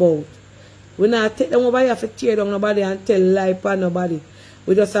is about. We not take them over here to tear down nobody and tell lie for nobody.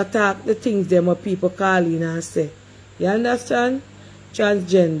 We just attack the things them what people call in and say. You understand?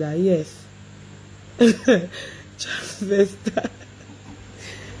 Transgender, yes. Transvestite.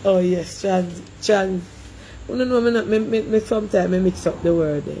 Oh yes, trans. You know, me sometimes I mix up the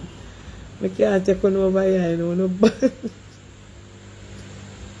word then. I can't take one over here, you know, no bad.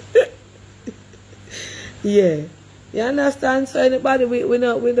 Yeah. You understand? So anybody we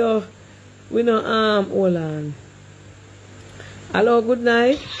know hold on. Hello, good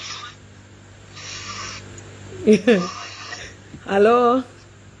night. Hello.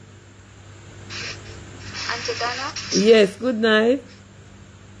 Auntie Donna? Yes, good night.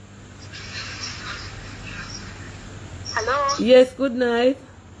 Hello? Yes, good night.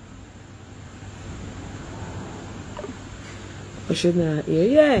 I should not hear.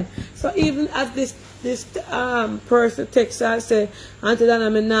 Yeah. So even as this person texts and say, Auntie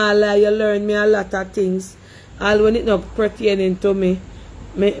Donna, me nah lie, you learn me a lot of things. All when it not pertaining to me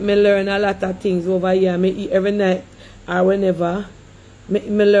learn a lot of things over here. Me eat every night or whenever. Me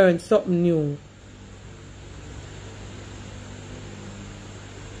learn something new.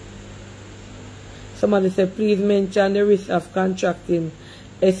 Somebody said, please mention the risk of contracting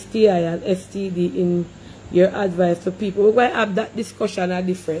STI and STD in your advice to people. We're going to have that discussion a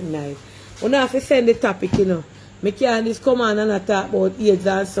different night. We don't have to send the topic, you know. Me can't just come on and talk about AIDS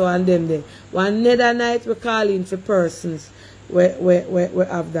and so and them there. One other night we're calling for persons. We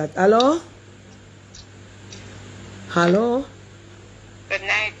have that. Hello? Hello? Good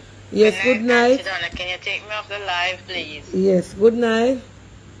night. Yes, good night. Auntie Donna, can you take me off the live, please? Yes, good night.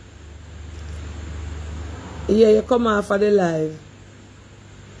 Yeah, you come off for the live.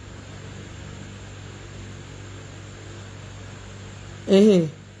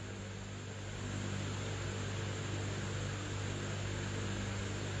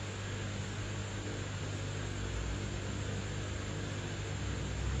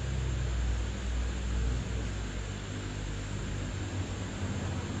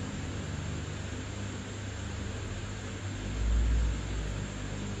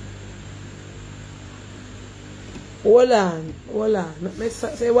 Hold on.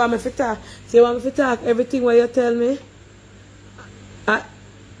 Say what me fit talk. Say what me fit talk. Everything what you tell me.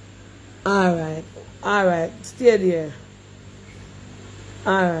 Alright. Stay there.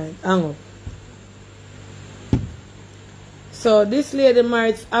 Alright, hang up. So this lady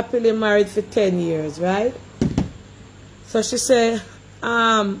happily married for 10 years, right? So she said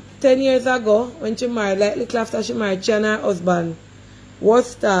 10 years ago, when she married, like little after she married, she and her husband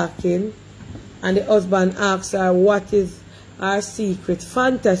was talking, and the husband asked her what is her secret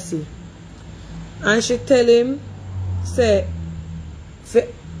fantasy. And she tell him, say,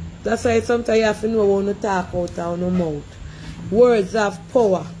 that's why sometimes you have to know when you talk out of your mouth. Words have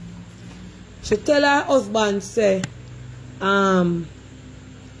power. She tell her husband, say, her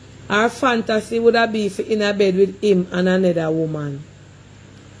fantasy would have been for in a bed with him and another woman.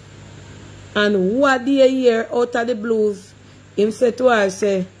 And what do you hear out of the blues? Him say to her,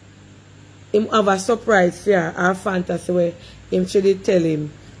 say, him have a surprise for her, her fantasy where him should tell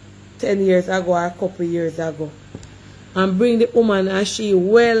him 10 years ago or a couple years ago. And bring the woman and she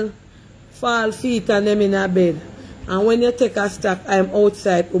well fall feet and them in her bed. And when you take a stock, I'm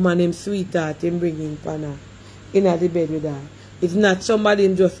outside, woman, him sweetheart, him bring him pana in the bed with her. It's not somebody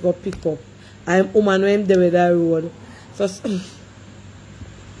him just go pick up. I'm woman when him there with her road. So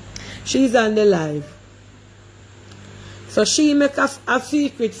she's on the live. So she make a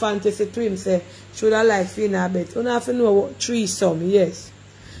secret fantasy to him, say, should I like in her bed? You don't have to know what threesome, yes.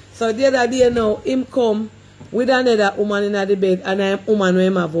 So the other day now, him come with another woman in the bed, and I'm woman when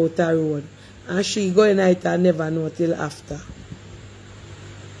him have out the road. And she go in it and never know till after.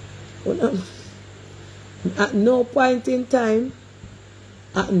 At no point in time,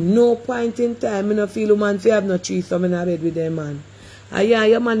 I don't feel woman if you have no threesome in a bed with them man. And yeah,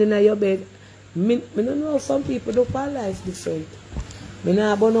 your man in your bed. Me don't know how some people do for life different. Me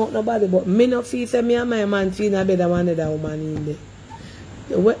not burn out nobody, but me not feel say me and my man feel in a bed and one other woman in there.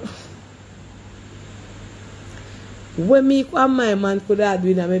 When me and my man could have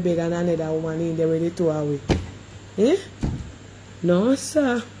been in my bed and another woman in there when they two away. Eh? No,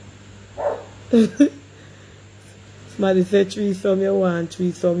 sir. Somebody say threesome you want,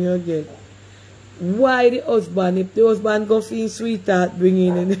 threesome you get. Why the husband? If the husband go feel sweetheart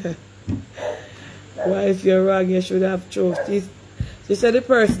bringing in there. Why if you're wrong you should have trust. She said the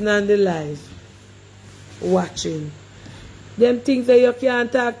person on the live watching. Them things that you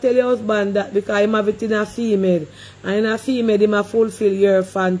can't talk, tell your husband that because him have it in a female. And in a female him a fulfill your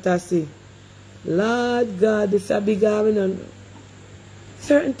fantasy. Lord God, this is a big argument.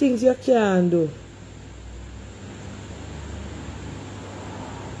 Certain things you can't do.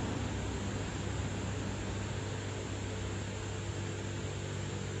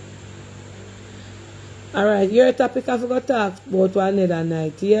 Alright, your topic I forgot to talk about one another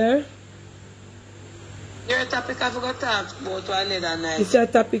night, yeah? Your topic I forgot to talk about one another night. It's your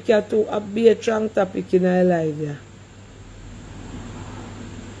topic here to be a strong topic in our life, yeah.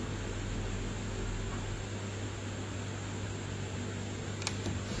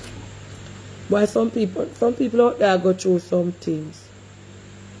 But some people out there go through some things.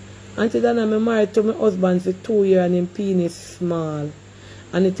 Until then I'm married to my husband for 2 years and his penis small.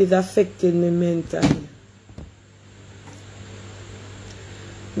 And it is affecting me mentally.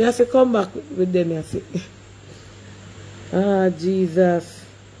 Me have to come back with them, I say. Ah, Jesus.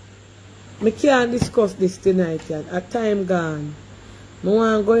 Me can't discuss this tonight yet. A time gone. I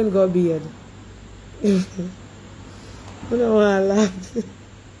want to go and go bed. I don't want to laugh.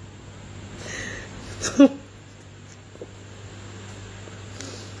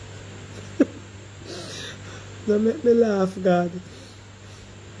 Don't make me laugh, God.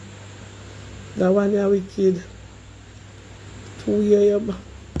 That one you're wicked. 2 years.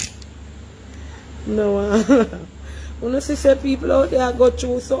 No, when you see people out there go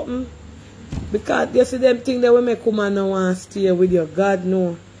through something, because you see them things that will make woman no want to stay with you. God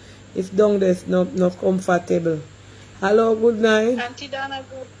know. If down there's not comfortable. Hello, good night. Auntie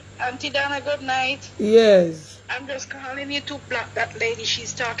Dana, good night. Yes. I'm just calling you to block that lady.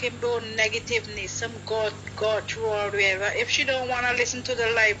 She's talking about negativeness, some God through or whatever. If she don't want to listen to the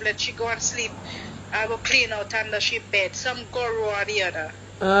live, let she go and sleep. I will clean out under she bed. Some go or the other.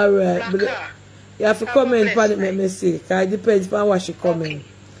 All right. Block her. You have to comment on it, let me see. Because it depends on what she comment.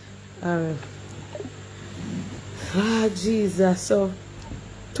 Okay. Alright. Ah, Jesus. So,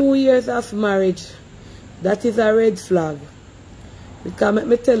 2 years of marriage, that is a red flag. Because let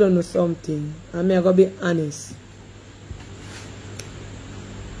me tell you something. And I'm going to be honest.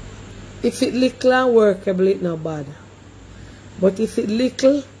 If it little and workable, it's not bad. But if it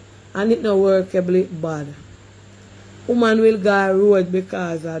little and it's not workable, it's bad. Woman will go road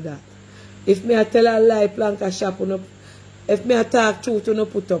because of that. If me I tell a lie, Planka shop, if me I talk truth, you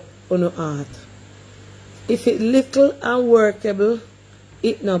put up on your heart. If it little and workable,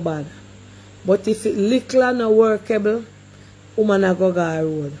 it not bad. But if it little and not workable, woman I go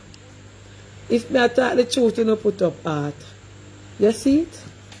road. If me I talk the truth, you put up heart. You see it?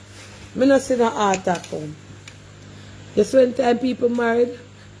 Me not see no heart come. Just when time people married,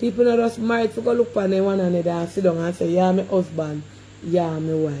 people not just married for go look on them one another and sit down and say, yeah, my husband, yeah,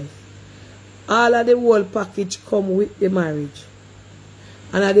 my wife. All of the whole package come with the marriage.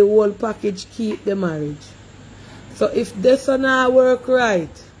 And the whole package keep the marriage. So if this does not work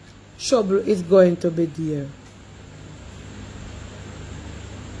right, trouble is going to be there.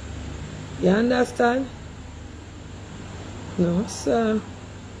 You understand? No, sir.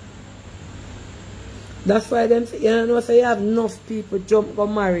 That's why them say, you know, say you have enough people jump go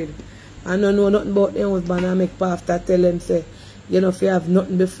married and don't know nothing about their husband and make pastor tell them say, you know, if you have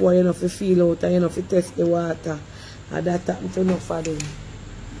nothing before, you know, if you feel out and you know, if you test the water. And that happens to enough of them.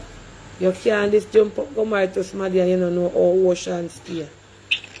 You can't just jump up go married to somebody and you don't know how wash and stay.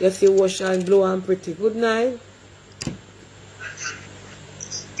 You see wash and blow and pretty. Good night.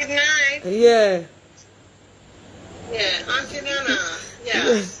 Good night. Yeah. Yeah, Auntie Nana.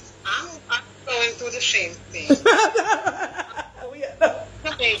 Yeah. I'm going through the same thing.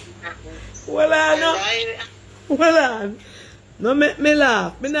 Well, I know. Well, no make me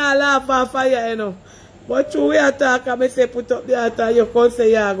laugh. Me not laugh off fire, you know. But through we attack, I say put up the attack, you can say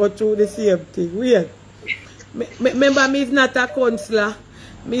you go through the same thing. Weird. Remember, me is not a counselor.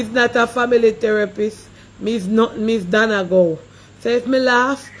 Me is not a family therapist. Me is not Miss Dana go. So if me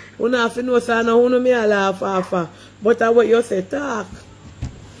laugh, you know if you know so I know me a laugh off. But I what you say talk.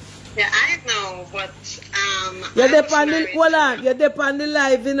 Yeah, I know, but you're depend on hold on, you're depend on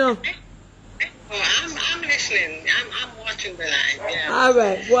live, you know. Oh, I'm listening. I'm watching the live, yeah.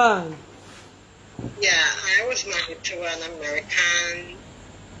 Alright, go on. Yeah, I was married to an American.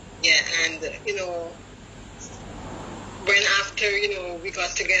 Yeah, and you know, when after, you know, we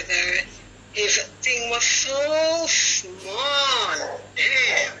got together, his thing was so small.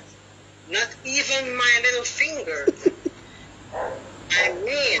 Damn. Not even my little finger. I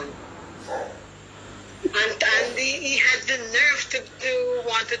mean, and he had the nerve to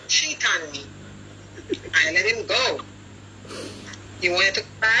want to cheat on me. I let him go. He wanted to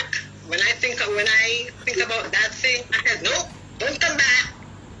come back. When I think about that thing, I said, no, don't come back.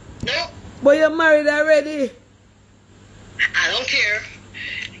 No. But you're married already. I don't care.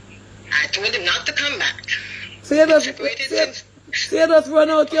 I told him not to come back. So you just run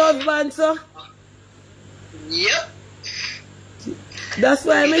out your husband, sir? Yep. That's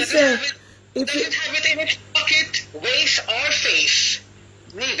why I say, if you have it in his pocket, waist or face,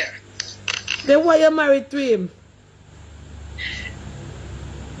 neither. Then why you married to him?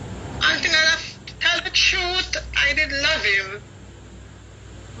 Auntie Nana, to tell the truth, I did love him,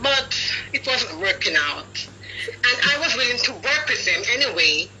 but it wasn't working out. And I was willing to work with him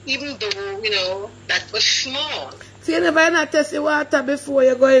anyway, even though, you know, that was small. So you never not test the water before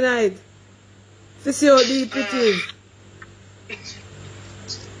you go in it? To see how deep it is?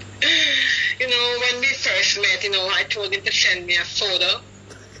 You know, when we first met, you know, I told him to send me a photo.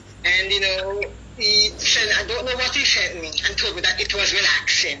 And, you know, he said, I don't know what he sent me, and told me that it was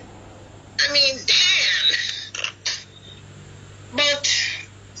relaxing. I mean, damn. But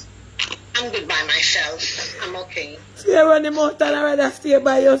I'm good by myself. I'm okay. So you run him out and I'd rather stay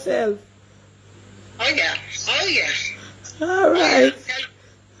by yourself? Oh, yeah. Oh, yeah. All right.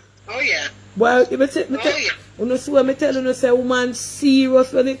 Oh, yeah. Well, you tell me tell you, say woman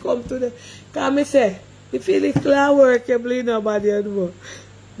serious when it comes to the. Because I say, if you little workable, you nobody anymore.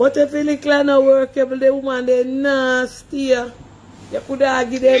 But if you little not workable, the woman they nasty. You could have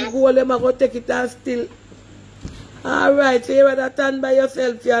give them goal, them go take it and still. Alright, so you rather stand by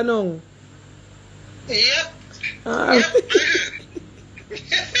yourself, you know. Yep. Alright.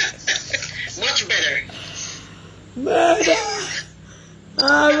 Much better. Murder.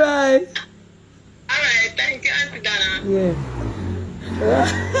 Alright. Alright, thank you, Auntie Donna. Yeah.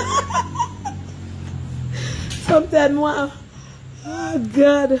 Sometimes more. Oh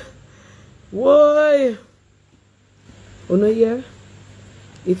God. Boy. You know here?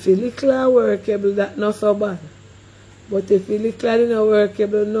 If you little workable, that's not so bad. But if you little not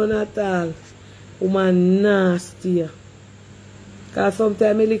workable, none at all. Woman nasty. Because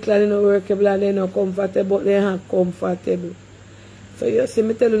sometimes you little not workable and they're not comfortable, but they are comfortable. So you see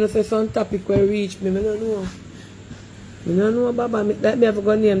me tell you, say some topic will reach me, I don't know. I don't know, Baba. Let me have to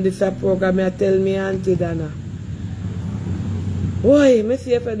go name this program and tell me Auntie Dana. Boy, me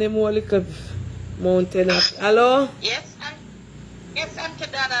see if any more little mountain up. Hello? Yes, Auntie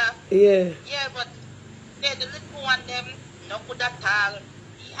Dana. Yeah. Yeah, but yeah, the little one them no good at all.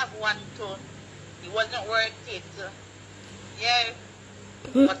 He have one too. He wasn't worth it. Yeah.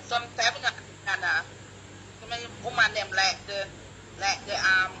 But sometimes Nana, some woman them like the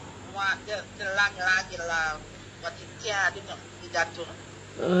want the long love, but it can't do that too.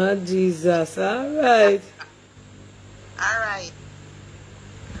 Oh Jesus, alright. Alright.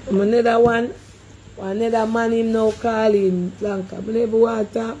 Another one, another man him now calling Planka. I never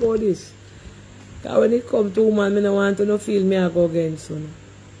want to talk about this. Because when it comes to woman, I don't want to feel me I go against son.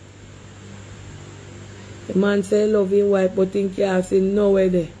 The man say love him wife, but he can't see nowhere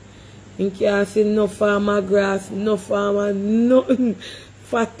there. He can't see no farmer grass, no farmer, nothing.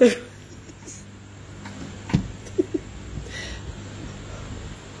 Fat.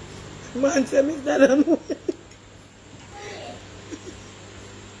 Man say me that I know.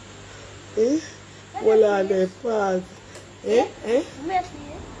 Eh? Hold on there, pause. Eh? Eh?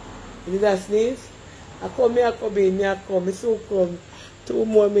 Did I sneeze? I come here, I come in, I come. I soon come. 2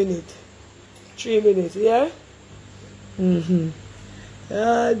 more minutes. 3 minutes, yeah?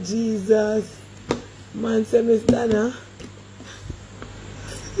 Ah, Jesus. Man say Miss Dana.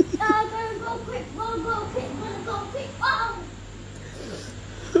 Go quick, go quick. Oh!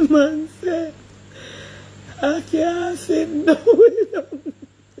 Man say, I can't sit down.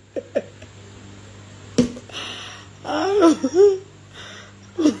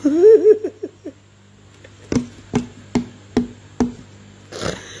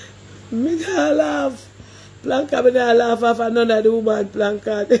 Me not laugh. Planka, me not laugh off none of the woman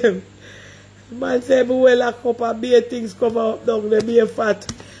Planka them. Man say, me well a cup of beer things cover up down the beer fat.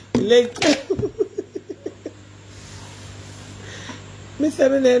 Leg. Me say,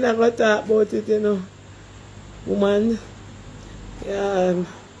 me not going to talk about it, you know. Woman, yeah,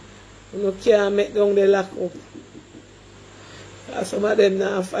 you can't make down the lock up. Some of them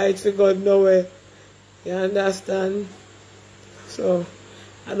now fight for God nowhere. You understand? So,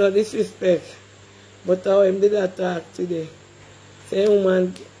 I don't disrespect. But how him did attack today. Say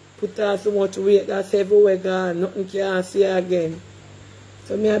woman put her so much weight that's everywhere gone. Nothing can see again.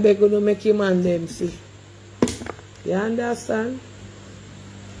 So me I beg you to make him and them see. You understand?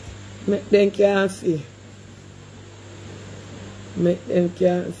 Make them can see. Make them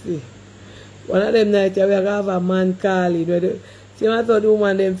can see. One of them nights we are going to have a man calling. See what I thought the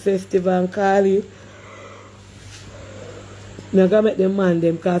woman them festival and calling. I'm going to make them man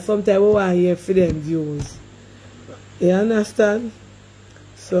them because sometimes we want to hear for them views. You understand?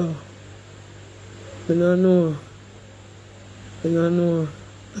 So, I don't know. I don't know.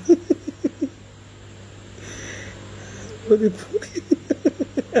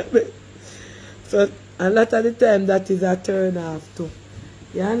 So, a lot of the time that is a turn off too.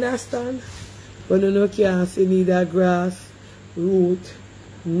 You understand? When you can't see neither grass, root,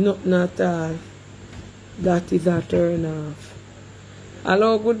 nothing at all. That is a turn off.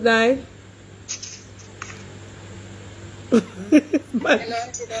 Hello, good night.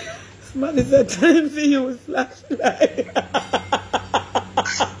 Man, it's a time for you, flashlight.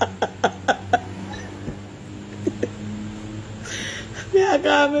 Me, I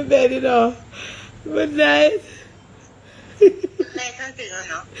got my bed, you know. Good night. Good night, Auntie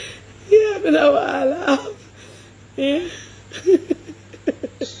Nana. Yeah, but I want to laugh. Yeah.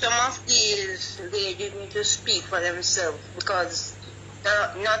 Some of these ladies need to speak for themselves because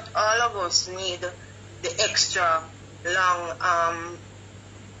not all of us need the extra long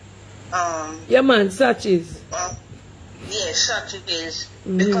yeah, man, such is. Yeah, such it is.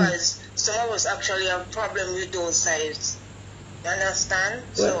 Because some of us actually have problem with those sides. You understand?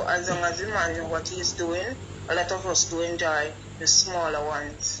 So as long as the man knows what he's doing, a lot of us do enjoy the smaller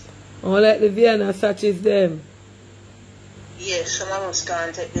ones. Oh, like the Vienna such is them. Yes, some of us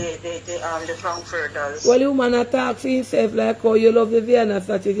can't take the Frankfurters. Well, you man talk for himself like how you love the Vienna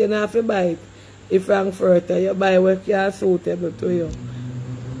such is, you don't have to buy it. The Frankfurter, you buy what is suitable to you.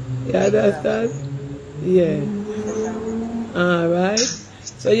 You understand? Yeah. Alright.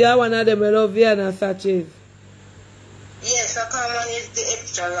 So you are one of them who love Vienna such is. Yes, a common is the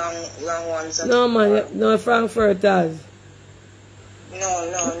extra long ones. No man, no Frankfurters.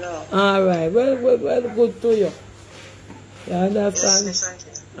 No. Alright, well, good to you. You understand?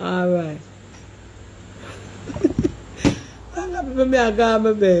 Yes, alright. I'm happy for me I got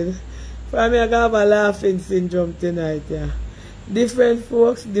my bed. For me I got a laughing syndrome tonight, yeah. Different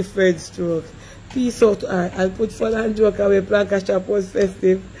folks, different strokes. Peace out. I'll put fun and joke away. Planka Shop was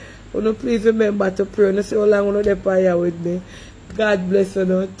festive. Please remember to pray. You see how long you dey here with me. God bless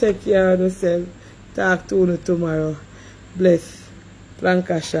you. Take care of yourself. Talk to you tomorrow. Bless.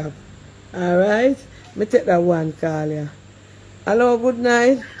 Planka Shop. Alright? Me take that one call, yeah. Hello, good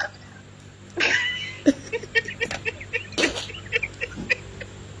night.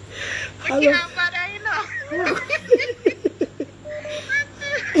 Hello.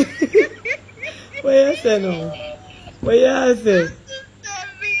 What you say now? What you say?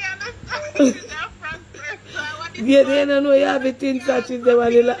 Yeah, they don't know you have it in such as them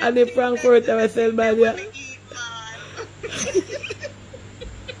and the Frankfurter I sell by the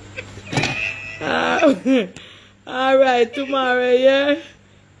Alright, tomorrow, yeah?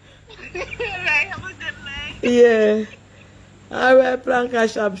 Alright, have a good night. Yeah. Alright, Planka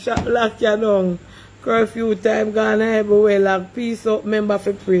shop lock you down. Curfew time gone everywhere, like peace up, member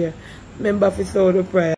for prayer. Member for soul the prayer.